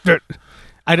 dogs.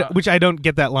 Which I don't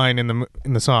get that line in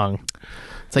the song.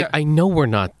 It's like, Yeah. I know we're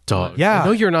not dogs. Yeah. I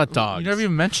know you're not dogs. You never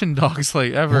even mentioned dogs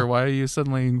like ever. Why are you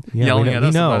suddenly Yeah, yelling we at know-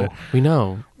 us we about know. it? We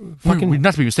know. We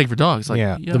not to be mistaken for dogs. Like,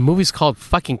 Yeah. The movie's called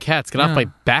fucking Cats. Get off Yeah. my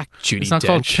back, Judy It's not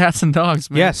called Dench. Cats and Dogs,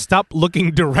 man. Yeah, stop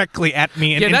looking directly at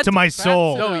me and Yeah, into that's- my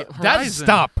soul. No, Horizon. that's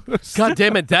Stop. God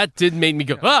damn it! That did make me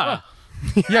go ah.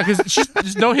 Yeah, because she's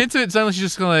just no hint of it. Suddenly she's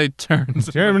just gonna like turn.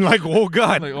 I'm like, oh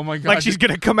god, Like, oh my god, like she's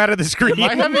gonna come out of the screen. Am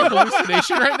I having a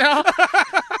hallucination right now?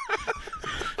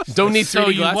 Don't need So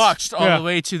 3D you glass. watched all the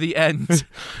way to the end.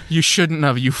 You shouldn't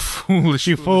have, you foolish,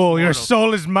 You fool! Your mortal.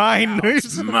 soul is mine.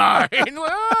 It's mine.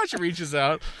 Ah, she reaches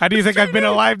out. How do you think I've been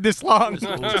alive this long?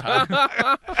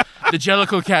 The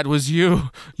Jellicle cat was you.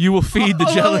 You will feed the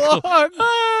Jellicle.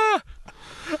 Ah!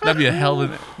 That'd be a hell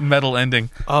of a metal ending.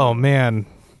 Oh man,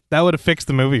 that would have fixed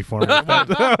the movie for me.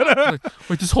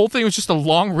 Wait, this whole thing was just a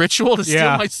long ritual to steal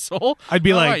Yeah. my soul? I'd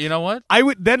be All like, right, you know what? I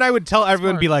would tell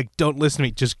everyone, smart. be like, don't listen to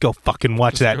me, just go fucking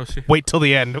watch Just go that. see- Wait till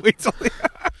the end. Wait till the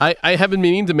I have been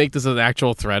meaning to make this an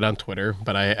actual thread on Twitter,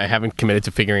 but I haven't committed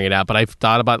to figuring it out. But I've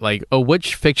thought about like,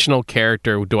 which fictional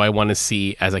character do I want to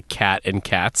see as a cat in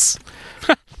Cats?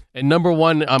 And number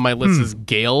one on my list is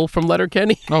Gail from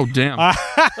Letterkenny. Oh, damn.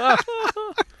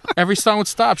 Every song would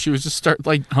stop. She would just start,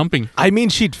 like, humping. I mean,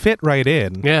 she'd fit right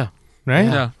in, Yeah. right?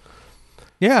 Yeah.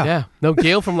 Yeah. Yeah. No,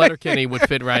 Gail from Letterkenny would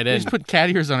fit right in. Just put cat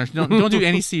ears on her. Don't do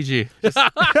any CG. Just,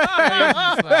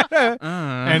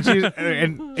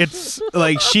 And it's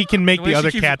like she can make The way the she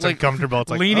other keeps, cats like, uncomfortable. It's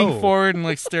like leaning oh. forward and,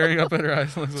 like, staring up at her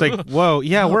eyes. It's like, whoa,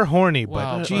 yeah, we're horny, but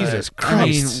Wow, Jesus but, I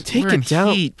mean, Christ. Take we're it in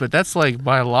down. heat, but that's, like,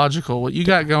 biological. What you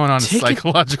got going on is Take it-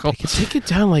 psychological. Take it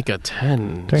down like a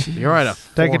 10. You're at a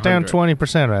 400. Take it down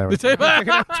 20%. Right? Take it down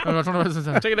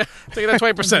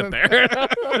 20% there.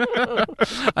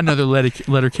 Another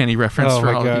Letterkenny reference Oh for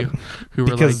my all God. of you who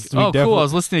were Because we like, "Oh, cool! definitely- I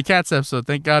was listening to Cats episode.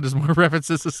 Thank God, there's more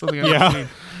references to something I've Yeah. seen."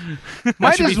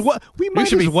 Might should as be- well. We You might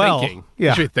should as be well. thanking. Yeah.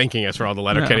 You should be thanking us for all the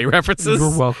Letterkenny Yeah. references.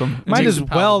 You're welcome. Might It's as well.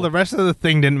 palatable. The rest of the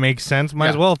thing didn't make sense. Might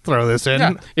as Yeah. well throw this in.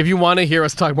 Yeah. If you want to hear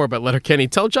us talk more about Letterkenny,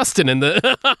 tell Justin in the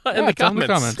in the tell 'em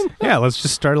comments. Yeah, let's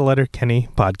just start a Letterkenny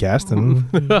podcast and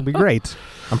it'll be great.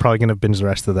 I'm probably going to binge the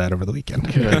rest of that over the weekend.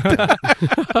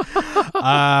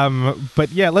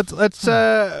 But yeah, let's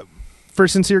for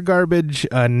sincere garbage.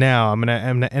 Now I'm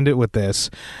gonna end it with this.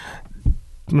 I'm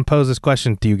gonna pose this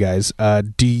question to you guys.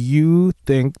 Do you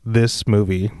think this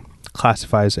movie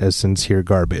classifies as sincere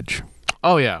garbage?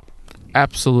 Oh yeah,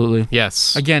 Absolutely.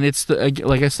 yes. Again, it's like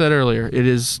I said earlier. It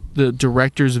is the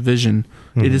director's vision.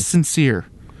 It is sincere.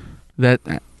 That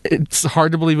it's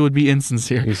hard to believe it would be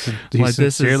insincere. He Like,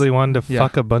 this sincerely is- wanted to yeah.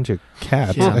 fuck a bunch of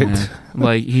cats. Yeah, right? man.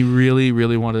 Like he really,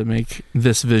 really wanted to make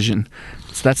this vision.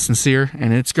 So that's sincere,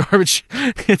 and it's garbage.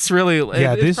 It's really,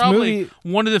 Yeah, it's this probably movie-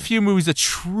 one of the few movies that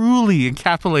truly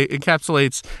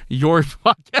encapsulates your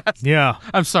podcast. Yeah.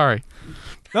 I'm sorry.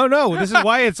 No. This is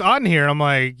why it's on here. I'm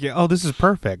like, yeah, oh, this is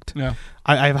perfect. Yeah.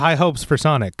 I have high hopes for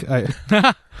Sonic. I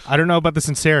don't know about the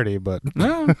sincerity, but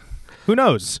No. who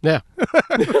knows? Yeah.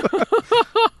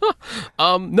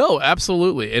 No,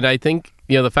 absolutely. And I think,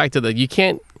 the fact that you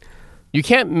can't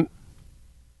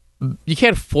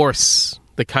force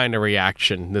the kind of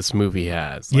reaction this movie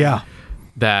has. Like, Yeah.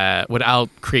 that without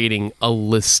creating a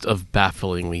list of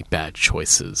bafflingly bad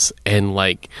choices and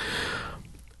like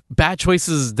bad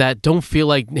choices that don't feel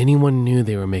like anyone knew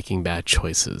they were making bad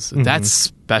choices. That's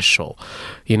special.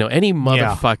 Any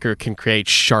motherfucker can create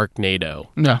Sharknado.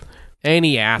 No.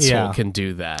 Any asshole Yeah. can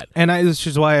do that. And this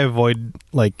is why I avoid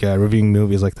reviewing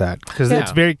movies like that, because it's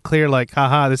Yeah. very clear, like,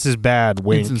 haha, this is bad.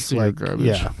 Wink. Insincere Like, garbage.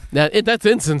 Yeah, That's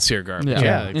insincere garbage. Yeah.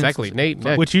 Yeah, Yeah. exactly. Insincere.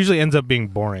 Nate. which usually ends up being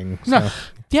boring. So. No.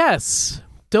 Yes,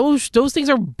 those things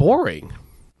are boring.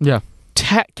 Yeah.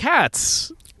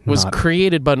 Cats was Not-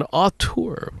 created by an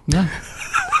auteur Yeah.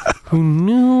 who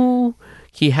knew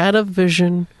he had a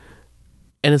vision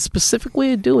and a specific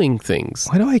way of doing things.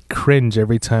 Why do I cringe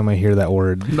every time I hear that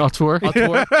word? Auteur.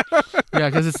 Yeah,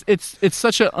 because it's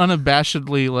such an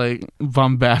unabashedly like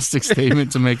bombastic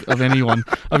statement to make of anyone,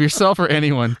 of yourself or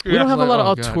anyone. We don't have a lot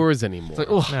of God. auteurs anymore. It's like,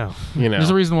 oh, No. there's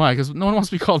a reason why, because no one wants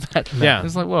to be called that. Yeah.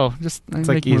 It's like, well, just I It's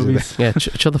make like easy. movies. Yeah,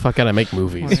 chill the fuck out. I make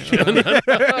movies.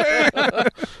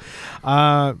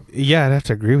 Yeah, I'd have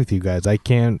to agree with you guys. I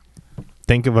can't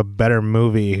think of a better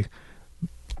movie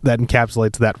that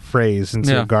encapsulates that phrase,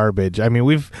 sincere Yeah. garbage. I mean,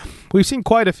 we've seen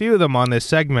quite a few of them on this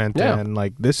segment, Yeah. and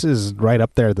like this is right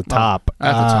up there at the top.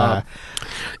 At the top.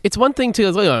 It's one thing to,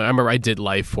 I remember I did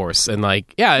Life Force, and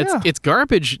like, Yeah. it's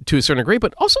garbage to a certain degree,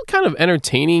 but also kind of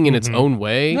entertaining in its own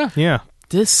way. Yeah. Yeah,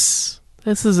 This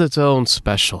is its own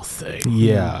special thing.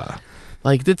 yeah,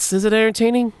 Like, is it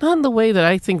entertaining? Not in the way that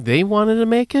I think they wanted to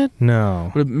make it.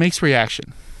 no, But it makes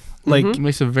reaction. like It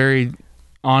makes a very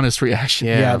honest reaction.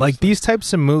 Yeah. yeah, like these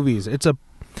types of movies. It's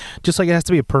just like it has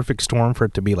to be a perfect storm for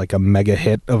it to be like a mega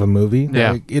hit of a movie.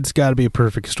 Yeah. Like, it's got to be a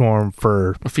perfect storm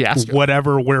for A fiasco.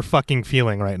 whatever we're fucking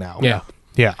feeling right now. Yeah.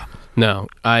 yeah. No,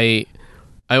 I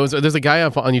There's a guy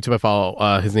on YouTube I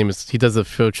follow. He does a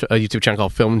YouTube channel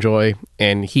called Film Joy,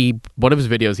 and one of his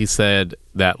videos he said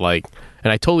that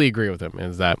and I totally agree with him,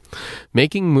 is that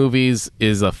making movies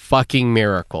is a fucking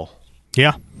miracle.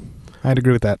 Yeah, I'd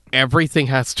agree with that. Everything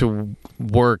has to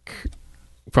work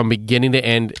from beginning to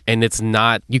end, and it's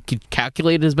not, you can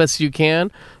calculate it as best you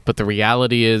can, but the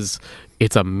reality is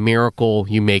it's a miracle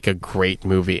you make a great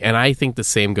movie. And I think the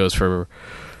same goes for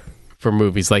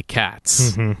movies like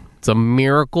Cats. Mm-hmm. It's a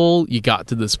miracle you got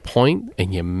to this point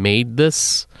and you made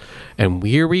this, and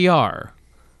here we are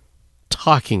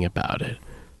talking about it,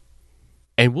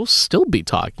 and we'll still be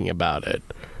talking about it.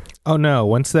 Oh no,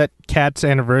 once that Cats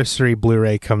Anniversary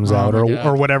Blu-ray comes out,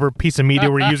 or whatever piece of media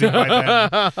we're using by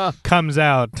then comes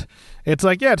out, it's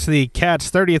like, it's the Cats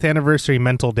 30th Anniversary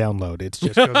mental download. It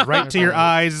just goes right to your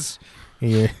eyes.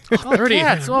 Yeah.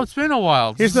 Cats. Oh, it's been a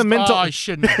while. Here's the mental. Oh, I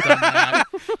shouldn't have done that.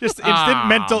 Just instant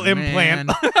mental implant.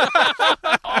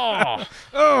 Oh,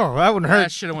 that wouldn't hurt.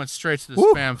 That should have went straight to the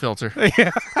spam filter.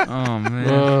 Yeah. Oh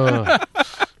man.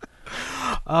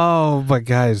 Oh, but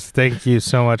guys, thank you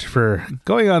so much for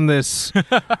going on this.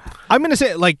 I'm going to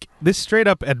say, this straight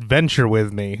up adventure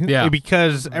with me. Yeah.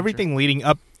 Because everything leading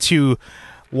up to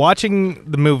watching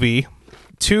the movie,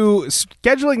 to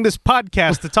scheduling this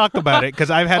podcast to talk about it, because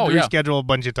I've had to reschedule a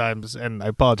bunch of times, and I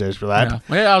apologize for that.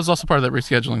 Yeah, I was also part of that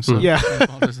rescheduling, so yeah. I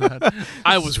apologize for that.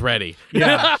 I was ready.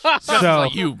 Yeah. So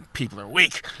you people are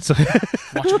weak. So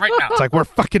watch it right now. It's like, we're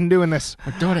fucking doing this.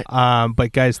 We're doing it.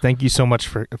 But guys, thank you so much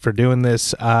for doing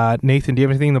this. Nathan, do you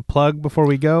have anything to plug before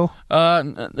we go?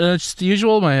 Just the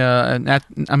usual. I'm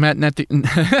at Nate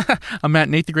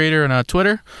the Grader on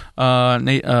Twitter.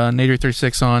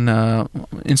 Nader36 on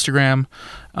Instagram.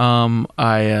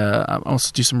 I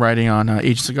also do some writing on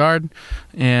Agents of Guard,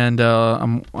 and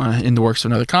I'm in the works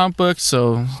of another comic book,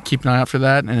 so keep an eye out for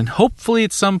that. And hopefully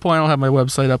at some point I'll have my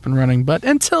website up and running, but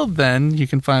until then you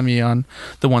can find me on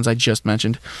the ones I just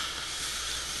mentioned.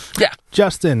 Yeah.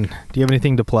 Justin, do you have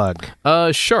anything to plug?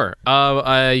 Sure.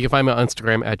 You can find me on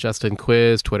Instagram at Justin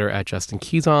Quiz, Twitter at Justin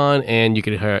Quizon, and you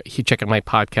can check out my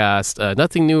podcast,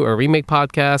 Nothing New, a remake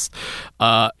podcast,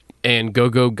 and Go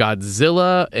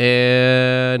Godzilla,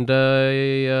 and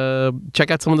check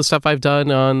out some of the stuff I've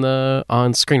done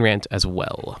on Screen Rant as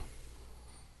well.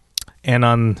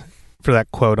 And for that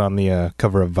quote on the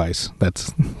cover of Vice,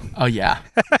 that's oh yeah.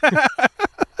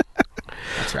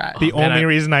 That's right. The only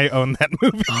reason I own that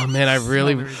movie. Oh man, I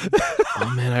really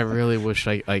wish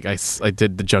I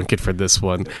did the junket for this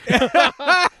one.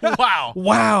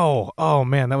 Wow. Oh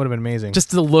man, that would have been amazing.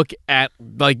 Just to look at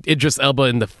Idris Elba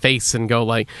in the face and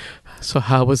go so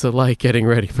how was it like getting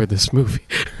ready for this movie?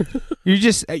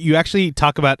 You actually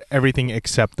talk about everything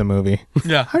except the movie.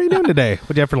 Yeah. How are you doing today?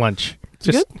 What'd you have for lunch?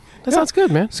 Good? That sounds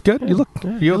good, man. It's good. Yeah.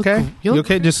 You okay? You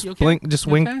okay? Just blink. Just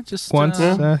wink once.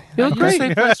 You're in a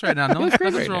safe place right now. Nothing's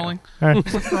right rolling. All right.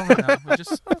 Nothing's wrong right now. But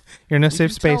just you're in a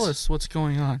safe space. Tell us what's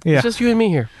going on. Yeah. It's just you and me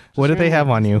here. What did they have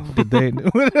on you? Did they?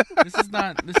 This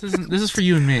is for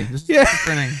you and me. This is for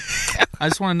printing. I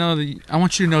just want to know that. I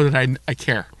want you to know that I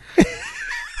care.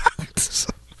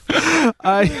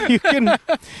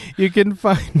 You can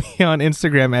find me on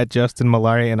Instagram at Justin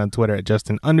Mallari and on Twitter at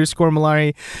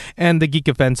Justin_Mallari. And the Geek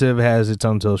Offensive has its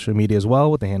own social media as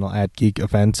well with the handle at Geek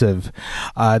Offensive.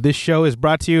 This show is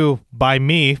brought to you by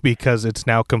me because it's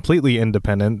now completely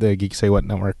independent. The Geek Say What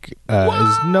Network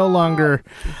is no longer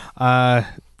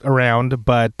around,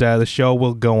 but the show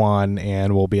will go on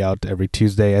and will be out every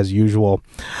Tuesday as usual.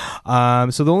 So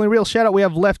the only real shout out we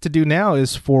have left to do now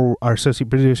is for our associate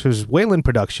producers, Wayland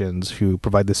Productions, who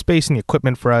provide the space and the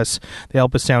equipment for us. They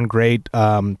help us sound great.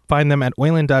 Find them at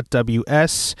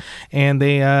wayland.ws, and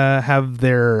they have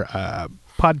their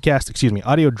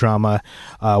audio drama,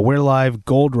 We're Live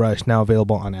Gold Rush, now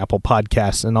available on Apple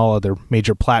Podcasts and all other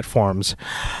major platforms.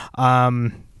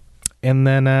 And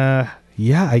then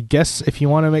I guess if you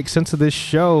want to make sense of this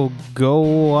show, go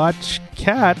watch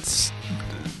Cats.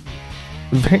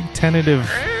 Very tentative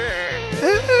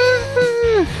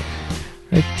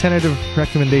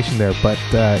recommendation there, but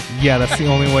that's the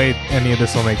only way any of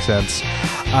this will make sense.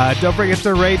 Don't forget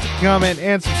to rate, comment,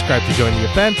 and subscribe to Join the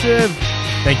Offensive.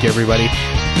 Thank you, everybody.